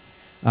care.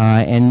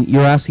 And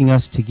you're asking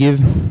us to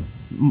give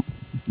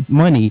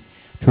money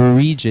to a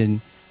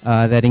region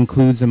that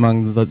includes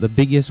among the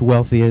biggest,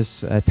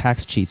 wealthiest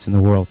tax cheats in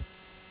the world.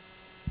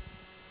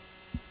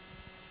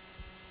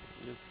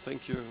 Yes,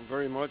 thank you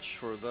very much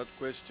for that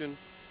question.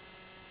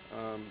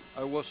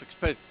 I was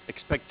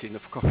expecting,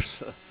 of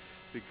course,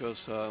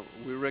 because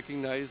we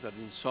recognize that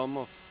in some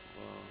of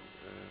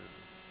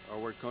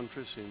our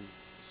countries in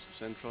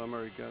Central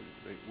America,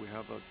 we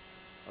have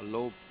a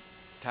low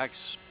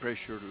tax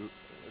pressure,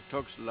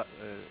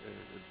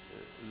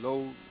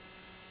 low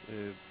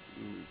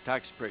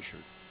tax pressure.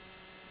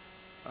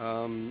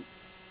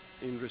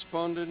 In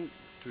responding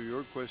to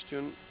your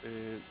question,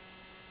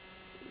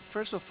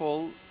 first of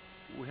all,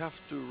 we have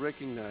to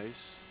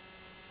recognize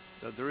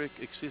that there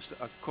exists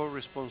a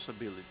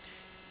co-responsibility,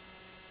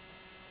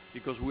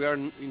 because we are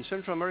in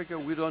Central America.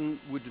 We do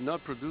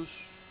not produce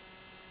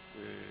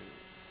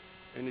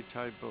any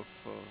type of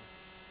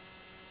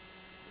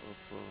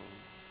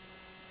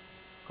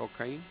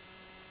cocaine,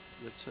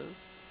 let's say.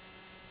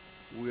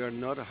 We are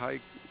not a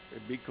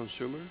big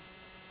consumer.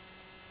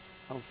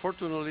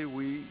 Unfortunately,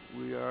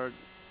 we are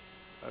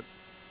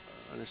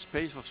in a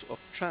space of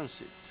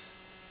transit,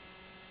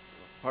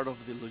 part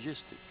of the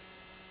logistic.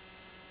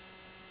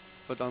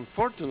 But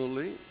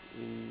unfortunately,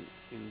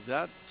 in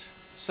that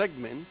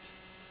segment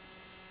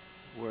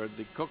where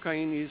the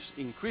cocaine is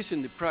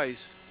increasing the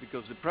price,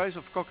 because the price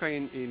of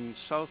cocaine in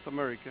South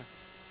America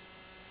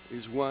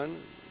is one,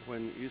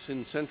 when it's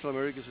in Central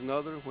America is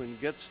another, when it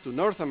gets to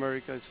North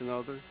America it's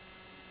another.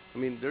 I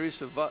mean, there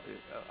is a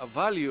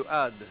value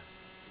add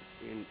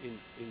in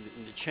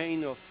the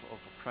chain of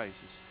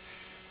prices.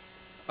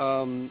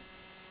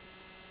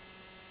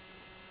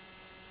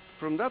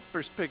 From that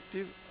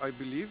perspective, I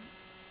believe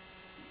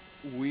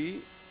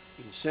we,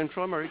 in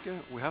Central America,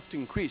 we have to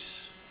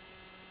increase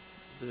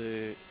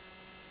the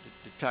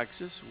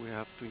taxes. We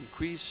have to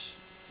increase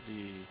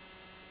the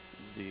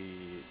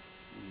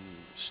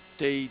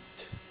state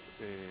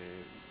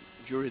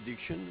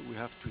jurisdiction. We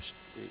have to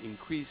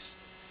increase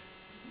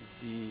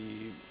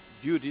the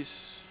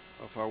duties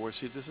of our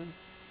citizens.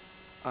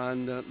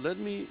 And let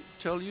me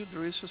tell you,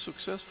 there is a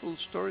successful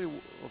story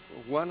of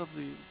one of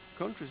the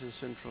countries in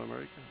Central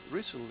America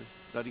recently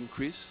that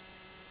increased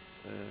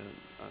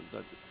and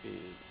that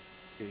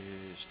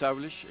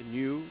established a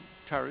new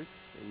tariff,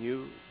 a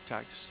new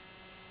tax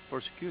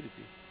for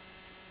security.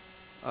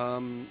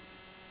 And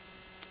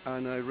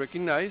I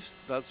recognize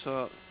that's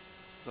a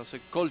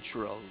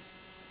cultural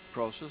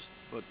process,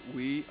 but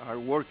we are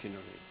working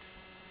on it.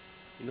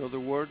 In other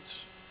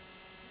words,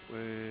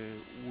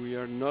 we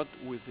are not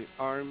with the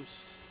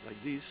arms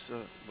like this,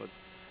 but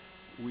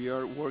we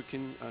are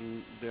working,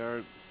 and there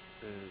are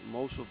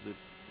most of the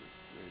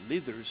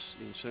leaders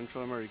in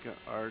Central America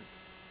are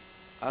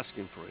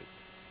asking for it.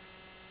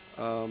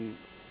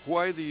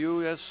 Why the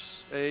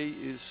USA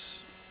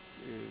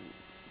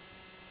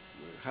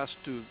has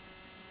to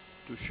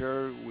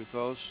share with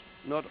us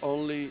not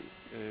only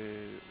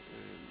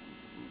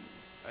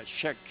a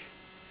check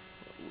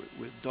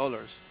with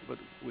dollars, but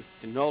with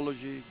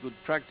technology, good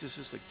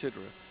practices,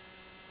 etc.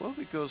 Well,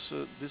 because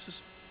this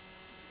is,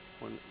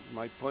 from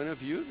my point of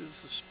view,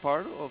 this is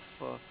part of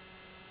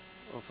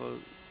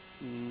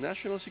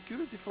national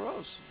security for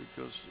us,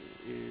 because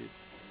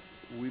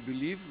we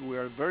believe we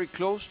are very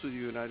close to the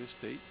United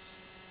States,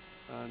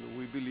 and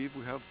we believe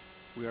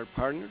we are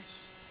partners,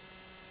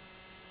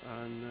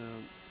 and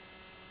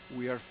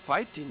we are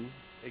fighting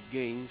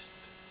against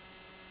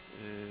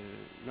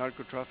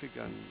narco traffic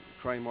and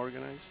crime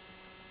organized.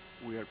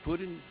 We are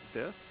putting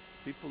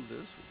people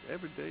death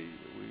every day.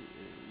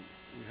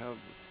 We have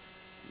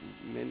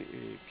many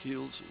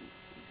kills.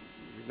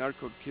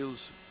 Narco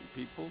kills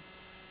people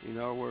in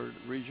our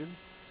region,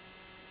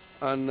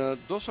 and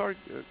those are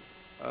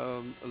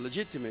a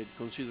legitimate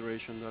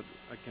consideration that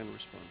I can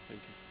respond.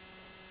 Thank you.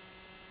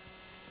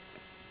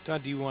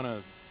 Todd, do you want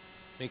to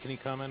make any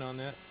comment on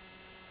that?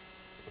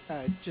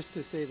 Just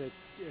to say that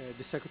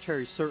the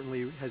Secretary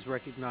certainly has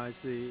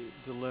recognized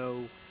the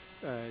low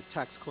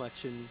tax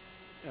collection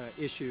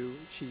issue.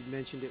 She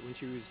mentioned it when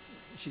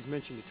she's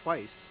mentioned it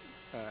twice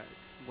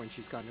when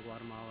she's gotten to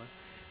Guatemala.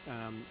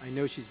 I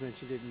know she's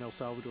mentioned it in El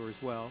Salvador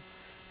as well.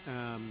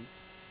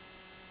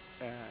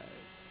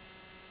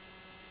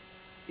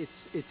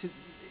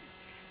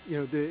 you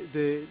know,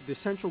 the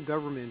central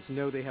governments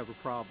know they have a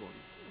problem.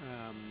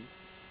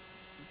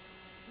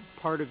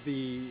 Part of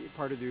the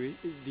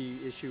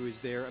issue is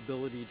their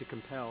ability to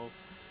compel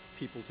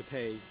people to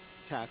pay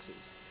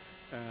taxes.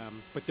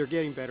 But they're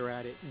getting better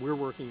at it. We're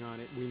working on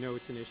it. We know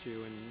it's an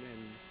issue, and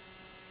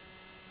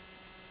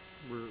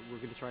we're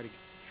going to try to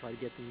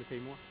get them to pay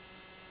more.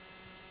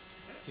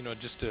 You know,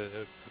 just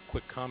a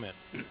quick comment.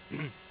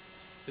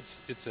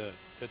 It's a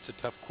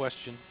tough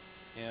question,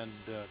 and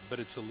but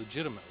it's a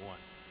legitimate one,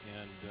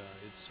 and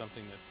it's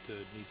something that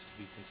needs to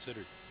be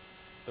considered.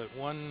 But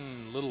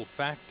one little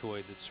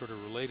factoid that's sort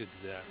of related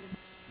to that,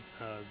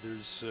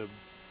 there's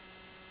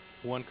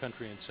one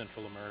country in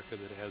Central America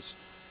that has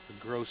a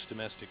gross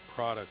domestic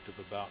product of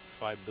about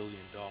 $5 billion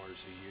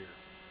a year,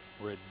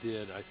 or it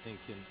did, I think,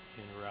 in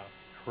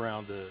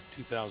around the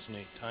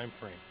 2008 time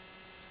frame.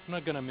 I'm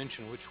not going to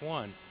mention which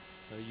one.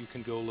 You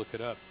can go look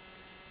it up.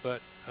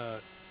 But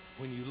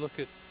when you look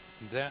at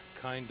that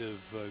kind of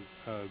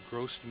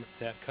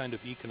that kind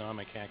of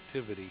economic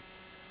activity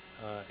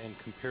and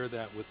compare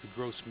that with the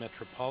gross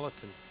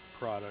metropolitan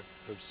product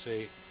of,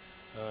 say,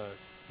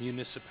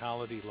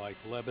 municipality like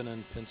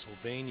Lebanon,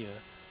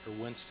 Pennsylvania, or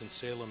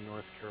Winston-Salem,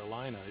 North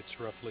Carolina, it's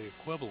roughly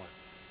equivalent.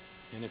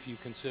 And if you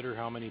consider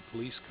how many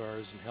police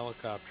cars and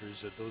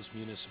helicopters that those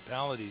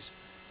municipalities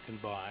can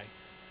buy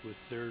with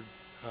their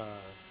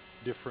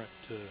different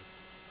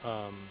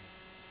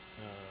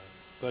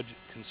budget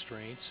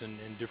constraints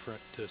and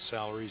different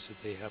salaries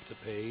that they have to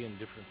pay and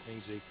different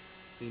things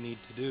they need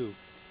to do,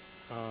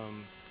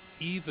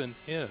 even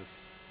if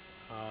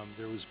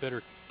there was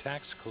better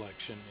tax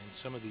collection in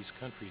some of these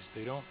countries,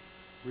 they don't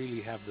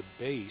really have the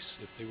base,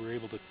 if they were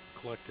able to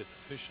collect it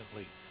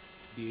efficiently,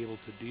 to be able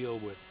to deal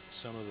with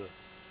some of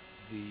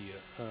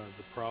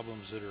the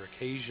problems that are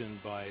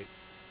occasioned by a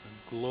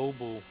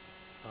global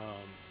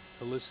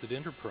illicit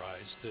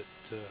enterprise that,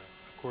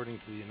 according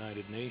to the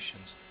United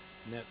Nations,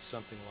 nets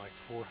something like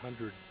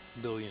 $400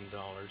 billion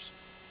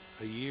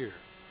a year.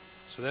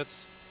 So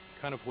that's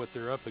kind of what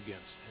they're up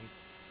against. And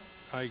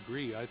I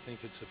agree, I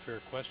think it's a fair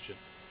question.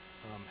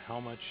 How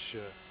much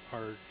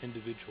are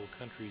individual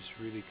countries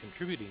really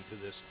contributing to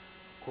this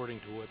according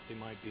to what they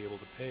might be able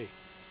to pay?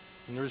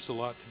 And there's a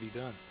lot to be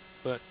done.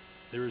 But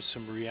there is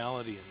some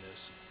reality in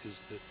this,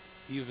 is that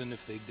even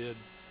if they did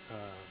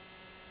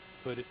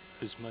put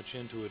as much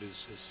into it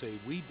as say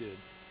we did,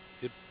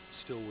 it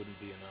still wouldn't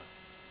be enough.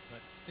 I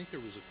think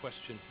there was a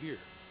question here.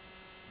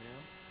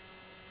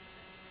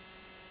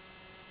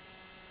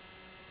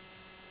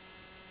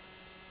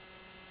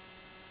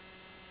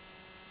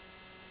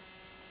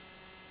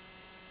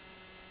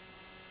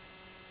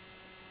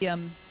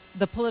 Ma'am?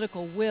 The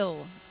political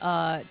will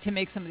to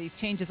make some of these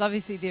changes.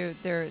 Obviously,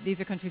 these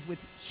are countries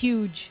with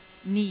huge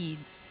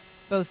needs,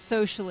 both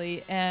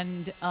socially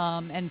and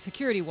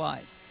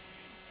security-wise.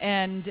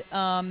 And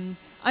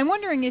I'm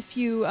wondering if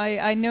you,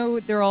 I know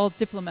they're all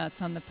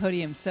diplomats on the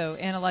podium, so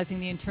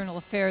analyzing the internal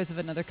affairs of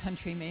another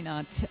country may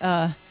not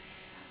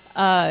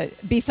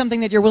be something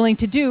that you're willing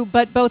to do,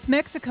 but both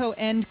Mexico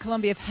and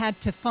Colombia have had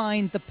to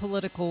find the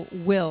political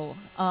will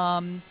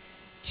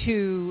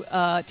to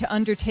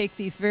undertake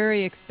these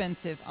very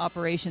expensive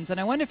operations. And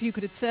I wonder if you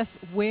could assess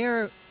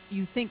where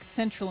you think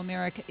Central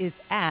America is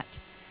at,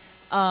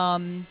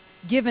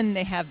 given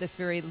they have this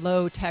very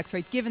low tax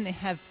rate, given they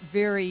have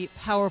very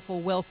powerful,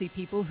 wealthy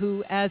people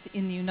who, as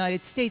in the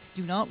United States,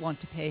 do not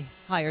want to pay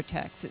higher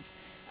taxes.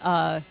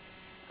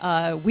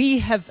 We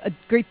have a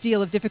great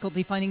deal of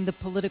difficulty finding the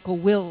political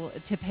will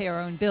to pay our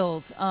own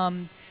bills.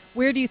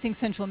 Where do you think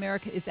Central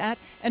America is at,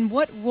 and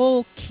what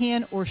role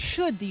can or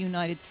should the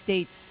United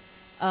States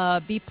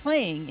be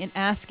playing in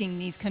asking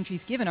these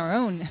countries, given our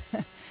own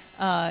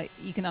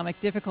economic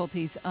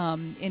difficulties,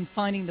 in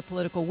finding the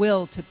political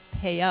will to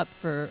pay up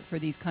for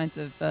these kinds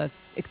of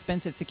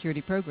expensive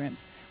security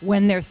programs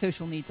when their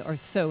social needs are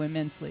so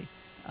immensely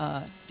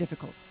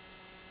difficult?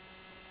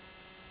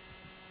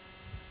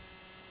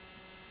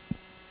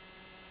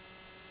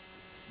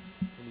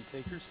 Any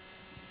takers?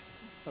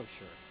 Oh,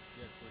 sure.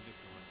 Yes, we're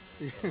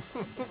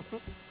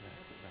different.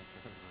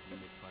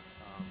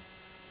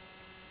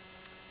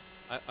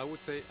 I would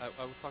say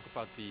I would talk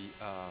about the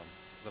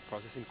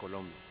process in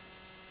Colombia,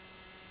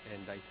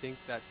 and I think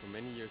that for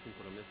many years in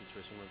Colombia the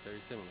situation was very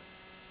similar.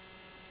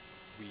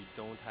 We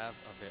don't have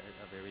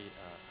a very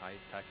high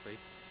tax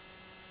rate,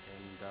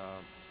 and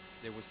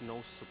there was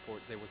no support.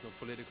 There was no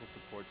political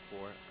support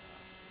for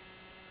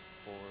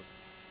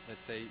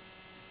let's say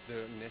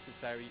the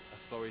necessary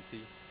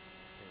authority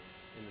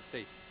in the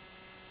state.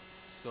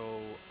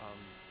 So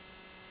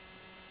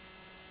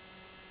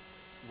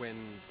when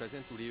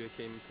President Uribe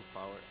came to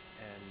power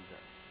and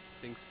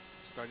things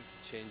started to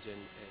change, and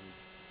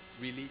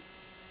really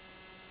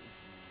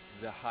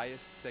the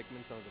highest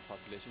segments of the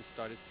population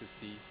started to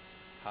see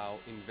how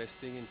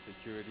investing in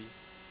security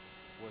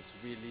was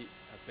really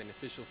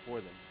beneficial for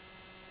them,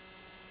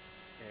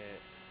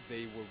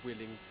 they were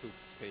willing to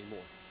pay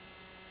more.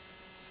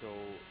 So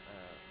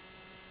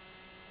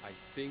I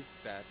think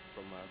that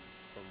from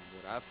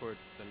what I've heard,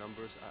 the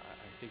numbers,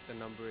 I think the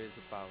number is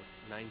about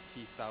 90,000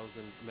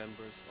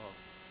 members of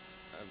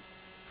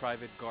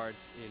private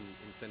guards in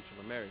Central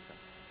America.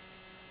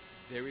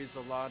 There is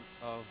a lot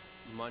of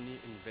money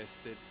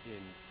invested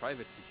in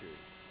private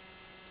security.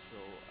 So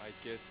I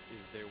guess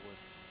if there was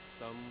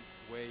some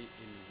way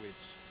in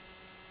which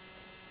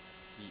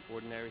the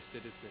ordinary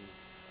citizens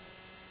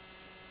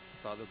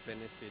saw the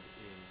benefit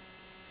in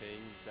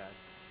paying that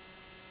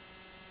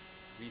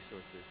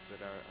resources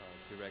that are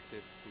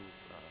directed to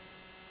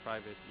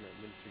private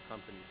military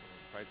companies or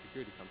private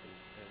security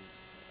companies, and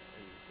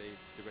they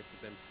directed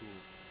them to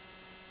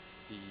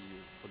the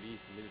police,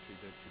 the military,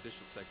 the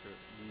judicial sector,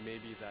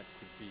 maybe that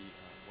could be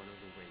one of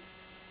the ways.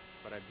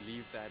 But I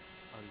believe that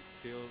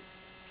until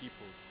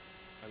people,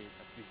 I mean,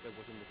 at least that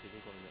was in the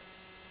Cuban government,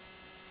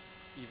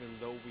 even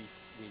though we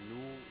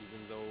knew,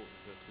 even though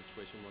the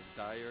situation was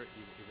dire,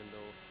 even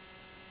though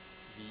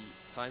the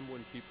time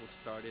when people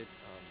started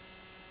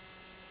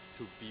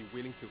to be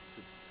willing to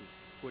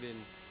put in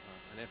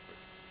an effort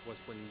was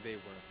when they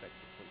were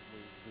affected.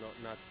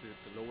 Not the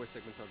lower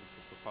segments of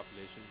the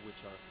population,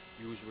 which are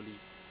usually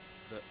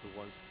the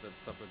ones that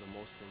suffer the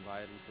most from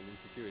violence and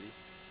insecurity,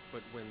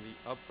 but when the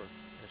upper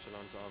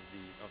echelons of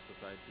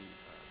society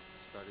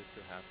started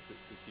to have to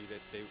see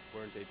that they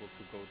weren't able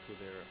to go to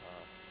their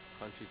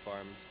country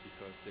farms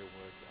because there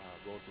was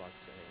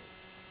roadblocks,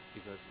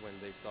 because when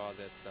they saw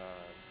that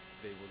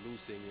they were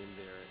losing in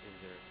their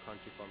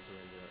country farms or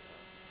in their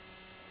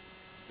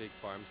big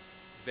farms,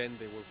 then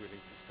they were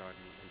willing to start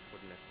and put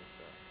an effort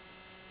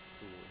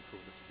to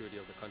improve the security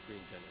of the country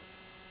in general.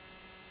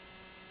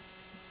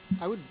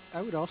 I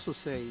would also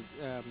say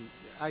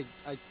I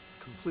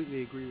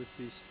completely agree with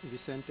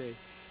Vicente,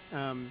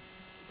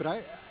 but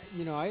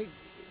I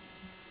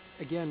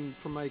again,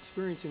 from my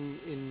experience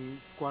in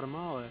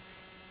Guatemala,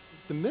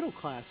 the middle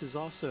class is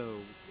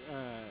also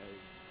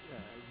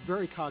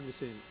very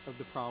cognizant of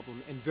the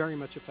problem and very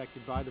much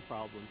affected by the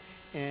problem,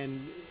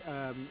 and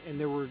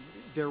there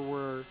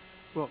were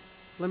well,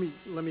 let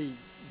me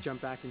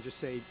jump back and just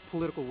say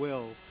political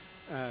will,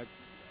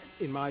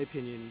 in my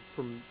opinion,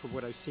 from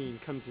what I've seen,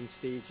 comes in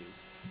stages.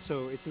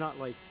 So it's not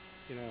like,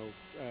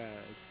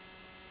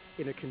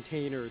 in a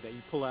container that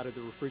you pull out of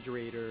the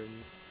refrigerator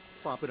and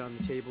plop it on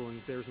the table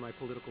and there's my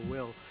political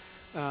will.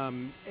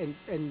 And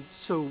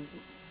so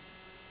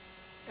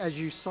as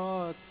we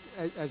saw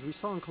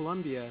in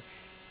Colombia,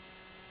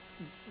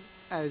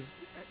 as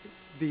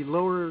the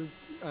lower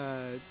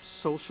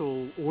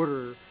social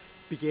order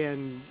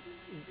began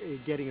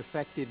getting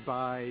affected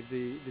by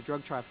the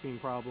drug trafficking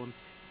problem,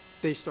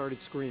 they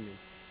started screaming.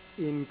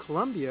 In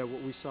Colombia,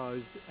 what we saw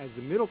is as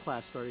the middle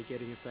class started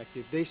getting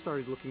affected, they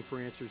started looking for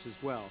answers as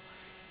well.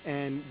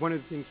 And one of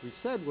the things we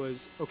said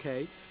was,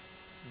 okay,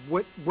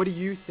 what do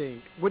you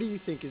think? What do you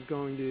think is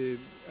going to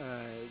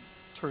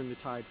turn the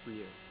tide for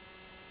you?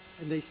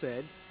 And they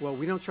said, well,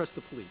 we don't trust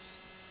the police.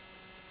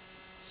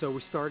 So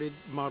we started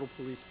model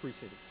police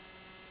precinct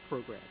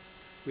programs.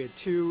 We had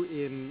two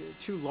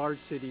large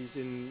cities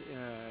in,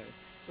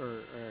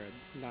 or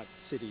not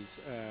cities,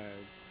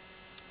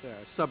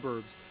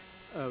 suburbs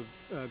of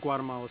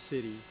Guatemala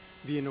City,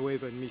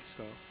 Villanueva and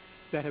Mixco,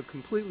 that have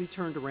completely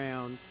turned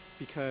around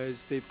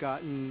because they've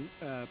gotten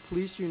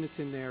police units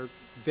in there,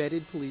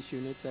 vetted police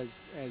units,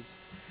 as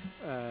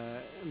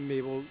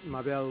Mabel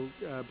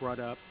brought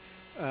up.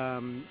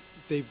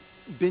 They've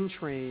been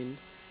trained.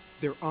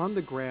 They're on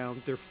the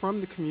ground. They're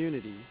from the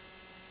community.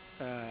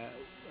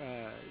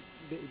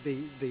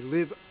 They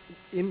live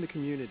in the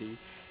community,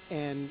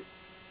 and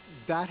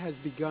that has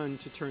begun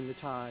to turn the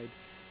tide.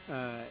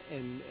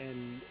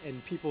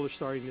 And people are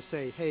starting to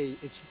say, hey,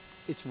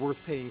 it's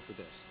worth paying for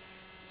this.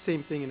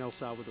 Same thing in El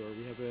Salvador.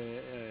 We have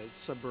a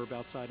suburb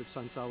outside of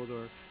San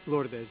Salvador,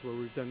 Lourdes, where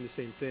we've done the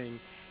same thing,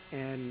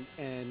 and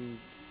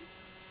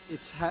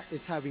it's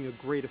having a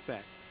great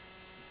effect.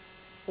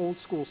 Old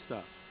school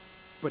stuff,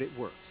 but it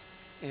works.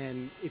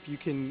 And if you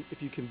can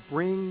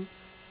bring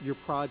your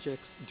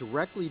projects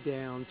directly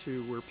down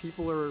to where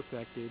people are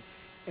affected,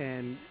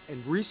 and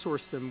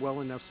resource them well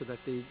enough so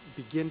that they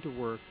begin to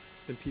work,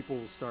 then people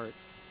will start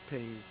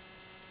paying,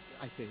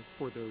 I think,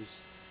 for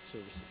those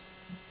services.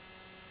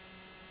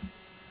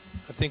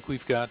 I think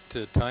we've got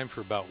time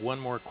for about one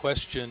more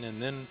question,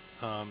 and then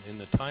in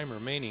the time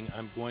remaining,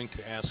 I'm going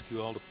to ask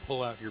you all to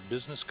pull out your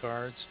business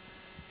cards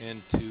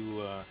and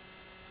to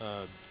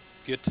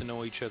get to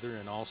know each other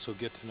and also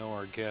get to know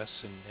our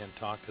guests and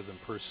talk to them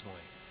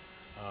personally.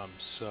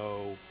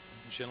 So,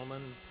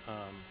 gentlemen,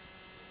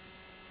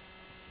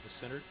 Ms.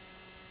 Senator?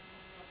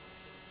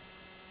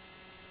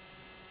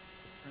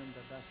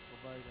 That does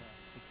provide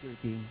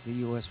security in the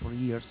U.S. for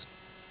years,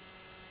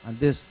 and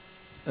this,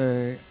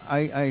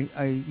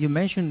 you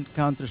mentioned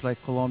countries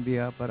like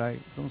Colombia, but I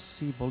don't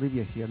see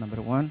Bolivia here.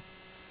 Number one,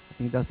 I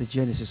think that's the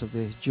genesis of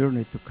the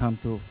journey to come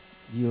to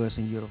the U.S.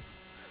 and Europe.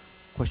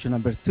 Question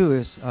number two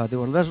is there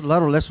were a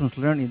lot of lessons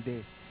learned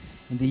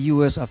in the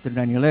U.S. after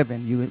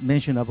 9/11. You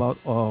mentioned about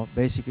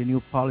basically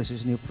new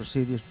policies, new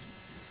procedures.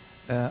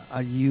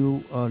 Are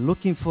you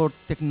looking for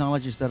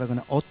technologies that are going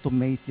to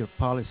automate your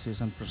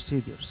policies and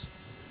procedures?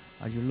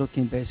 Are you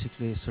looking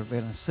basically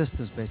surveillance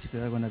systems basically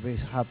that are going to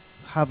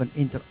have an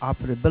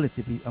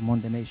interoperability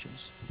among the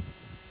nations?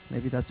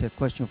 Maybe that's a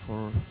question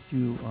for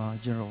you,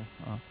 General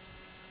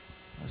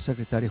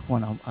Secretary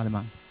Juan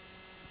Alem.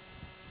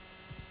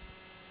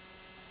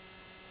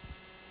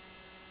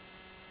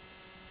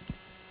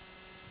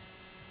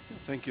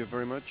 Thank you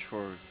very much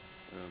for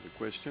the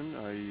question.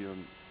 I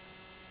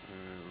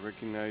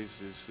recognize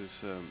this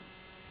is a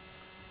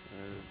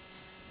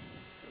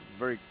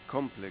very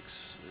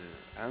complex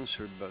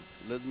answer, but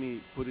let me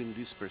put in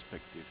this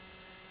perspective.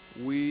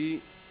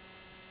 We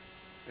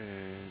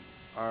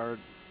are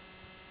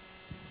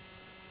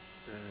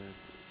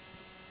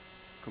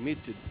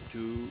committed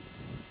to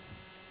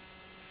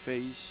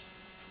face,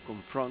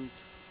 confront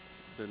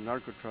the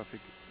narco traffic,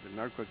 the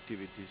narco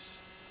activities,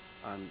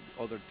 and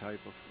other type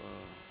of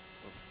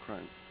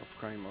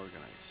crime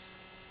organized.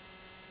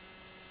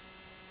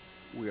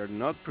 We are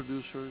not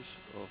producers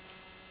of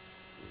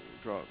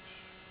drugs.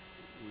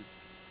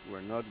 We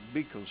are not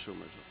big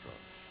consumers of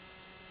drugs.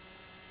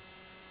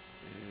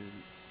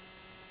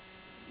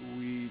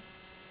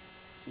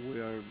 We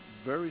are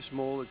very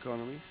small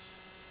economies.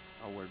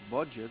 Our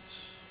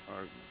budgets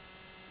are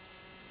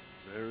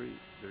very,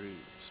 very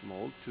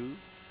small too.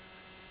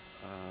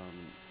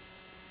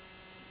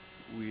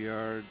 We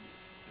are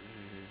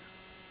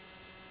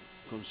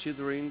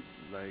considering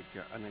like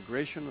an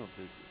aggression of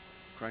the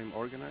crime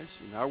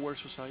organized in our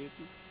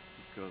society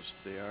because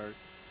they are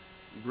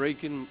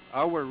breaking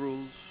our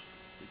rules,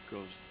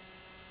 because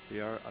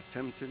they are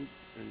attempting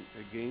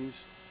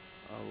against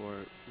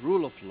our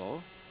rule of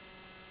law,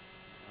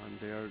 and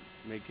they are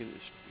making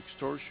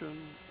extortion,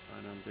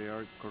 and they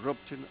are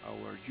corrupting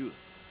our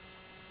youth.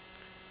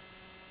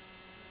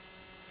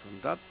 From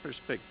that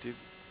perspective,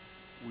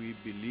 we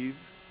believe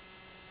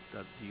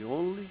that the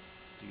only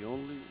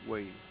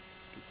way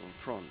to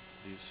confront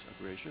this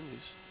aggression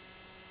is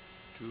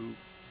to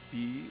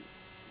be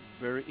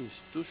very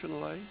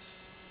institutionalized,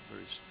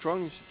 very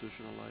strong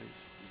institutionalized,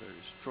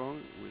 very strong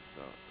with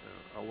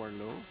our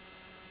law,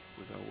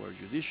 with our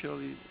judicial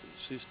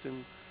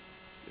system,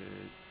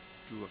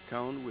 to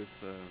account with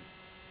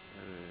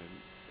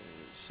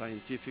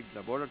scientific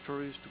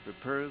laboratories to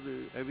prepare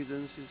the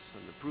evidences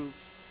and the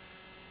proofs,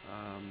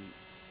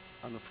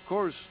 and of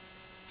course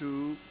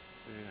to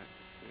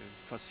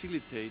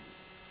facilitate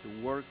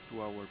the work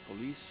to our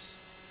police,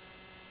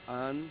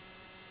 and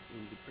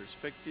in the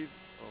perspective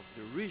of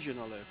the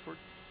regional effort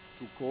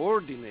to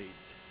coordinate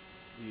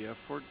the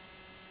effort,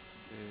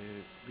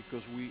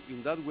 because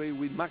in that way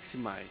we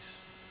maximize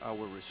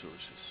our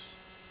resources.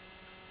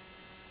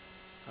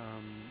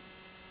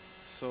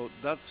 So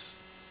that's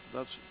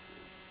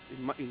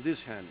in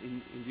this hand.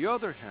 In the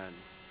other hand,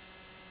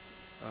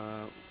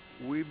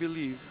 we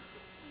believe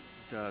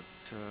that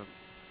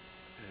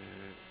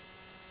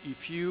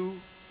if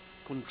you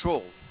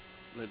control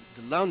the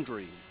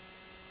laundering,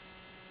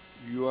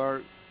 you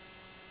are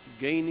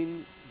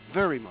gaining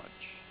very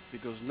much,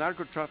 because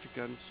narco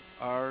traffickers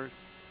are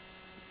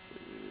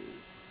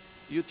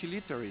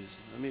utilitarians.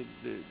 I mean,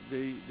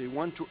 they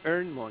want to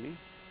earn money,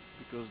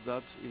 because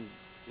that's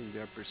in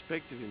their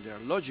perspective, in their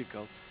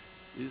logical,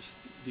 is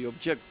the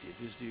objective,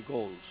 is the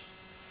goals.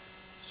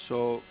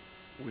 So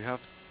we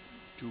have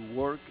to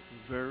work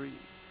very,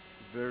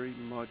 very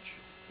much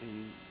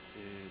in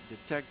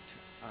detect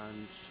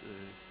and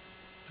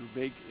to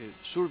make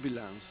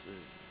surveillance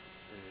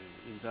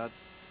in that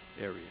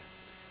area.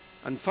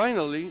 And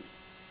finally,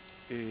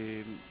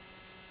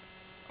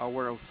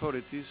 our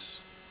authorities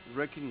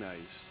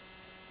recognize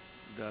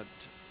that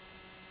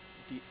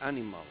the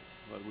animal,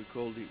 what we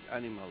call the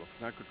animal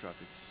of narco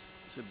traffic,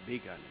 is a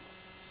big animal.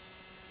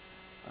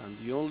 And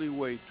the only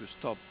way to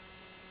stop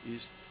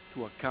is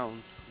to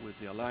account with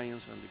the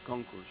alliance and the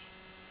concourse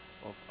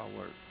of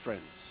our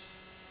friends,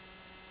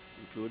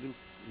 including,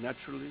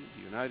 naturally,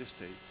 the United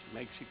States,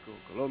 Mexico,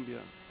 Colombia,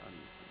 and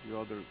the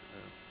other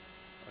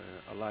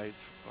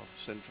allies of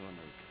Central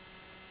America.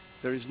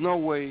 There is no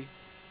way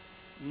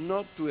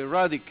not to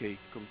eradicate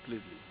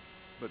completely,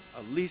 but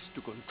at least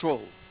to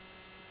control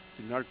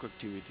the narco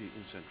activity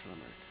in Central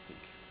America.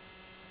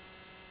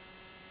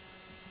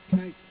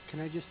 Thank you. Can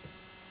I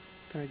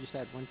just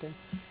add one thing?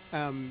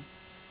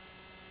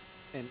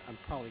 And I'm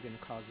probably going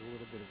to cause a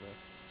little bit of a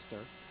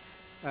stir.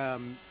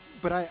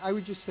 But I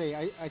would just say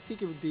I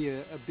think it would be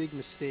a big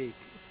mistake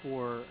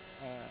for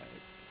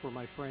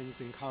my friends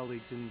and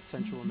colleagues in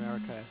Central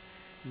America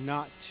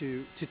not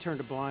to turn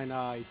a blind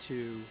eye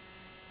to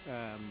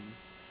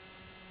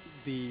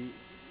the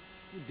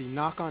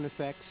knock-on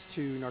effects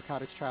to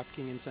narcotics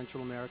trafficking in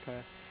Central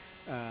America,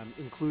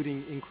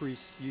 including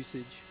increased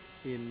usage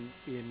in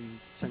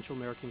Central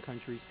American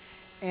countries,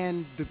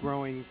 and the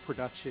growing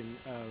production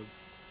of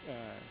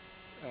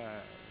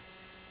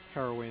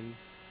heroin,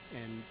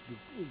 and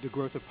the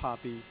growth of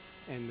poppy,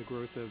 and the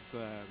growth of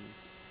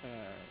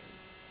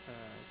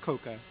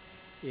coca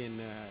in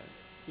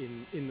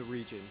the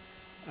region.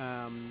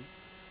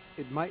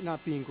 It might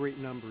not be in great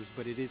numbers,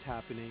 but it is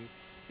happening.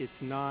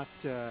 It's not,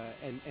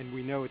 and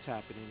we know it's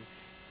happening,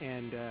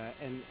 and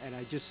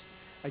I just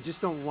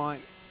don't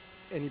want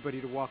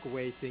anybody to walk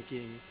away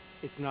thinking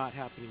it's not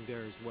happening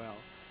there as well.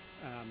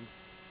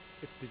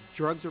 If the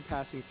drugs are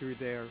passing through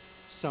there,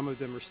 Some of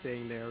them are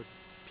staying there.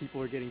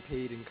 People are getting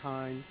paid in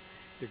kind.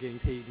 They're getting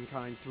paid in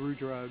kind through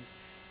drugs.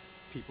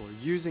 People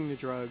are using the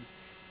drugs.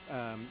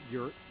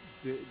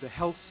 The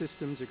health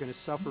systems are going to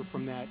suffer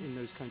from that in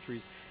those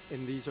countries,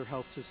 and these are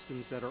health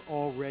systems that are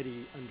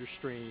already under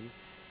strain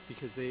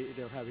because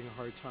they're having a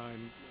hard time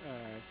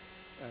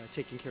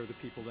taking care of the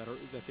people that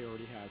they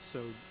already have.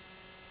 So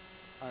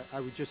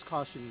I would just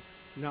caution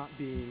not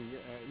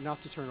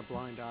to turn a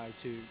blind eye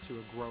to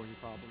a growing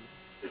problem.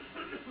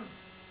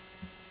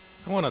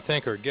 I want to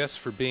thank our guests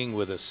for being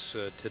with us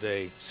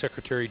today.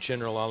 Secretary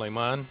General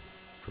Alem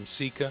from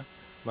SICA,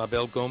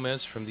 Mabel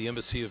Gomez from the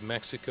Embassy of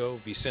Mexico,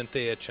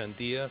 Vicente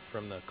Echand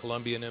from the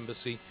Colombian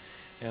Embassy,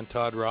 and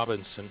Todd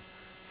Robinson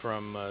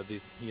from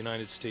the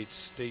United States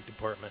State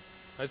Department.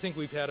 I think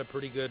we've had a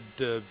pretty good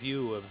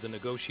view of the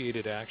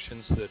negotiated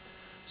actions that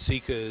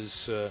SICA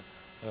is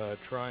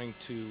trying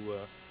to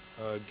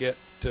get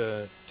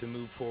to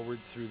move forward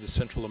through the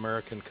Central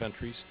American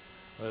countries.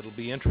 It'll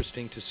be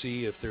interesting to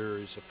see if there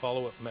is a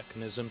follow-up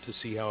mechanism to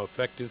see how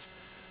effective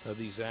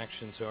these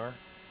actions are.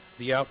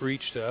 The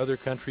outreach to other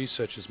countries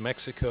such as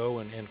Mexico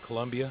and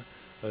Colombia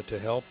to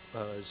help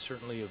is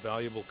certainly a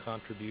valuable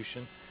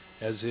contribution,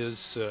 as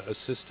is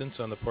assistance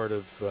on the part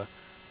of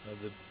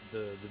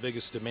the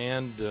biggest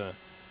demand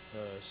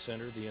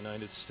center, the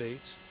United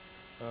States.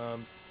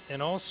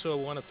 And also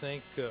want to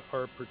thank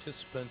our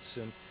participants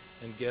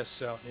and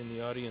guests out in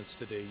the audience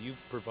today.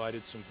 You've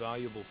provided some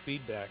valuable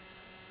feedback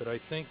that I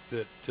think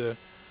that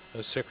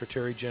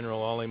Secretary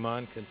General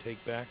Alem can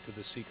take back to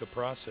the SICA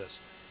process.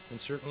 And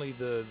certainly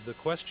the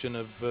question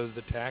of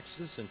the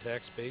taxes and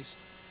tax base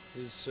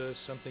is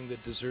something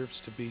that deserves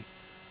to be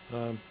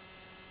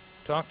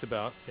talked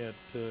about at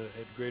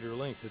greater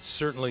length. It's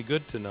certainly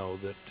good to know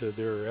that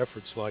there are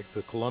efforts like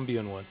the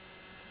Colombian one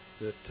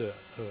that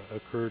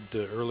occurred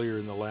earlier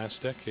in the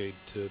last decade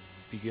to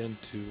begin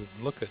to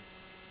look at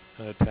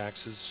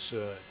taxes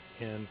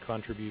and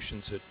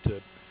contributions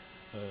that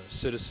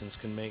citizens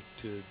can make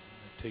to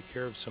take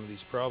care of some of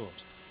these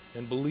problems.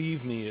 And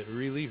believe me, it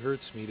really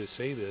hurts me to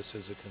say this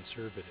as a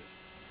conservative.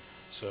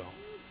 So,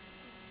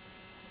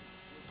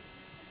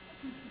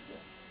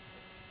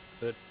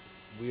 but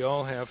we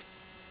all have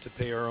to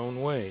pay our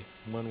own way,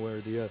 one way or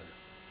the other.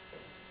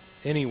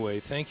 Anyway,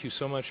 thank you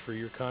so much for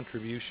your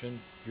contribution,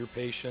 your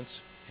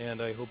patience,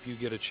 and I hope you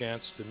get a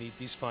chance to meet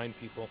these fine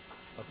people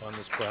up on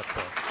this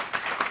platform.